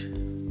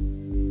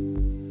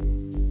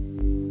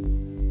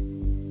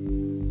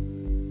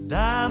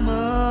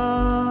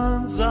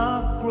 Diamonds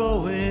are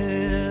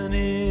growing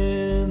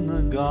in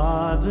the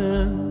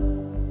garden.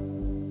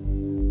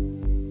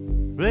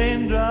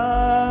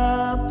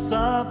 Raindrops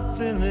are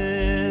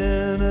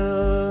filling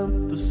up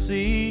the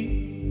sea.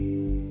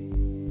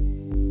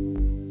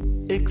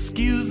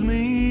 Excuse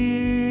me,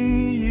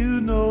 you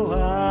know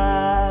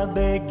I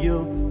beg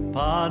your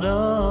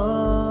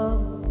pardon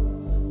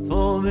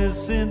for this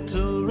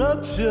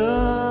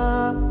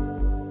interruption.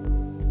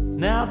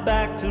 Now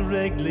back to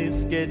regularly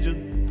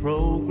scheduled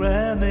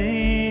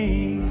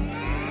programming.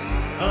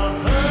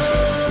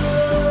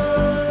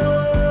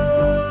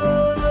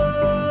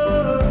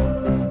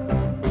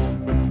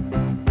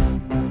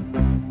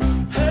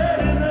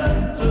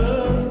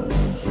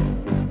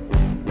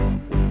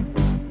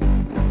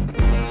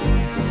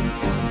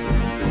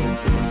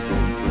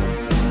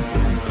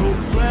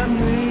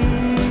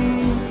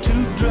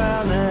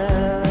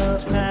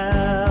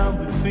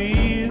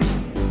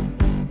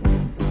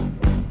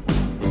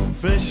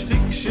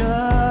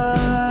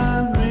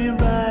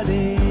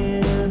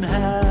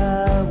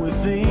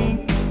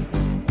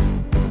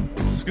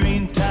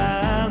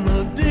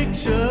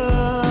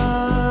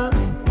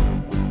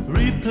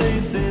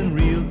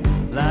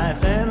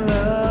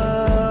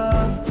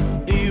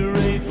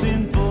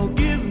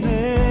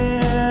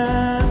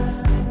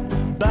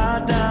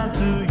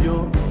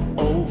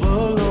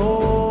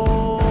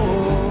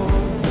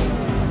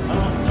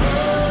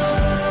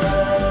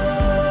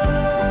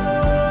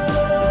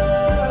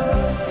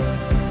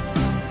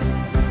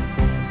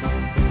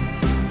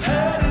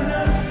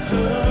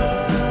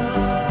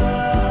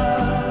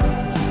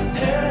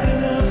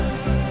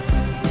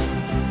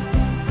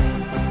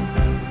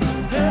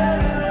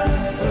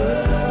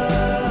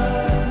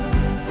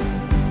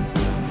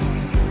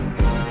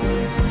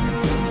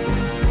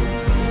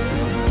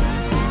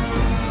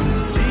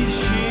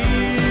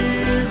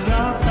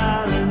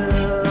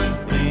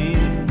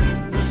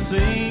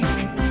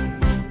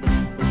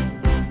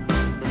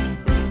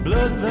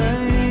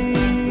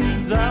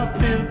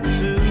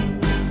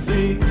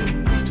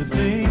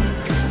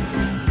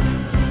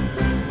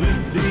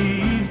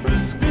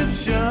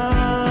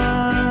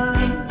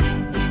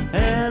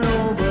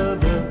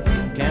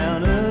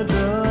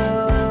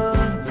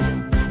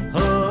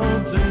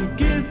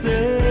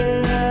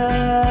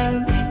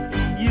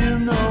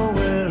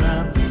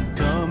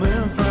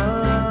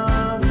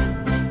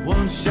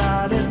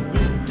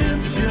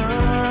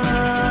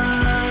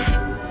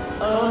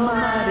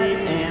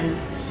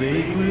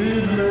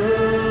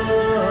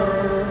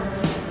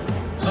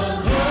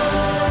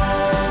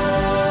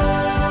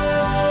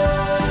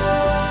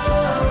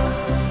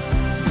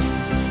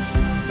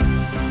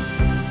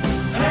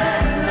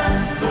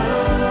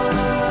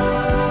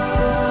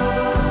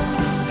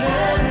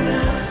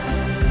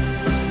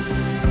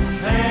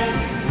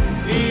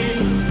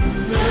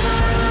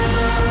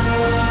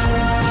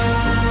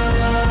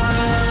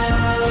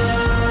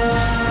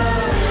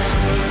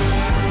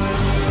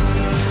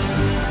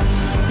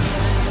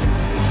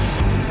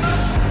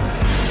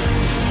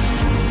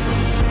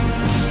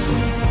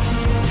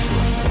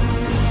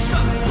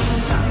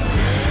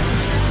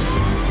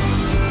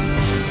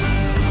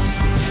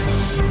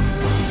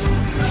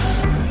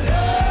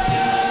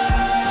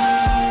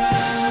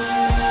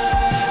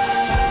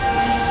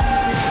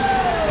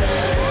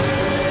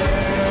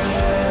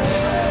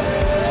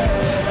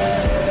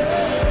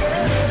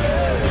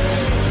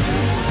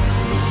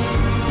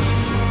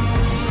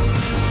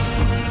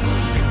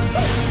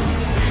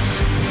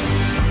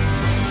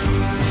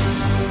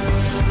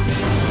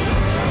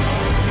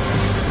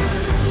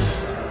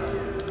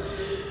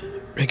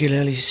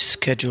 Regularly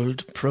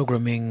Scheduled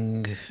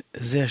Programming,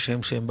 זה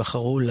השם שהם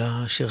בחרו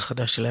לשיר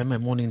חדש שלהם, My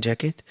Morning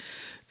Jacket.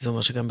 זה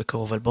אומר שגם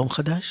בקרוב אלבום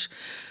חדש.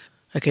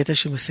 הקטע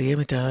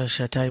שמסיים את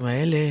השעתיים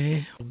האלה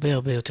הרבה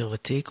הרבה יותר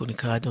ותיק, הוא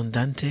נקרא דון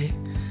דנטה,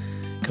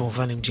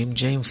 כמובן עם ג'ים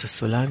ג'יימס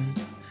הסולן.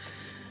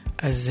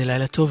 אז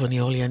לילה טוב, אני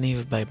אורלי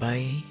יניב, ביי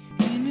ביי.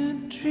 In a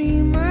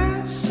dream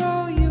I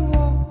saw you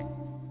walk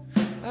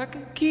like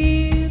a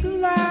kid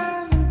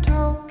alive and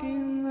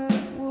talking,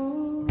 that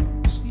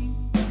was you.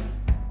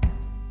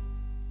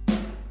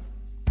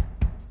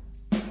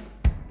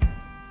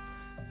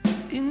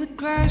 In the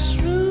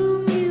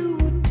classroom you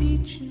were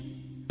teaching,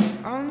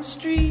 on the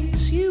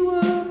streets you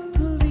were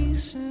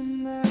policing,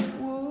 that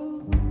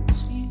was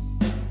you.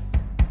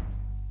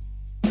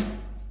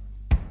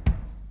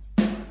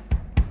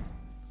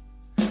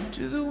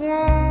 To the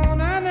one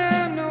I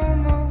now know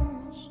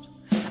most,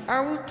 I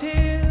will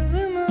tell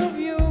them of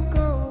your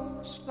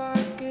ghost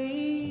like a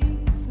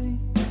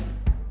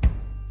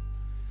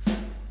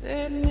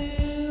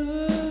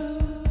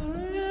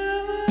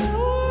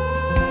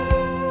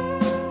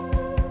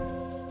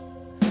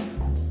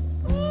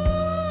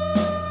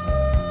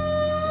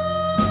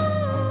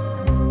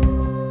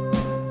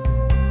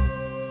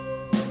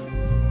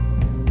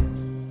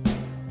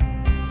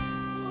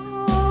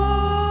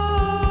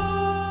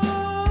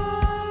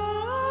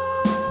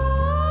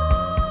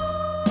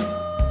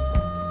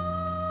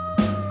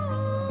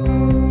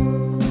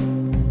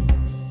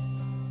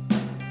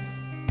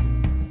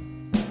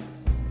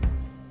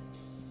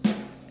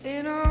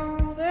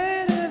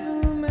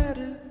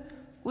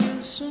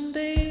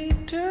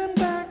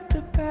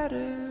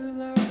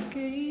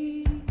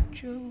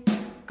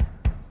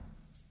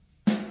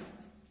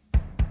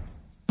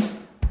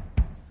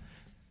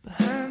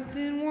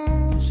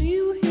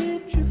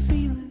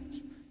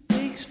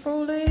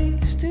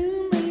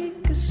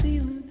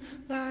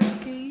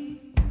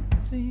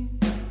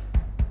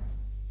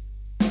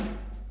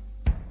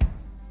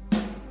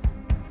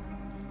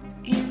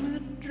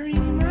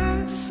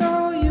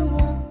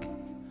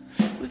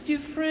your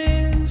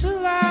friends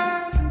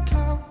alive and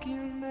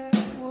talking, that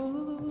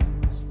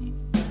was you.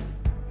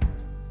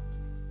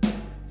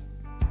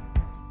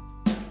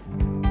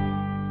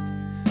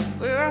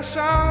 Well, I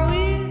saw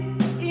it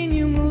in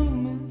your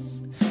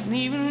movements, and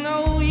even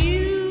though